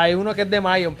 Hay uno que es de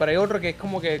Mayon, pero hay otro que es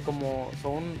como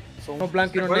son unos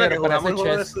blancos y unos Recuerda que negros, jugamos el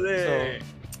parece juego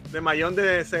chess. de Mayón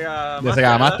de Sega De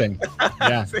Sega Master.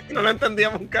 Ya. Sí, no lo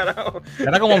entendíamos un carajo.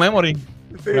 Era como Memory, Sí.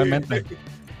 realmente.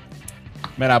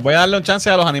 Mira, voy a darle un chance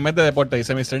a los animes de deporte,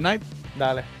 dice Mr. Knight.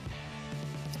 Dale.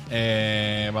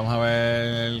 Vamos a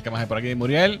ver qué más hay por aquí.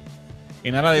 Muriel.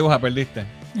 Y nada dibuja, perdiste.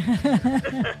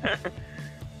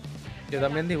 Yo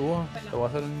también dibujo. Te voy a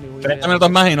hacer un dibujo. 30 minutos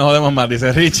más y no jodemos más,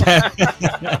 dice Richard.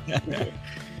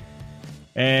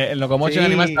 El Locomotion Sí.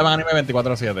 Animal estaba en anime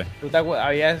 24/7.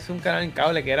 Había un canal en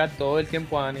cable que era todo el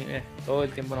tiempo anime. Todo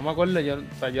el tiempo. No me acuerdo. Yo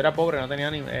era pobre, no tenía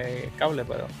cable,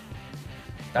 pero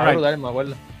estaba Alright. brutal, me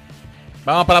acuerdo.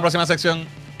 Vamos para la próxima sección.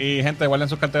 Y gente, guarden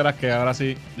sus carteras que ahora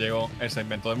sí llegó el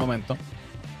segmento del momento.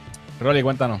 Rolly,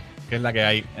 cuéntanos, ¿qué es la que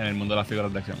hay en el mundo de las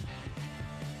figuras de acción?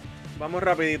 Vamos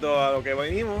rapidito a lo que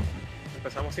venimos.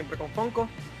 Empezamos siempre con Funko.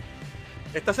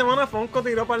 Esta semana Funko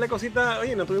tiró un par de cositas.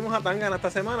 Oye, no tuvimos a Tangana esta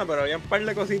semana, pero había un par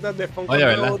de cositas de Funko Oye,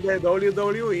 de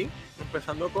WWE.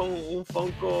 Empezando con un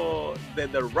Funko de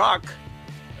The Rock,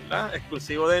 ¿verdad?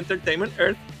 Exclusivo de Entertainment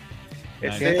Earth.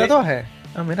 ¿Tiene tatuaje?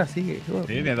 Ah, mira, sí. Sí,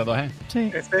 tiene tatuaje.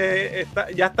 Sí.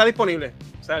 Ya está disponible.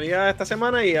 Salía esta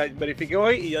semana y verifiqué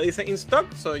hoy y ya dice in stock.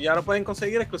 So ya lo pueden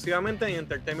conseguir exclusivamente en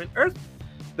Entertainment Earth.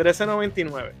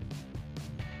 $13.99.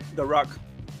 The Rock.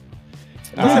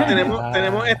 Entonces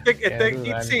tenemos este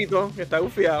kitcito que está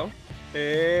gufiado.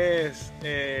 Es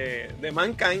de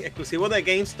Mankind, exclusivo de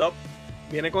GameStop.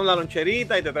 Viene con la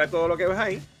loncherita y te trae todo lo que ves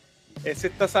ahí. Ese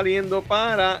está saliendo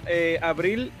para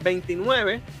abril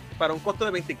 29 para un costo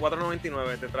de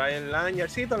 $24.99. Te trae el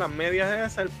lanyardcito, las medias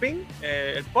esas, el pin,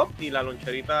 el pop y la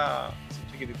loncherita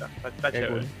chiquitita. Está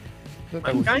chévere.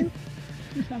 Mankind.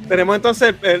 Tenemos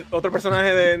entonces el otro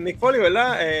personaje de Nick Foley,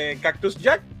 ¿verdad? Cactus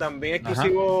Jack, también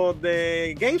exclusivo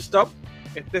de GameStop.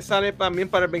 Este sale también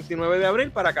para el 29 de abril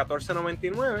para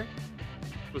 $14.99.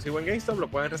 Exclusivo en GameStop, lo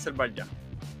pueden reservar ya.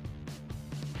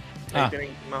 Ahí tienen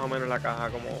más o menos la caja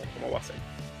como va a ser.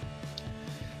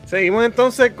 Seguimos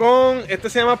entonces con, este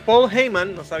se llama Paul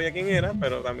Heyman, no sabía quién era,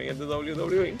 pero también es de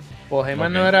WWE. Paul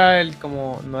Heyman no era el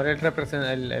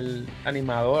el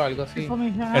animador o algo así.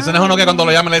 Ese no es uno que cuando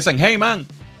lo llaman le dicen, hey man.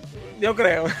 Yo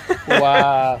creo.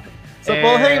 Wow.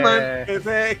 Paul Heyman es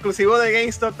exclusivo de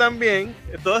GameStop también.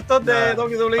 Todos estos de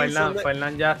WWE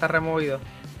Fernan ya está removido.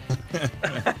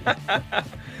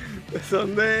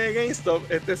 Son de GameStop.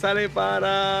 Este sale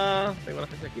para... Tengo la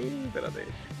fecha aquí, espérate.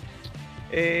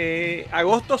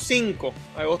 Agosto 5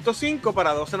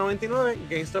 para $12.99.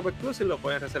 GameStop Exclusive lo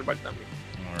pueden reservar también.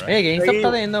 GameStop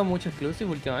está teniendo mucho exclusive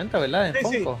últimamente, ¿verdad? En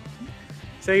Funko. Sí.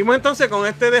 Seguimos entonces con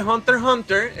este de Hunter x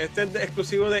Hunter. Este es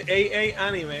exclusivo de AA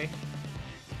Anime.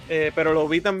 Pero lo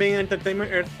vi también en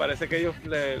Entertainment Earth. Parece que ellos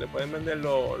le pueden vender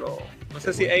no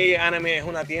sé si AA Anime es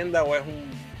una tienda o es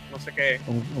no sé qué.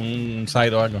 Un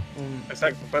site o algo.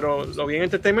 Exacto, pero lo vi en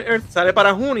Entertainment Earth. Sale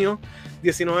para junio,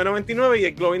 $19.99. Y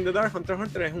el Glow in the Dark, Hunter x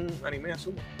Hunter, es un anime,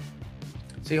 asumo.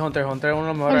 Sí, Hunter x Hunter es uno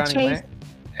de los mejores animes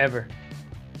ever.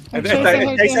 El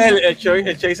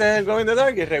Chase es el Glow in the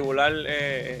Dark y el regular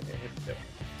es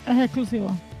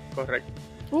exclusivo. Correcto.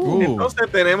 Entonces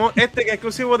tenemos este que es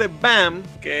exclusivo de BAM,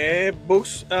 que es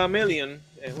Books A Million.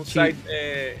 Es un site.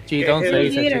 Chitón, se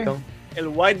dice Chitón. El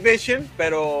White Vision,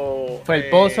 pero... Fue el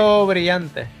pozo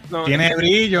brillante. No, tiene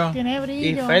brillo.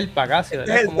 Y felpa casi,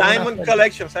 ¿verdad? Es el Diamond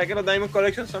Collection. ¿Sabes que los Diamond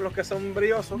Collection son los que son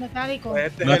brillosos? Metálicos.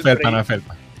 Pues no es felpa, no es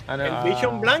felpa. El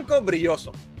Vision blanco,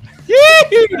 brilloso.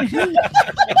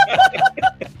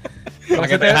 Para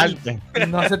que te jalte.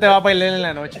 No se te va a perder en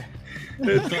la noche.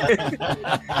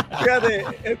 Fíjate,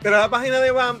 pero la página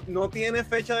de BAM no tiene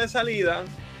fecha de salida.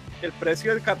 El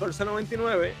precio es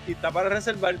 $14.99 y está para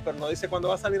reservar, pero no dice cuándo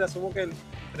va a salir. Asumo que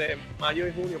entre mayo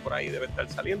y junio por ahí debe estar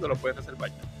saliendo, lo puedes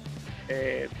reservar ya.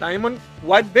 Diamond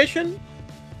White Vision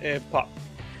Pop.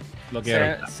 Lo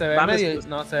quiero. Se ve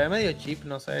medio cheap,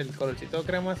 no sé, el colorcito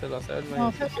crema se lo hace medio.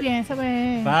 No, se ve bien, se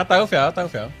ve. Está gufiado.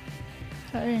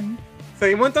 Está bien.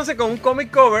 Seguimos entonces con un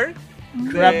comic cover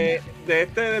de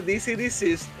este de DC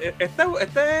Deceased.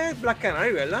 Este es Black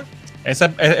Canary, ¿verdad? Es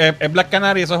Black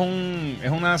Canary, eso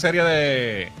es una serie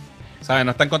de... ¿Sabes?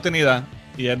 No está en continuidad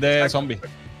y es de zombies.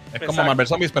 Es como Marvel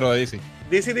Zombies, pero de DC.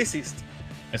 DC Deceased.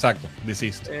 Exacto,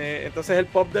 Deceased. Entonces el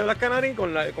pop de Black Canary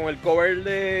con el cover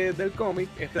del cómic.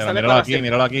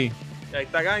 Míralo aquí. Ahí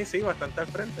está Guy, sí, bastante al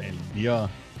frente. El Dios.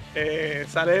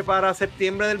 Sale para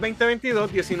septiembre del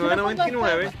 2022,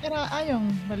 $19.99. Era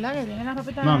Ion, ¿verdad? Que tiene la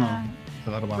ropita. No,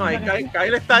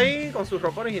 Kyle está ahí con su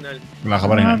ropa original. La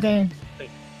ropa original. Okay.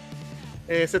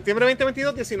 Septiembre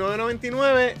 2022,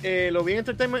 $19.99. Lo vi en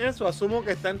Entertainment, eso asumo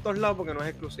que está en todos lados porque no es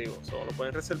exclusivo. Solo lo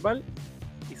pueden reservar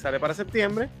y sale para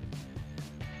septiembre.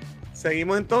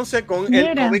 Seguimos entonces con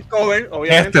el comic cover.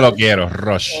 Obviamente, lo quiero,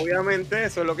 Rush. Obviamente,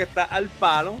 eso es lo que está al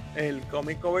palo. El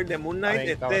comic cover de Moon Knight.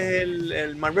 Este es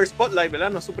el Marvel Spotlight,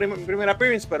 ¿verdad? No es su primer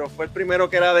appearance, pero fue el primero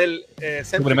que era del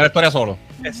su primera historia solo.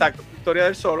 Exacto, historia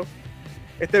del solo.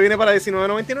 Este viene para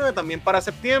 $19.99, también para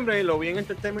septiembre. Lo vi en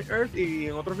Entertainment Earth y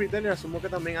en otros retailers. Asumo que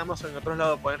también Amazon en otros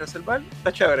lados pueden reservar.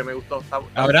 Está chévere, me gustó.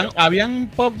 ¿Habían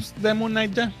pops de Moon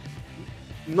Knight ya?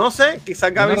 No sé,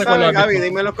 quizás Gaby sabe. Gaby,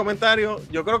 dime en los comentarios.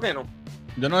 Yo creo que no.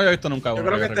 Yo no lo había visto nunca. Yo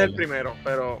creo que este es el primero,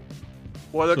 pero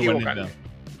puedo equivocarme.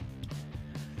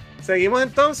 Seguimos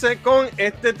entonces con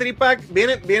este tripack.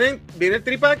 Viene el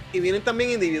tripack y vienen también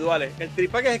individuales. El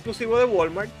tripack es exclusivo de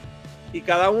Walmart. Y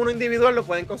cada uno individual lo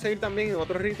pueden conseguir también en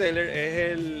otros retailers.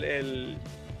 Es el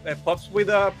Pops with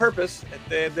a Purpose,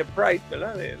 de Pride,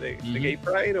 ¿verdad? De Gay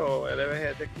Pride o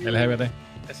LGBT. LGBT.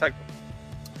 Exacto.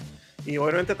 Y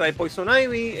obviamente trae Poison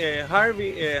Ivy,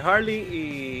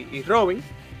 Harley y Robin.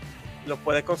 Los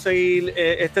puedes conseguir,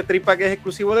 este tripack es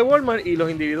exclusivo de Walmart y los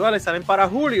individuales salen para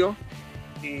julio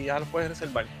y ya los puedes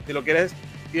reservar. Si lo quieres,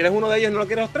 si eres uno de ellos y no lo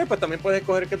quieres los tres, pues también puedes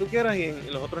escoger el que tú quieras y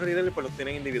en los otros retailers pues los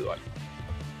tienen individual.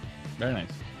 Very nice.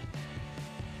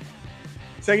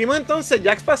 Seguimos entonces,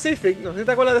 Jack's Pacific, no sé si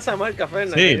te acuerdas de esa marca,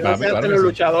 Fernan. Sí, papi, claro los sí.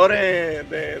 luchadores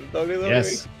de WWE.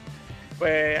 Yes.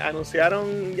 Pues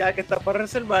anunciaron ya que está para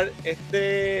reservar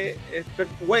este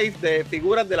wave de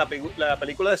figuras de la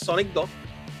película de Sonic 2.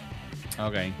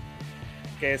 Ok.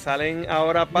 Que salen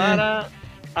ahora para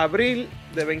abril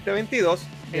de 2022.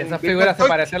 Y esas figuras se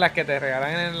parecen a las que te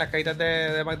regalan en las cajitas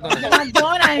de McDonald's.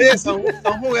 Sí, son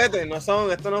juguetes,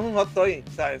 esto no es un hot toy,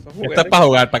 ¿sabes? Son juguetes. Esto es para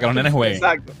jugar, para que los nenes jueguen.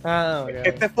 Exacto.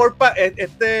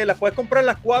 Okay. Las puedes comprar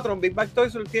las 4 en Big Bag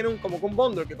Toys, tiene como un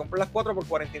bundle que compras las 4 por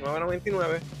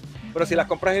 $49.99. Pero si las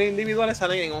compras en individuales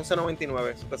salen en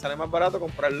 $11.99. Te sale más barato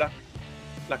comprar las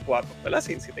 4, ¿verdad?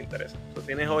 Si te interesa. Entonces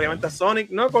tienes obviamente a Sonic,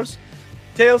 Knuckles,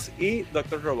 Tails y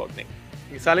Dr. Robotnik.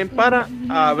 Y salen para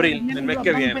abril, el mes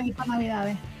que viene.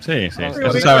 Sí, sí, ¿Cuándo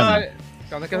eso saben.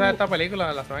 es que sale esta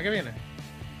película? ¿La semana que viene?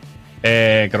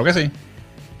 Creo que sí.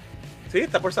 Sí,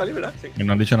 está por salir, ¿verdad? Sí. Y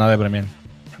no han dicho nada de Premier.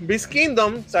 Beast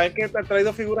Kingdom, saben que han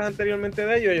traído figuras anteriormente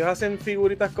de ellos. Ellos hacen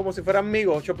figuritas como si fueran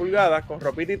Migos, 8 pulgadas, con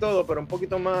ropita y todo, pero un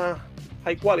poquito más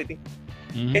high quality.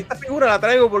 Esta figura la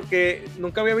traigo porque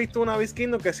nunca había visto una Beast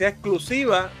Kingdom que sea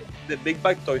exclusiva de Big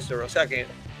Bag Toy Store. O sea que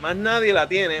más nadie la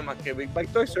tiene, más que Big Bag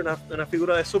Toy Store, una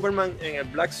figura de Superman en el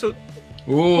black suit.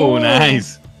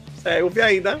 Nice. O sea, es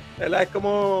gufiadita, ¿verdad? Es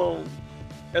como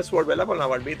el Sword, ¿verdad? Con la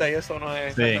barbita y eso no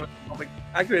es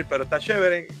accurate, pero está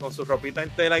chévere, con su ropita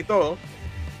en tela y todo.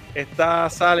 Esta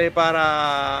sale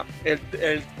para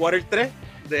el quarter 3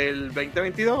 del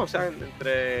 2022, o sea,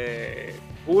 entre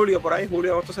julio, por ahí,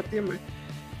 julio, agosto, septiembre.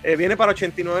 Viene para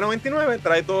 $89.99,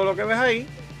 trae todo lo que ves ahí.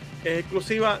 Es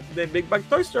exclusiva de Big Bag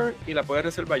Toy Store y la puedes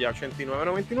reservar ya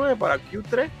 $89.99 para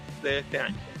Q3 de este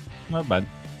año. Not bad.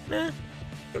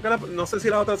 Creo que no sé si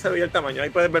la otra se veía el tamaño, ahí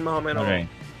puedes ver más o menos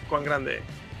cuán grande es.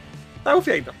 Está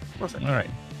gufiadito, no sé. All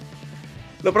right.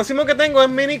 Lo próximo que tengo es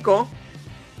Minico.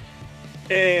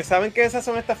 ¿Saben que esas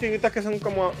son estas figuritas que son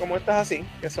como estas así?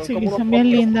 Que son sí, como que son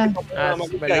bien lindas.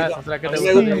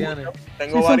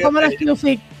 Tengo son como las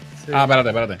Q-Fit. Sí.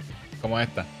 Espérate. Como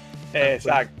esta.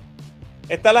 Exacto.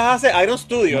 Estas las hace Iron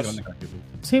Studios.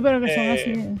 Sí, pero que son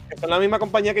así. Que son la misma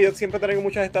compañía que yo siempre traigo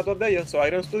muchas estatuas de ellos. So,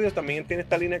 Iron Studios también tiene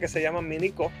esta línea que se llama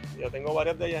Minico. Yo tengo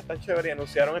varias de ellas, están chéveres. Y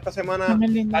anunciaron esta semana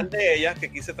un par de ellas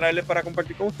que quise traerles para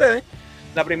compartir con ustedes.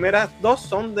 Las primeras dos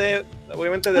son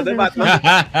obviamente de The Batman.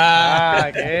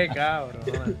 Qué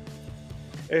cabrón.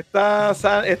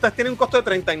 Estas tienen un costo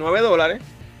de $39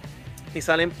 y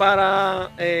salen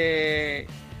para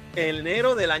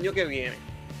enero del año que viene.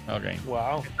 Ok.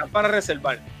 Wow. Están para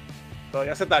reservar.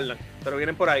 Todavía se tardan, pero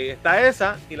vienen por ahí. Está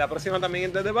esa y la próxima también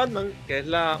es de The Batman, que es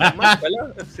la ¿verdad?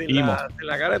 Sin la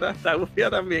careta. Está gufia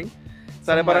también.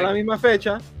 Sale para la misma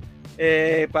fecha.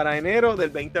 Para enero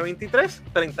del 2023,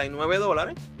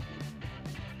 $39.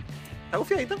 Está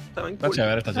gufiadito, está bien cool.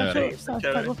 Está chévere. Sí,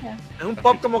 chévere. Es un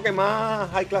pop como que más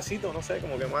high classito, no sé,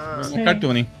 como que más... Un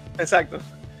cartoony. Exacto.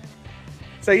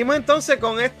 Seguimos entonces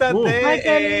con esta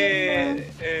de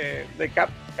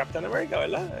Captain America,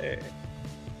 ¿verdad?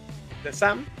 De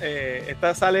Sam.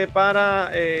 Esta sale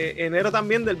para enero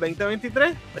también del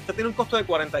 2023. Esta tiene un costo de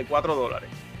 $44.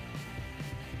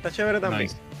 Está chévere también.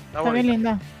 Nice. Está bien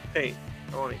linda. Sí,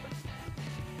 está bonita.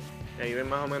 Y ahí ven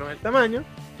más o menos el tamaño.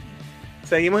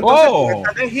 Seguimos entonces con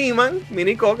esta de He-Man,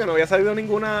 Minico, que no había salido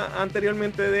ninguna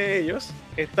anteriormente de ellos.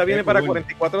 Esta viene para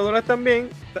 $44 también.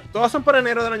 Todas son para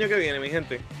enero del año que viene, mi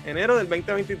gente. Enero del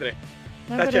 2023.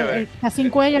 Está chévere. Está sin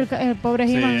cuello el pobre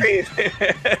He-Man. Sí,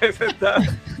 ese está.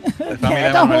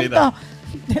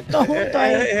 Todo junto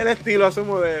ahí. Es el estilo,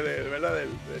 asumo, ¿verdad? Del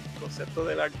concepto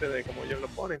del arte, de cómo ellos lo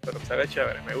ponen, pero se ve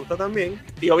chévere. Me gusta también.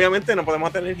 Y obviamente no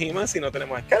podemos tener He-Man si no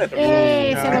tenemos Skeletor.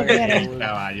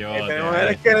 Tenemos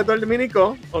el Skeletor de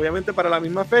Minico, obviamente para la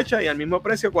misma fecha y al mismo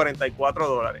precio,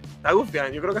 $44. Está gufiado.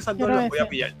 Yo creo que esas dos las voy a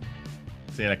pillar.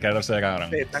 Sí, el Skeletor se ve cabrón.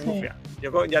 Sí, están gufiadas.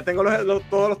 Yo ya tengo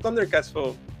todos los Thundercats.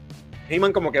 So,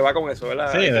 He-Man como que va con eso,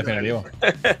 ¿verdad? Sí, definitivo.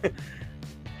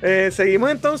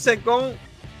 Seguimos entonces con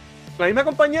la misma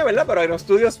compañía, ¿verdad? Pero Iron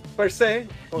Studios per se,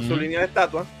 con su línea de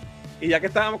estatuas. Y ya que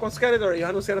estábamos con Skeletor, ellos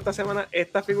anunciaron esta semana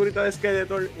esta figurita de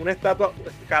Skeletor, una estatua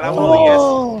escala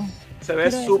 1.10. Se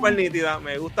ve súper nítida,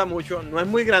 me gusta mucho. No es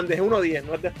muy grande, es 1.10,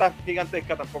 no es de esta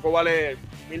gigantesca, tampoco vale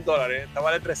 $1,000. Esta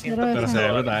vale $300. Pero se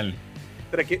ve brutal.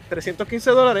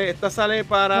 $315. Esta sale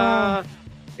para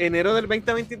enero del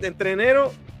 2020, entre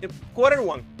enero, quarter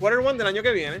one del año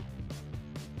que viene.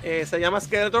 Se llama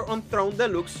Skeletor on Throne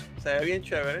Deluxe. Se ve bien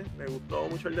chévere. Me gustó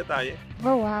mucho el detalle.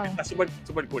 Oh, wow. Está súper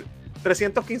cool.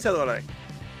 $315.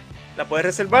 La puedes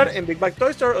reservar en Big Bag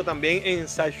Toy Store o también en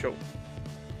Sideshow.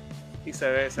 Y se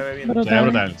ve bien. Se ve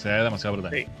brutal. Se ve demasiado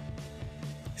brutal. Sí.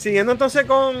 Siguiendo entonces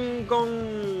con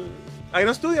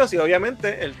Iron Studios, y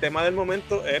obviamente el tema del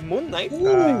momento es Moon Knight.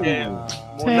 Moon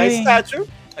Knight Statue.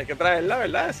 Hay que traerla,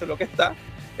 ¿verdad? Eso es lo que está.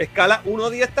 Escala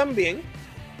 1:10 también.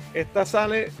 Esta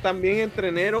sale también entre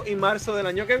enero y marzo del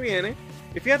año que viene.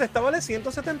 Y fíjate, esta vale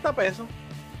 $170.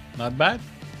 Not bad.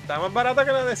 Está más barata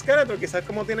que la de Skeletor, quizás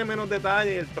como tiene menos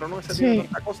detalle y el trono ese tiene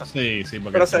tanta cosa. Sí.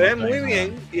 Pero se ve muy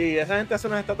bien y esa gente hace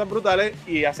unas estatuas brutales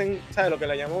y hacen, ¿sabes? Lo que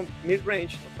le llamamos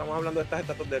mid-range. Estamos hablando de estas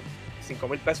estatuas de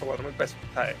 $5,000, $4,000,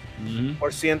 ¿sabes?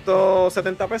 Por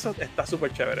 $170 está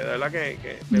súper chévere, de verdad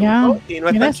que me gustó. Y no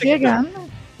es tan chiquita,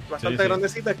 bastante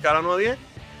grandecita, escala 1:10.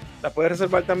 La puedes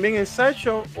reservar también en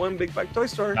Sideshow o en Big Bag Toy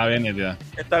Store. Está bien nítida.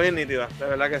 Está bien nítida, de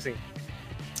verdad que sí.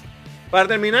 Para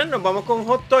terminar, nos vamos con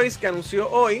Hot Toys, que anunció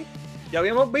hoy. Ya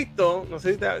habíamos visto, no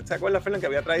sé si te acuerdas, Fernan, que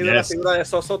había traído la figura de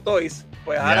Soso Toys.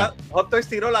 Pues ahora Hot Toys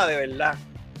tiró la de verdad,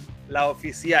 la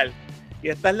oficial. Y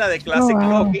esta es la de Classic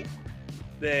Loki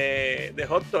de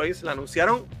Hot Toys. La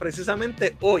anunciaron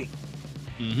precisamente hoy.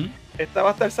 Esta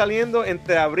va a estar saliendo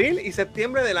entre abril y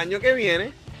septiembre del año que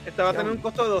viene. Esta va a tener un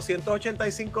costo de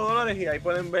 $285 y ahí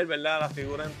pueden ver, ¿verdad? La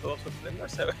figura en todo su esplendor.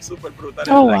 Se ve súper brutal.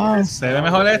 ¿Se ve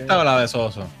mejor esta o la de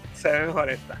Soso? Se ve mejor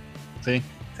esta. Sí.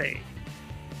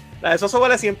 La de Soso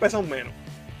vale $100 menos.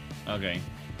 Ok.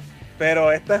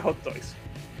 Pero esta es Hot Toys.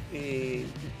 Y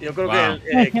yo creo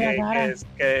que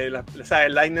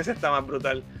el likeness está más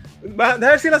brutal. A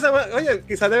ver si la semana. Oye,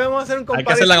 quizás debemos hacer un comparativo.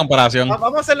 Hay que hacer la comparación.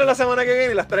 Vamos a hacerlo la semana que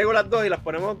viene y las traigo las dos y las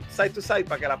ponemos side to side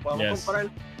para que las podamos comparar.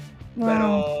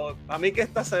 Pero a mí que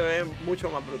esta se ve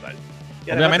mucho más brutal.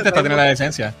 Y obviamente esta tiene la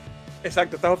licencia.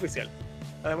 Exacto, esta es oficial.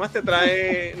 Además te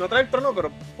trae, no trae el trono,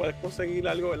 pero puedes conseguir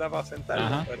algo, ¿verdad? Para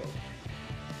sentarlo.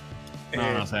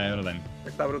 Pero, no, se ve brutal.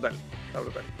 Está brutal.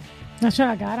 No,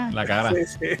 la cara. La cara.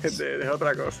 Sí, es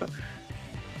otra cosa.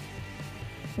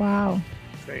 Wow.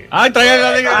 Sí. ¡Ay,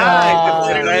 trae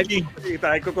y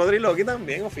trae el Cocodrilo aquí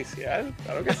también, oficial.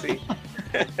 Claro que sí.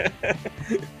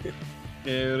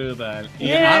 Qué brutal.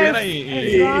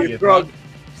 Y Frog.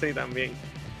 Sí, también.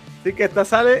 Así que esta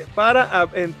sale para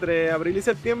entre abril y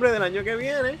septiembre del año que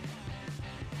viene.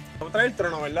 Vamos a traer el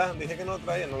trono, ¿verdad? Dije que no lo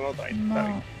traía, no lo trae.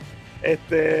 No.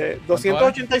 Está bien.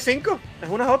 285. Es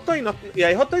una Hot Toy y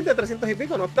hay Hot Toys de 300 y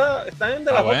pico. No está en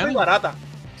de la Hot Toy barata.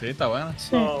 Sí, está buena.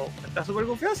 Está súper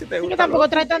confiado si te gusta. Que tampoco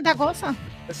trae tanta cosa.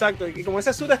 Exacto. Y como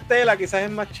ese suit Estela, quizás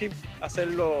es más cheap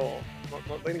hacerlo.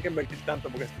 No tienen que invertir tanto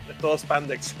porque es todo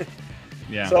spandex.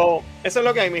 Eso es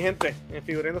lo que hay, mi gente, en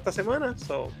figurino esta semana.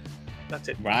 That's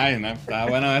it. Está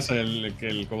bueno eso. El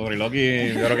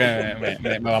Cocodriloqui, yo creo que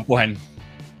me va a empujar.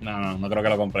 No creo que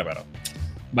lo compre, pero.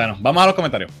 Bueno, vamos a los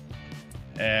comentarios.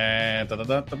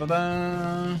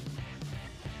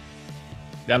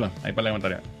 Diablo, ahí para el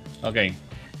comentario. Ok.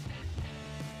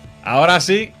 Ahora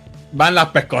sí, van las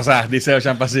pescosas, dice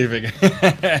Ocean Pacific.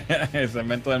 El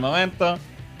segmento del momento.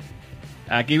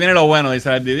 Aquí viene lo bueno,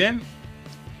 dice el Didien.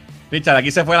 Richard,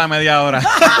 aquí se fue la media hora.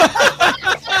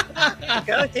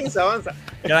 Quedan 15, avanza.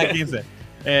 Quedan 15.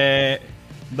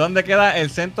 ¿Dónde queda el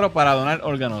centro para donar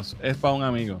órganos? Es para un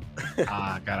amigo.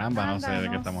 Caramba, no sé de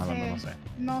qué estamos hablando,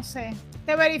 No sé.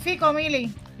 Te verifico,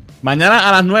 Mili. Mañana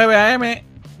a las 9 a.m.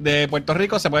 de Puerto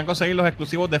Rico se pueden conseguir los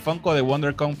exclusivos de Funko de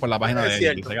WonderCon por la página de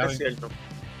cierto, es cierto.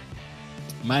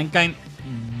 Mankind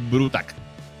Brutak.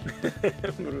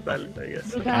 Brutal.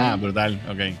 Brutal,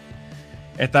 ok.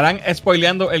 ¿Estarán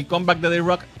spoileando el comeback de The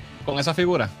Rock con esa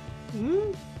figura?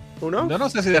 ¿Uno? Yo no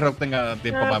sé si The Rock tenga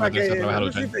tiempo para meterse otra vez a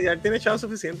luchar. Ya tiene echado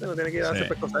suficiente, no tiene que ir a hacer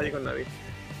pescosas allí con nadie.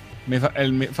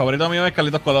 Mi favorito mío es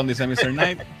Carlitos Colón, dice Mr.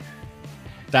 Knight.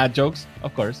 Dad jokes,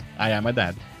 of course. I am a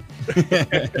dad.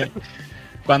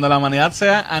 Cuando la humanidad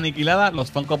sea aniquilada,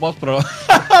 los Funko Pops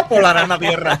poblarán la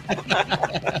tierra.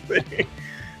 Sí,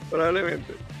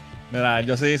 probablemente. Mira,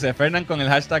 yo sí dice Fernan con el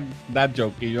hashtag dad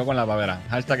joke y yo con la pavera.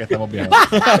 Hashtag estamos viejos.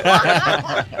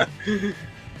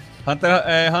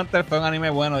 Hunter fue un anime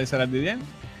bueno, dice el Didien.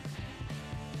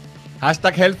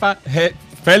 Hashtag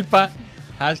Felpa.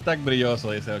 Hashtag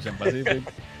brilloso, dice Ocean Pacific.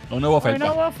 Un nuevo Felpa.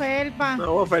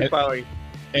 Nuevo Felpa hoy.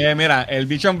 Mira, el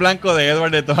bichón blanco de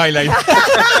Edward de Twilight.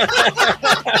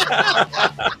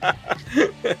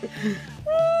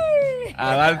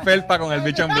 A dar felpa con el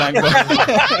bichón blanco.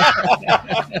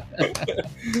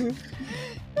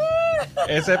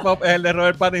 Ese pop es el de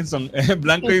Robert Pattinson, es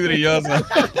blanco y brilloso.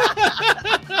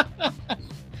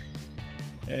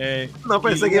 No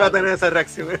pensé que iba a tener esa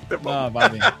reacción este pop. No,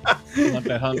 papi.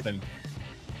 Hunter.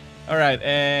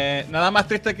 Alright, nada más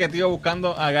triste que tío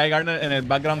buscando a Guy Gardner en el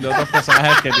background de otros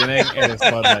personajes que tienen el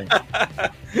spotlight.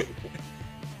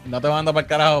 No te mando para el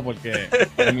carajo porque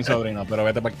es mi sobrino, pero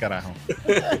vete para el carajo.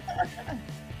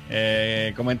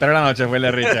 Comentario de la noche fue el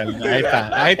de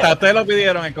Richard. Ahí está. Ustedes lo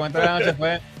pidieron. El comentario de la noche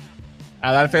fue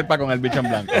a dar felpa con el bicho en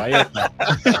blanco. Ahí está.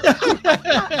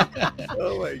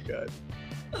 Oh my God.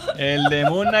 El de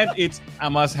Moon Knight, it's a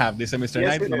must have, dice Mr.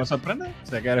 Knight. No me sorprende.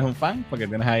 Sé que eres un fan porque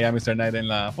tienes ahí a Mr. Knight en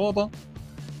la foto.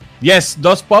 Yes,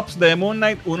 2 pops de Moon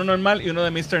Knight, uno normal y uno de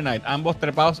Mr. Knight. Ambos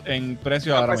trepados en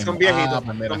precio ahora mismo. Son viejitos.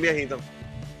 Son viejitos.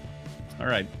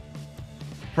 Alright.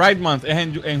 Pride Month es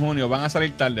en junio. Van a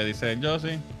salir tarde, dice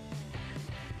Josie.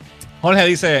 Jorge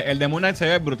dice: el de Moon Knight se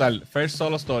ve brutal. First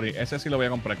Solo Story. Ese sí lo voy a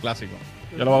comprar, clásico.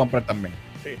 Yo lo voy a comprar también.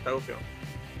 Sí, está bufio.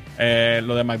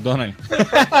 Lo de McDonald's.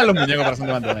 Los muñecos parecen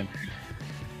de McDonald's.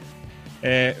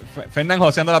 Fernan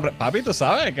joseando la... Papi, tú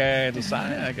sabes que hay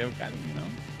que buscar, ¿no?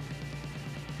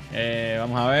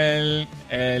 Vamos a ver.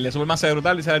 El de Superman se ve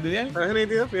brutal, dice el Didier. Es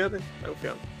nítido, fíjate. Está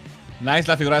bufio. Nice,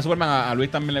 la figura de Superman. A Luis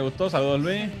también le gustó. Saludos,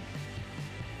 Luis.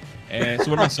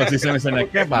 Superman Society dice: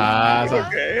 ¿qué pasa?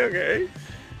 Ok.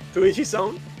 Twitchy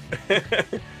Zone.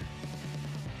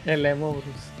 El Emo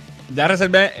Bruce. Ya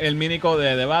reservé el mínico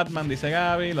de Batman, dice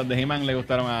Gaby. Los de He-Man le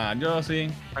gustaron a Josie.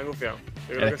 Están confiados.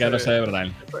 Es que no se ve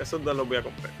brutal. Esos dos los voy a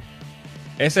comprar.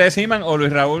 ¿Ese es He-Man o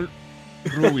Luis Raúl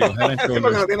Rubio? Sí,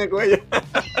 porque no tiene cuello.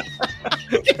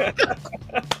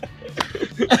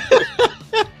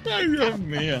 Ay, Dios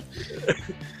mío.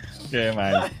 Qué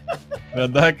mal.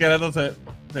 Los dos esqueletos se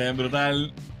ven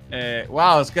brutal.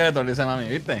 Wow, Skeletor, dice mami,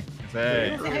 ¿viste?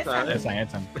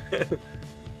 Echan.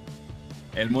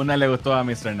 El Moon Knight le gustó a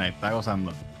Mr. Knight, está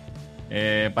gozando.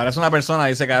 Parece una persona,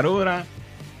 dice Karura.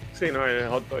 Sí, no, el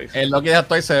Hot Toys. El Loki de Hot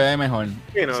Toys se ve mejor.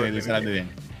 Sí, no, sí, dice la bien.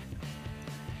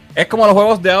 Es como los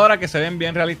juegos de ahora que se ven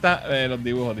bien realistas los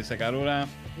dibujos, dice Karura.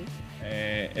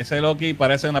 Ese Loki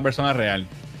parece una persona real.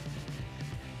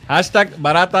 Hashtag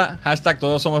barata, hashtag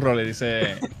todos somos roles,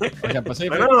 dice.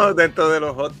 Bueno, dentro de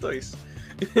los Hot Toys.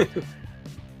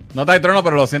 No trae trono,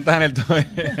 pero lo sientas en el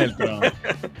trono.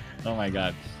 Oh my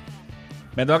God.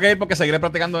 Me tengo que ir porque seguiré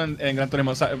practicando en Gran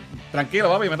Turismo. O sea, tranquilo,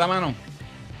 papi, meta mano.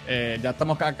 Ya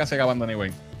estamos casi acabando,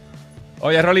 anyway.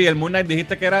 Oye, Rolly, el Moon Knight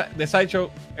dijiste que era de Sideshow,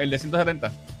 el de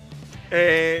 170.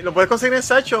 Lo puedes conseguir en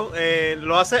Sideshow.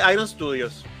 Lo hace Iron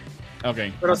Studios. Ok.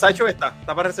 Pero Sideshow está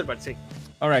para reservar, sí.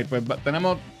 Alright, pues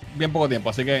tenemos bien poco tiempo,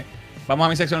 así que vamos a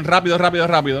mi sección rápido.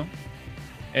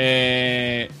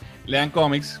 Lean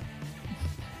cómics.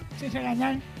 Sin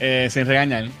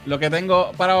regañar. Lo que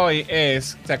tengo para hoy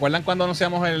es, ¿se acuerdan cuando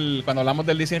cuando hablamos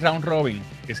del DC Round Robin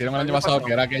que hicieron el año pasado?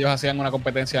 Que era que ellos hacían una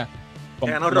competencia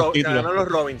con los títulos. Ganó los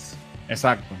Robins.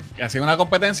 Exacto. Que hacían una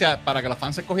competencia para que los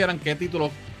fans escogieran qué título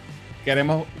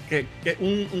queremos,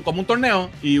 como un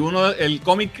torneo, y el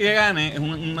cómic que gane es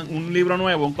un libro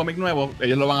nuevo, un cómic nuevo,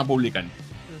 ellos lo van a publicar.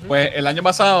 Pues el año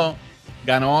pasado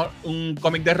ganó un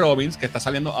cómic de Robins que está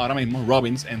saliendo ahora mismo,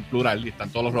 Robins en plural, y están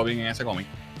todos los Robins en ese cómic.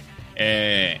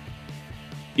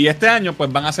 Y este año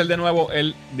pues van a hacer de nuevo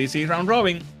el DC Round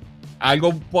Robin.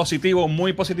 Algo positivo,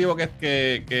 muy positivo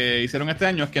que hicieron este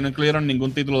año es que no incluyeron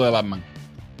ningún título de Batman.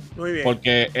 Muy bien.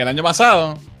 Porque el año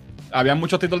pasado había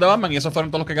muchos títulos de Batman y esos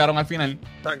fueron todos los que quedaron al final.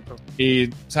 Exacto. Y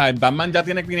o sea, Batman ya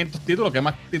tiene 500 títulos. ¿Qué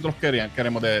más títulos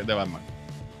queremos de Batman?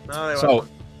 Nada de Batman.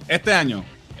 Este año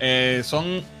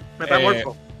son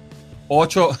Metamorfo.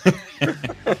 8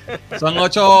 son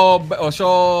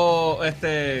 8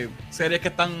 series que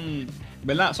están,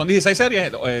 ¿verdad? Son 16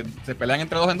 series, se pelean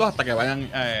entre 2 en 2 hasta que vayan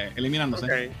eliminándose.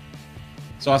 Okay.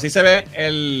 So, así se ve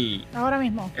ahora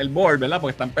mismo el board, ¿verdad?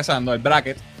 Porque está empezando el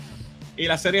bracket. Y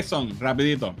las series son,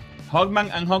 rapidito,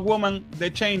 Hawkman and Hawkwoman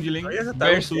The Changeling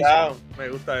me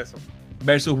gusta eso.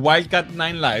 Versus Wildcat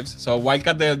 9 Lives. So,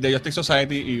 Wildcat de Justice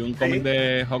Society y un cómic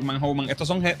de Hawkman Hawkman. Estos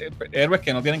son héroes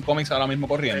que no tienen cómics ahora mismo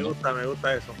corriendo. Me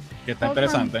gusta eso. Que está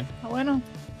interesante. Bueno.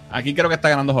 Aquí creo que está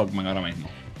ganando Hawkman ahora mismo.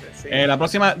 Sí. La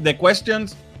próxima, The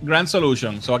Questions Grand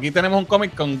Solution. So, aquí tenemos un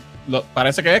cómic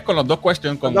parece que es con los dos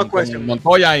Questions, con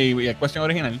Montoya y el Question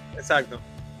original. Exacto.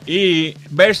 Y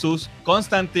versus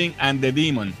Constantine and the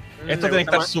Demon. Esto tiene que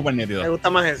estar súper nítido. Me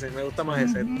gusta más ese.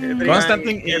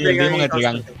 Constantine y el Demon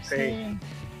Etrigan. Sí.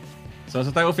 So, eso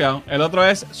está gufiado. El otro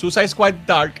es Suicide Squad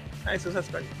Dark. Suicide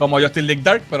Squad. Como Justice League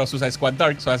Dark, pero Suicide Squad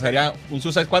Dark. O sea, sería un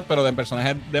Suicide Squad, pero de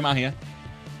personajes de magia.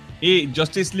 Y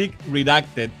Justice League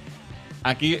Redacted.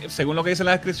 Aquí, según lo que dice en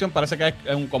la descripción, parece que es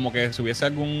como que si hubiese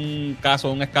algún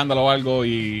caso, un escándalo o algo,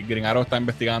 y Green Arrow está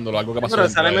investigándolo, algo que pasó. Pero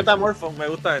sale Metamorpho, me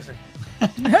gusta ese.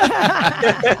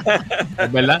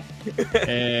 ¿Es verdad?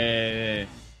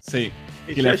 Sí.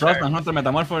 Killer Frost, Hunter,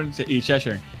 Metamorpho y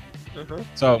Cheshire.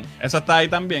 So, eso está ahí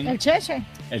también. El Cheche.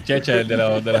 El Cheche, el de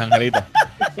los angelitos.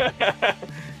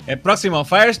 El próximo,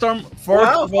 Firestorm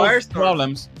Fourth World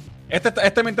Problems.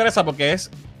 Este me interesa porque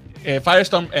es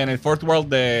Firestorm en el Fourth World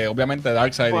de, obviamente,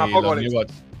 Darkseid y los New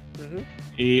Gods.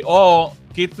 Y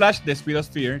Kid Flash de Speed of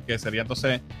Fear, que sería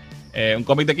entonces un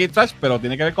cómic de Kid Flash, pero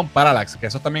tiene que ver con Parallax, que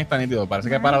eso también está nítido. Parece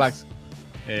que Parallax,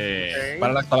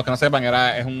 Parallax, para los que no sepan, es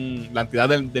la entidad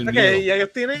del miedo. Y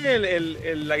ellos tienen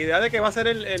la idea de que va a ser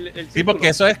el sí, porque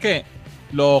eso es que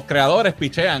los creadores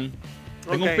pichean.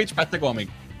 Tengo un pitch para este cómic.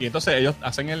 Y entonces ellos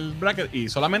hacen el bracket y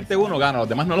solamente uno gana, los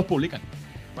demás no los publican.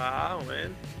 Wow,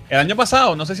 man. El año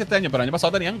pasado, no sé si este año, pero el año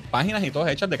pasado tenían páginas y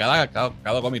todas hechas de cada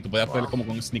cómic. Tú podías ver como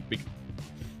con un sneak peek.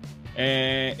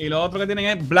 Y lo otro que tienen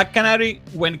es Black Canary,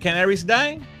 When Canaries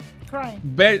Die.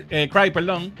 Cry,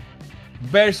 perdón.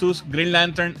 Versus Green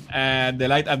Lantern, The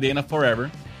Light at the End of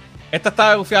Forever. Esta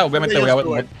está bufiada, obviamente.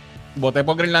 Voté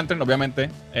por Green Lantern, obviamente.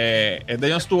 Es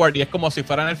de Jon Stewart y es como si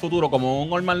fuera en el futuro, como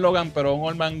un Old Man Logan, pero un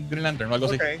Old Man Green Lantern o algo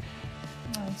así.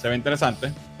 Se ve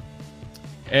interesante.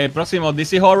 El próximo,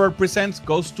 DC Horror Presents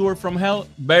Ghost Tour from Hell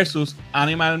versus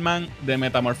Animal Man de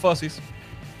Metamorphosis.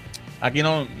 Aquí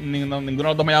ninguno de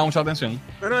los dos me llama mucha atención.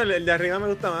 Bueno, el de arriba me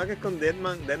gusta más, que es con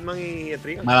Deadman y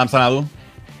Etrigan. Madame Xanadu.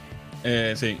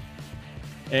 Sí.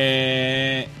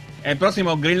 El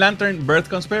próximo, Green Lantern Birth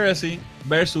Conspiracy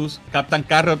versus Captain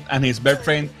Carrot and his best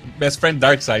friend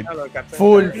Darkseid.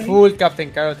 Full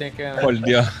Captain Carrot tiene que ganar. Por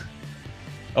Dios.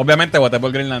 Obviamente voté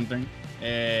por Green Lantern.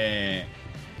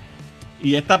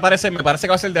 Y esta me parece que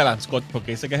va a ser de Alan Scott, porque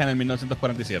dice que es en el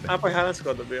 1947. Pues Alan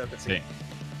Scott, olvídate. Sí.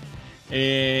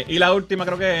 Y la última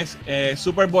creo que es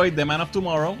Superboy The Man of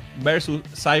Tomorrow versus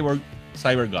Cyber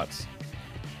Gods.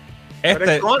 Es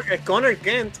Connor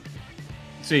Kent.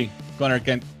 Sí, Connor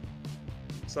Kent.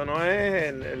 Eso no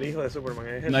es el hijo de Superman.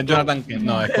 No es Jonathan Kent,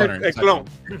 no, es Connor. El clon.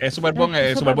 Es Superboy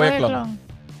es clon.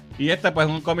 Y este pues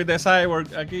es un cómic de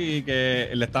Cyborg aquí que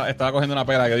estaba cogiendo una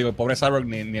pela. Que digo, el pobre Cyborg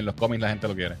ni en los cómics la gente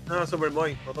lo quiere. No,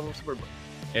 Superboy. Voto por Superboy.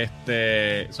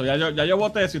 Ya yo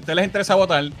voté. Si a ustedes les interesa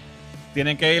votar,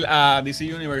 tienen que ir a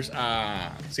DC Universe,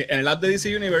 en el app de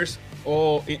DC Universe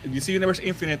o DC Universe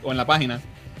Infinite o en la página,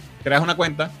 creas una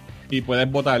cuenta y puedes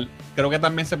votar. Creo que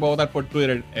también se puede votar por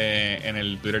Twitter, en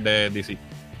el Twitter de DC.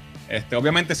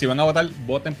 Obviamente, si van a votar,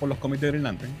 voten por los cómics de Green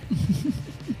Lantern.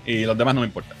 Y los demás no me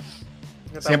importa.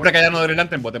 Siempre que haya uno de Green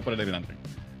Lantern, voten por el de Green Lantern.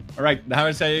 Alright, déjame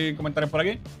ver si hay comentarios por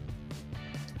aquí.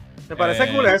 Me parece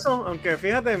cool eso, aunque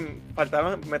fíjate,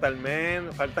 faltaban Metal Man,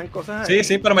 faltan cosas ahí.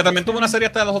 Sí, pero Metal Man tuvo una serie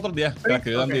hasta los otros días, que la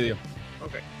escribió Dan Didio.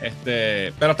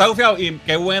 Pero está gufiado y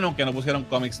qué bueno que no pusieron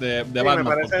cómics de Batman.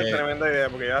 Me parece tremenda idea,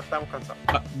 porque ya estamos cansados.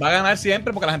 Va a ganar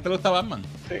siempre porque a la gente le gusta Batman.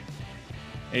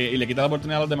 Sí. Y le quita la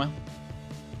oportunidad a los demás.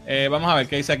 Vamos a ver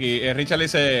qué dice aquí. Richard le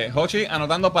dice, Hochi,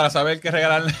 anotando para saber qué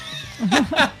regalarle.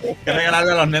 qué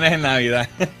regalarle a los nenes en Navidad.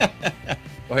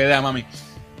 Coge idea, mami.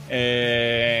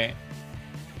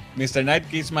 Mr. Knight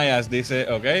Kiss My Ass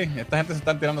dice, ok, esta gente se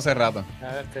están tirando hace rato.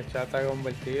 Este chat está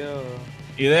convertido.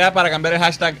 Idea para cambiar el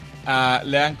hashtag a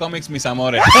Lean Comics Mis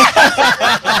Amores.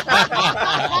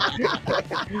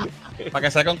 Para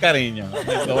que sea con cariño.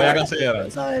 Lo voy a considerar.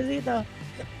 Suavecito.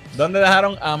 ¿Dónde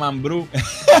dejaron a Mambrú?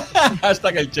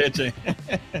 Hashtag el Cheche.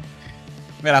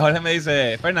 Mira, Jorge me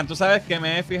dice, Fernán, tú sabes que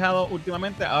me he fijado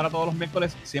últimamente, ahora todos los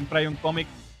miércoles siempre hay un cómic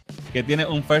que tiene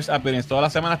un first appearance. Todas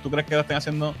las semanas, ¿tú crees que lo estén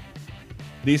haciendo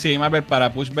DC y Marvel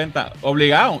para push venta?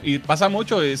 Obligado. Y pasa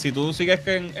mucho. Y si tú sigues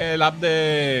en el app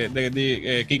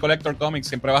de Key Collector Comics,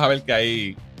 siempre vas a ver que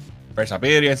hay first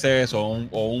appearances o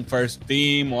un first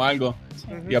team o algo.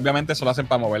 Y obviamente eso lo hacen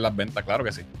para mover las ventas, claro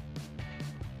que sí.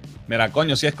 Mira,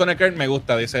 coño, si es Connor Kent me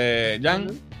gusta, dice Jan.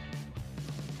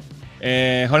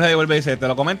 Jorge devuelve, dice, te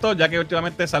lo comento, ya que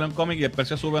últimamente sale un cómic y el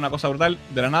precio sube una cosa brutal.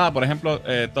 De la nada, por ejemplo,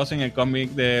 Tosin, el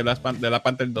cómic de Black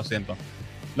Panther 200.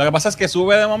 Lo que pasa es que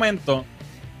sube de momento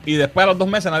y después a los 2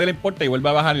 meses a nadie le importa y vuelve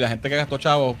a bajar y la gente que gastó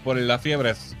chavos por la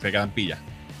fiebre se quedan pillas.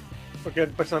 Porque el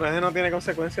personaje no tiene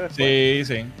consecuencias después.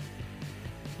 Sí.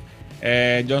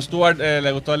 Jon Stewart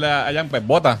le gustó a Jan, pues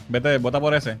vota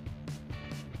por ese.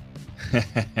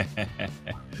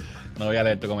 No voy a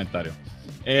leer tu comentario.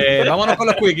 Vámonos con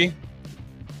los quickies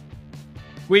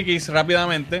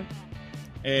rápidamente.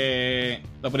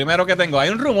 Lo primero que tengo, hay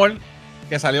un rumor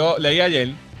que leí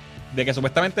ayer, de que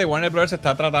supuestamente Warner Bros.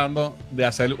 Está tratando de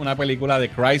hacer una película de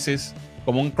Crisis,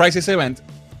 como un Crisis Event.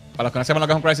 Para los que no sepan lo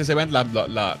que es un Crisis Event,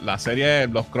 la serie,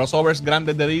 los crossovers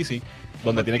grandes de DC,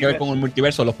 donde tiene que ver con el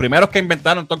multiverso. Los primeros que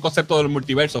inventaron todo el concepto del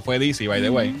multiverso fue DC, by the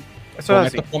way. Eso con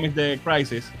es estos cómics de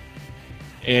Crisis.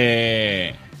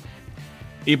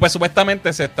 Y pues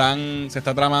supuestamente se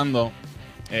está tramando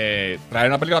traer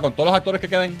una película con todos los actores que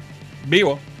queden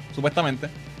vivos, supuestamente,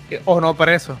 O no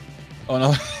preso. ¿O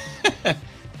no?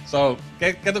 So,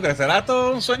 ¿qué tú crees? ¿Será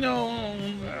esto un sueño?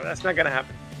 That's not gonna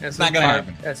happen.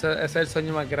 Ese es el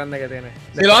sueño más grande que tiene.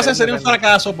 Si lo hacen sería un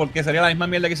fracaso porque sería la misma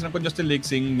mierda que hicieron con Justice League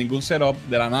sin ningún setup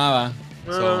de la nada.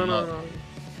 No.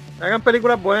 Hagan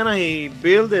películas buenas y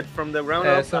build it from the ground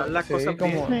up. Las cosas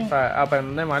como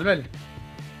aprender de Marvel.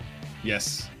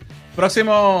 Yes.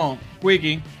 Próximo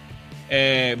quickie.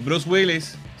 Bruce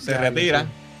Willis se retira.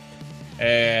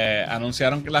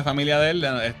 Anunciaron que la familia de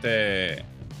él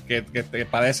que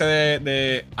padece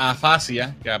de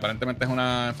afasia, que aparentemente es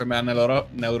una enfermedad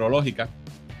neurológica,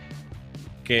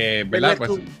 que, ¿verdad?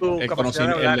 Pues,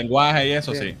 el lenguaje y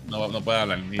eso, sí, no puede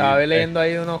hablar. Estaba leyendo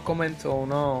ahí unos comentarios,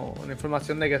 una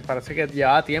información de que parece que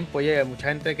llevaba tiempo, mucha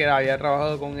gente que había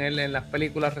trabajado con él en las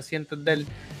películas recientes de él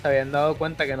se habían dado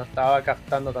cuenta que no estaba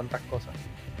captando tantas cosas.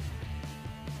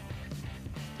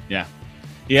 Ya.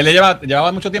 Y él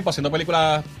llevaba mucho tiempo haciendo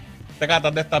películas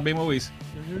tecatas de estas B-movies.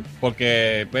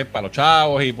 Porque, pues, para los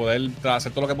chavos y poder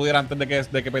hacer todo lo que pudiera antes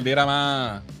de que perdiera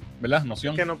más, ¿verdad?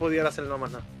 Noción. Que no pudiera hacerlo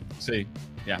más nada. Sí,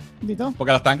 ya.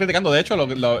 Porque lo estaban criticando. De hecho,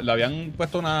 lo habían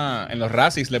puesto en los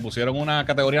Razzies, le pusieron una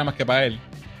categoría más que para él.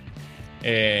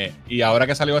 Y ahora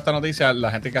que salió esta noticia,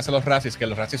 la gente que hace los Razzies, que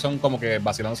los Razzies son como que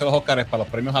vacilándose los Oscars para los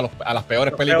premios a las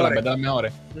peores películas en vez de las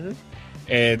mejores,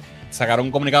 sacaron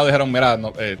un comunicado y dijeron, mira,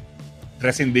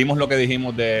 rescindimos lo que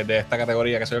dijimos de esta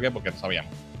categoría, que sé yo qué, porque no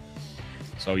sabíamos.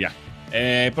 So, ya.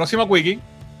 Próximo quickie.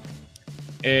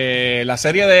 La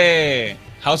serie de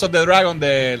House of the Dragon,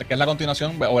 que es la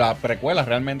continuación, o la precuela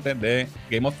realmente de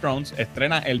Game of Thrones,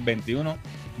 estrena el 21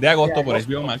 de agosto por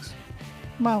HBO Max.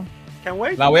 Wow. Can't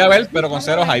wait. La voy a ver, pero con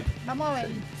cero hype. Vamos a ver.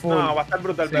 No, va a estar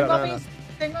brutal.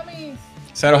 Tengo mis...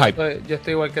 Cero hype. Yo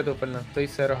estoy igual que tú, Fernando. Estoy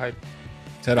cero hype.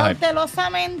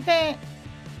 Cautelosamente...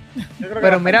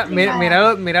 Pero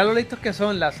mira lo listos que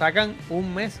son. La sacan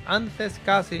un mes antes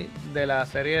casi de la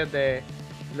serie de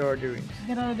Lord of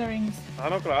the Rings. Ah,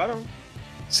 no, claro.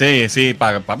 Sí,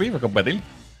 para competir.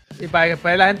 Y para que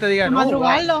después la gente diga, no,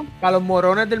 wow. Para los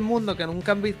morones del mundo que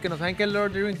nunca han visto, que no saben qué es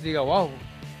Lord of the Rings, diga, wow.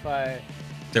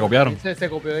 Se copiaron. Se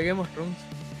copió de Game of Thrones.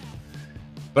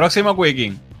 Próximo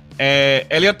quickie.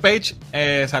 Elliot Page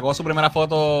sacó su primera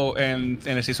foto en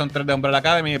el Season 3 de Umbrella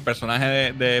Academy, el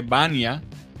personaje de Vanya.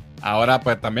 Ahora,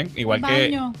 pues también, igual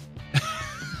Baño.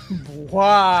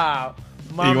 ¡Wow!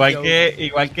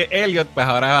 Igual que Elliot, pues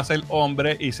ahora va a ser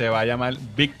hombre y se va a llamar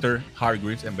Victor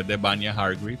Hargreaves en vez de Vanya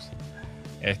Hargreaves.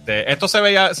 Esto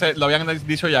lo habían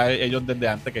dicho ya ellos desde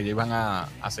antes, que ellos iban a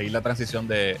seguir la transición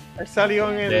de Él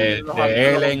salió en de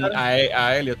Ellen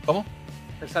a Elliot. ¿Cómo?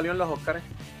 Él salió en los Oscars.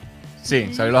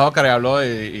 Sí, salió en los Oscars y habló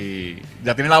y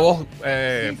ya tiene la voz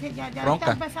ya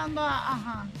ronca. Está empezando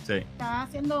Sí. Está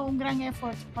haciendo un gran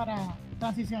effort para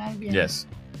transicionar bien. Yes.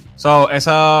 So,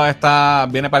 eso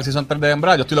viene para el Season 3 de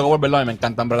Umbrella. Yo estoy loco por verlo y me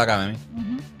encanta Umbrella Academy.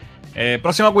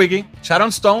 Próximo quickie. Sharon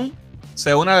Stone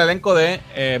se une al elenco de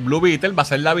Blue Beetle. Va a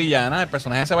ser la villana. El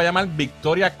personaje se va a llamar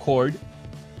Victoria Cord.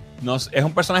 Es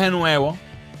un personaje nuevo.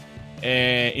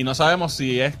 Y no sabemos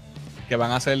si es que van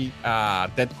a hacer a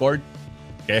Ted Cord,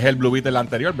 que es el Blue Beetle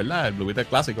anterior, ¿verdad? El Blue Beetle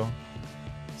clásico.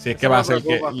 Si es que va a ser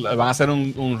que van a hacer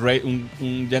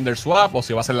un gender swap, o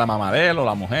si va a ser la mamá de él o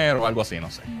la mujer o algo así, no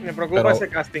sé. Me preocupa ese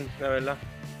casting, de verdad.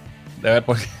 De ver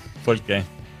por qué.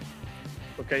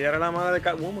 Porque ella era la madre de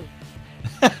Catwoman.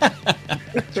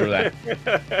 True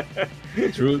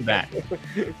that.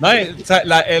 No,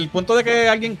 el punto de que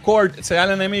alguien Cord sea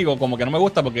el enemigo, como que no me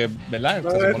gusta porque, ¿verdad?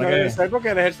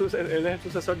 Porque él es el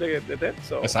sucesor de Ted.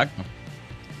 So. Exacto.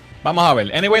 Vamos a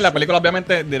ver. Anyway, la película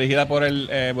obviamente dirigida por el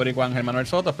boricua Ángel Manuel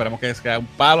Soto. Esperemos que sea un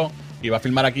palo y va a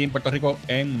filmar aquí en Puerto Rico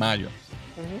en mayo.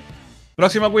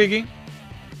 Próximo wiki.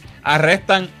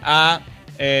 Arrestan a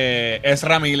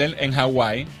Ezra Miller en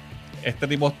Hawái. Este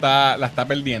tipo la está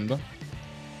perdiendo.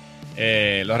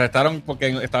 Lo arrestaron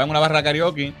porque estaba en una barra de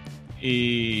karaoke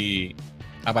y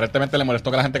aparentemente le molestó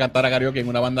que la gente cantara karaoke en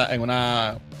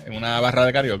una barra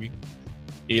de karaoke.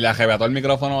 Y le arrebató el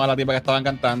micrófono a la tipa que estaban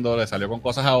cantando, le salió con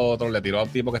cosas a otro, le tiró a un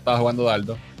tipo que estaba jugando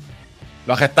dardo.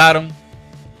 Lo arrestaron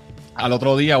al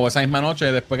otro día o esa misma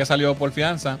noche, después que salió por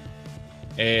fianza,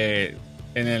 en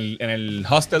el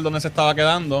hostel donde se estaba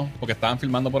quedando, porque estaban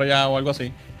filmando por allá o algo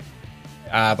así,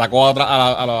 atacó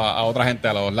a otra gente,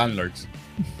 a los landlords.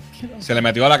 Se le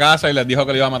metió a la casa y les dijo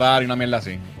que le iba a matar y una mierda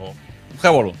así. Un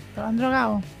revolú. Estaban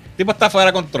drogados. El tipo está fuera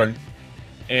de control.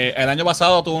 El año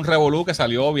pasado tuvo un revolú que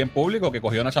salió bien público, que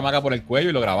cogió a una chamaca por el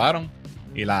cuello y lo grabaron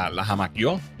y la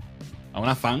jamaqueó a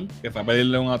una fan que fue a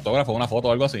pedirle un autógrafo, una foto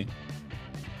o algo así.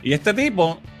 Y este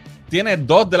tipo tiene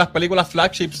 2 de las películas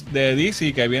flagships de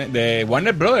DC, de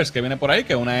Warner Brothers, que viene por ahí,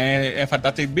 que una es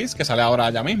Fantastic Beasts, que sale ahora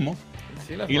ya mismo.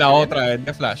 y la otra es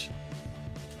de Flash.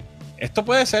 Esto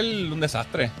puede ser un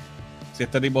desastre si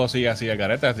este tipo sigue así al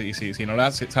garete. Y si no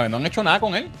 ¿sabes? No han hecho nada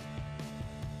con él.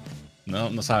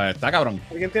 No sabes, está cabrón.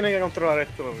 Alguien tiene que controlar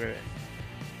esto porque...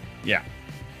 Ya.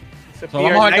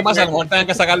 Vamos a ver qué pasa. A lo mejor tengan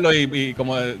que sacarlo y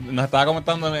como nos estaba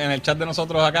comentando en el chat de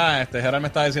nosotros acá, Gerard me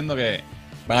estaba diciendo que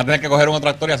van a tener que coger un otro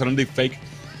actor y hacer un deepfake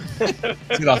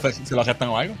si lo aceptan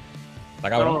o algo. Está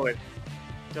cabrón. No, que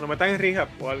lo metan en rehab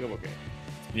o algo porque...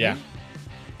 Ya.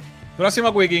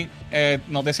 Próximo quickie,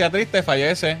 noticia triste,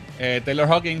 fallece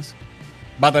Taylor Hawkins,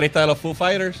 baterista de los Foo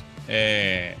Fighters.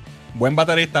 Buen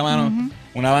baterista, mano.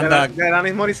 Una banda... De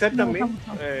Alanis Morissette también.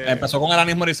 Empezó con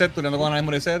Alanis Morissette, turnando con Alanis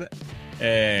Morissette.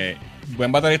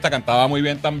 Buen baterista, cantaba muy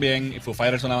bien también. Foo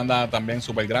Fighters es una banda también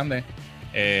súper grande.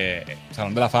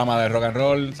 Salón de la fama de rock and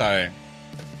roll, ¿sabes?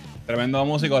 Tremendo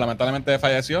músico, lamentablemente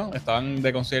falleció. Estaban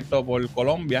de concierto por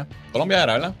Colombia. Colombia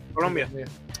era, ¿verdad? Colombia.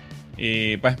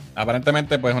 Y pues,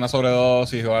 aparentemente, pues una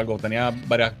sobredosis o algo. Tenía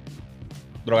varias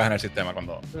drogas en el sistema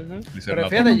cuando Pero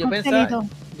fíjate, yo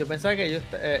pensaba que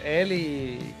él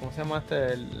y... ¿Cómo se llama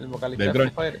el vocalista de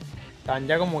Foo Fighters? Estaban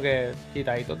ya como que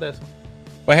quitaditos de eso.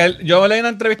 Pues yo leí una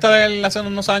entrevista de él hace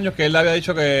unos años que él había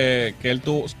dicho que él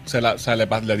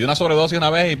le dio una sobredosis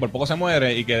una vez y por poco se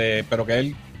muere, pero que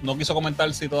él no quiso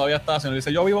comentar si todavía está, sino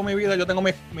dice, yo vivo mi vida, yo tengo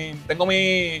mi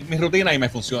rutina y me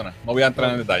funciona. No voy a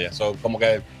entrar en detalles. So, como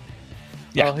que...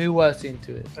 Yeah. He was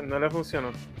into it. No le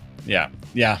funcionó. Ya,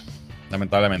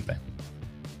 lamentablemente.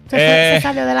 Se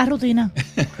salió de la rutina.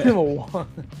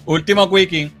 Último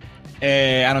quickie.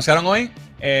 Anunciaron hoy.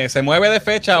 Se mueve de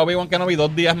fecha Obi-Wan Kenobi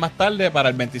 2 días más tarde para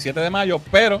el 27 de mayo,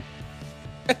 pero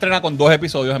estrena con 2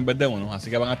 episodios en vez de 1. Así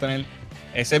que van a tener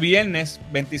ese viernes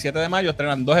 27 de mayo,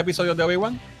 estrenan 2 episodios de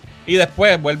Obi-Wan y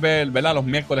después vuelve, ¿verdad? Los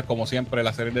miércoles, como siempre,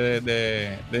 la serie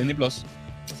de Disney Plus.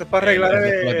 Eso es para arreglar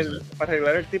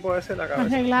el tipo ese de la cabeza.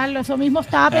 Para arreglarlo, eso mismo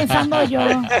estaba pensando yo.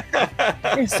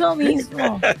 Eso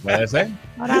mismo. Puede ser.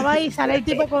 Ahora va y sale el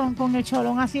tipo con el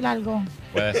cholón así largo.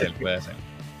 Puede ser.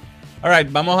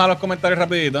 Alright, vamos a los comentarios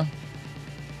rapidito.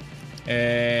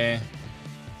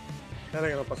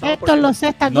 Esto lo sé,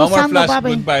 está no gozando, more Flash,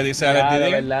 papi. Goodbye, dice Alex de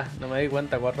Diddy. verdad, no me di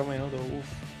cuenta, 4 minutos.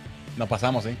 Nos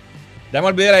pasamos, sí. Ya me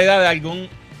olvidé la idea de algún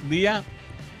día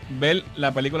ver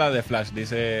la película de Flash,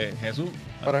 dice Jesús.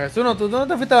 Pero Jesús, tú no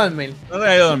te fuiste a dormir. No te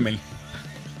has ido a dormir.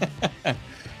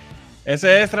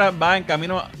 Ese extra va en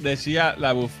camino de Shia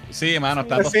LaBeouf. Sí, mano,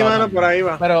 está sí, mano, por ahí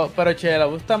va. Pero Shia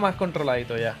LaBeouf está más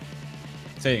controladito ya.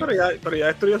 Sí. Pero ya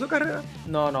destruyó su carrera.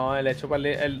 No, él hizo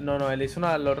él hizo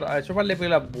ha hecho un par de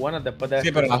películas buenas después de...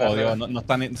 Sí, pero la jodió, no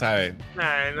está ni, ¿sabes?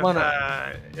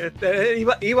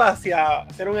 Iba hacia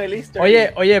ser un A-lister.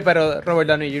 Oye, pero Robert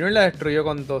Downey Jr. la destruyó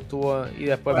cuando estuvo y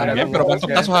después... También, pero ¿cuántos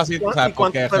casos así?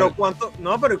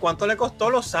 ¿Cuánto le costó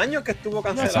los años que estuvo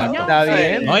cancelado? Está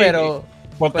bien, no, pero...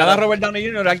 Por cada Robert Downey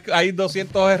Jr. hay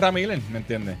 200 Ezra Miller, ¿me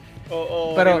entiendes?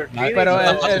 Pero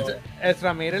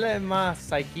Ezra Miller es más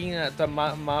psychic,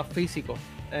 más físico,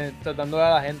 tratándole a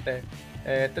la gente.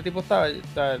 Este tipo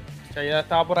ya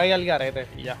estaba por ahí al garete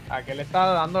y ya. Aquel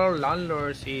estaba dando a los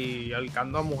landlords y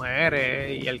alcando a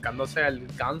mujeres y alcándose al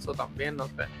ganso también, no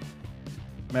sé.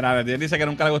 Mira, Betiel dice que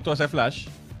nunca le gustó ese Flash.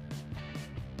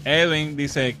 Edwin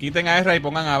dice, quiten a Ezra y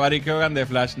pongan a Barry Keoghan de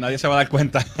Flash, nadie se va a dar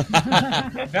cuenta.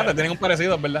 Fíjate, tienen un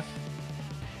parecido, ¿verdad?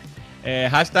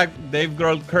 Hashtag Dave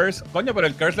Grohl Curse. Coño, pero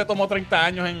el Curse le tomó 30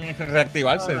 años en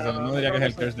reactivarse. No diría que es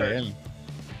el Curse de él.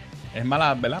 Es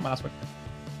mala, ¿verdad? Mala suerte.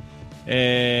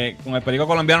 Con el perico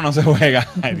colombiano no se juega.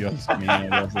 Ay, Dios mío.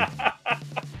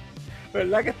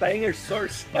 ¿Verdad que está ahí en el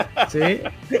source? Sí.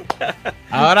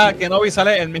 Ahora Kenobi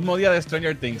sale el mismo día de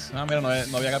Stranger Things. Ah, mira, no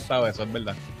había captado eso, es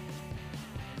verdad.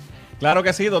 Claro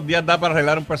que sí, 2 días da para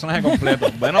arreglar un personaje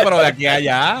completo. Bueno, pero de aquí a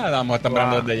allá, vamos a estar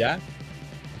hablando desde ya.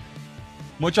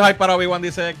 Muchos hay para Obi-Wan,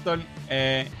 dice Héctor.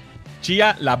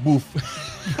 Shia LaBeouf.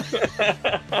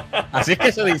 Así es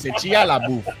que se dice, Shia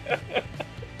LaBeouf.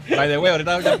 By the way,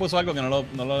 ahorita ya puso algo que no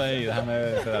lo leí. Déjame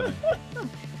ver, espérate.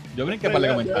 Yo brinqué para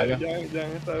el comentario. Ya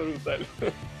está brutal.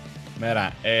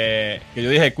 Mira, que yo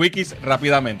dije quickies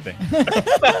rápidamente.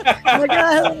 No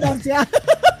queda redundancia.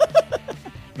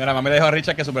 Mira, mami le dijo a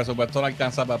Richard que su presupuesto no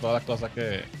alcanza para todas las cosas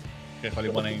que Holly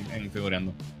pone en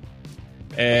figureando.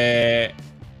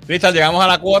 Richard, llegamos a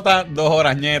la cuota 2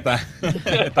 horas, ñeta.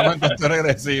 Estamos en conteo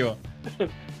regresivo.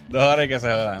 2 horas y que se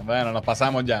joda. Bueno, nos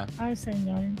pasamos ya. Ay,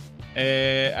 señor.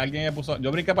 Alguien me puso...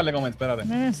 Yo brinqué para el comentario,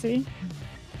 espérate. Sí.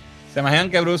 ¿Se imaginan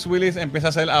que Bruce Willis empieza a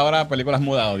hacer ahora películas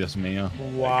mudas? Oh, Dios mío.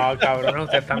 Wow, cabrón,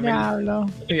 usted también. Diablo.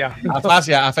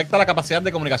 Afasia, afecta la capacidad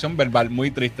de comunicación verbal.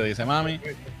 Muy triste, dice mami.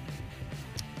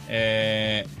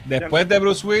 Después de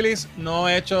Bruce Willis, no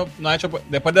ha hecho.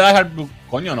 Después de Die Hard,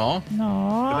 coño, no.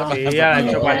 No. Sí, ha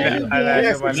hecho par de-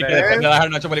 Después de Die Hard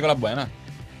no ha hecho películas buenas.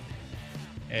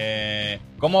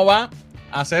 ¿Cómo va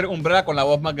a hacer Umbrella con la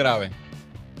voz más grave?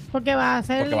 Porque va a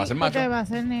ser macho. Porque va a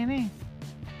ser nene.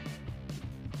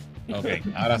 Ok,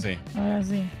 ahora sí. Ahora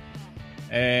sí.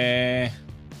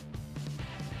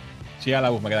 Chia la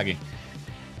voz, me queda aquí.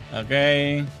 Ok.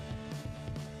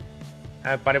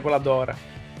 Paré por las 2 horas.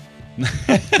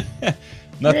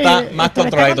 No está más pero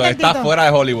controladito, está está contentito. fuera de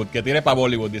Hollywood. Que tire para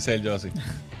Bollywood, dice el Josie.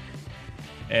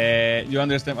 You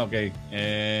understand. Ok.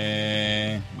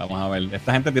 Vamos a ver.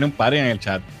 Esta gente tiene un party en el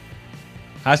chat.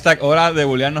 Hashtag hora de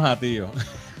bullearnos a tío.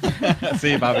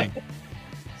 Sí, papi.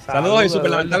 Saludos y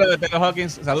super lamentable de Taylor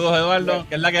Hawkins. Saludos, Eduardo.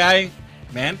 ¿Qué es la que hay?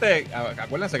 Mi gente,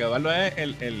 acuérdense que Eduardo es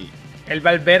El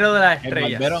barbero de las el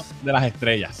estrellas. barbero de las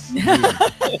estrellas.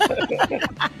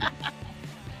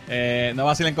 No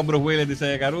vacilen con Bruce Willis,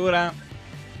 dice Karura.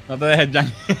 No te dejes,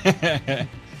 Jan.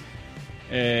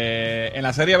 En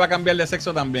la serie va a cambiar de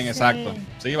sexo también, Sí. exacto.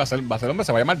 Sí, va a ser hombre,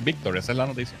 se va a llamar Víctor, esa es la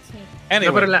noticia. Sí. Anyway,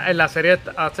 No, pero en la serie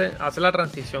hace la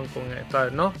transición con esto,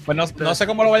 ¿no? pues no sé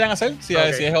cómo lo vayan a hacer, si Ok.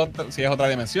 es otra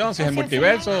dimensión, si es el O se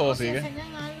multiverso enseñan- o se sigue.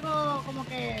 enseñan algo como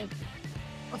que...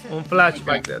 o sea, Un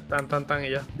flashback de tan y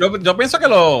ya. Yo pienso que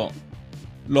lo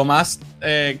más,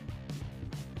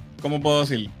 ¿cómo puedo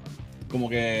decir? Como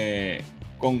que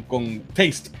con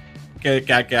taste,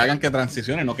 que hagan que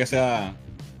transicione, no que sea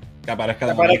que aparezca Que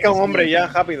de momento. aparezca un hombre ya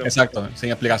rápido. Exacto, sin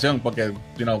explicación, porque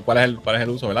 ¿cuál es el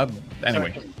uso, verdad?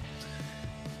 Anyway.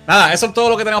 Nada, eso es todo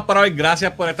lo que tenemos para hoy.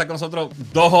 Gracias por estar con nosotros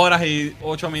 2 horas y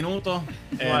 8 minutos.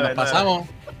 Nos pasamos.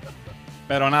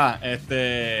 Pero nada,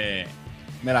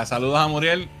 mira, saludos a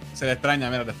Muriel. Se le extraña,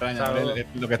 mira, te extraña. Saludos.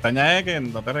 Lo que extraña es que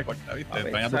no te recorta, ¿viste? Te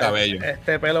extraña tu cabello.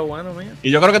 Este pelo bueno, mío. Y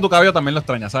yo creo que tu cabello también lo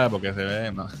extraña, ¿sabes? Porque se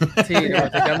ve, ¿no? Sí, me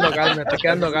estoy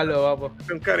quedando calvo, papo.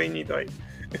 Un cariñito ahí.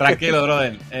 Tranquilo,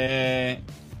 brother.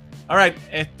 Alright,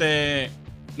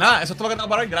 nada, eso es todo lo que tengo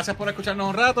para hoy. Gracias por escucharnos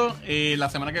un rato. Y la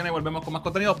semana que viene volvemos con más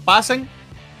contenido. Pasen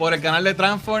por el canal de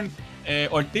Transform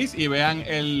Ortiz y vean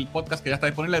el podcast que ya está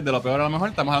disponible de lo peor a lo mejor.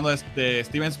 Estamos hablando de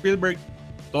Steven Spielberg,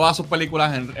 todas sus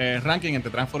películas en ranking entre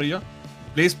Transform y yo.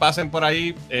 Please pasen por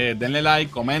ahí, denle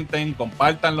like, comenten,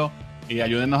 compártanlo y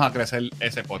ayúdennos a crecer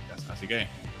ese podcast. Así que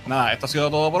nada, esto ha sido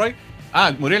todo por hoy.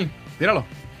 Muriel, tíralo.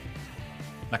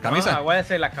 Las camisas. No,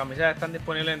 acuérdense, las camisas están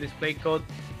disponibles en Display Code.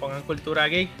 Pongan Cultura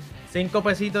Geek. 5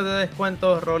 pesitos de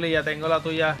descuento. Rolly, ya tengo la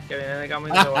tuya que viene de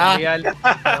camisa. Te voy a enviar.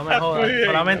 No me jodas. Muy bien,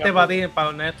 Solamente para ti, para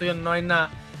los nenes tuyos no hay nada.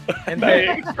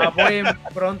 Gente, apoyen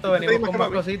pronto. Venimos con más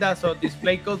cositas. So,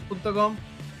 displaycode.com,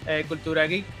 Cultura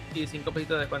Geek y 5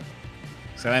 pesitos de descuento.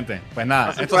 Excelente. Pues nada,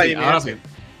 Así esto fue sí, ahí, ahora mira. sí.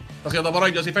 Esto ha sido todo por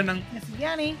hoy. Yo soy Fernán. Yo soy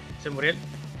Yanni. Se murió.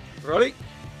 Rolly.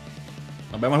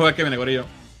 Nos vemos el jueves que viene, Corillo.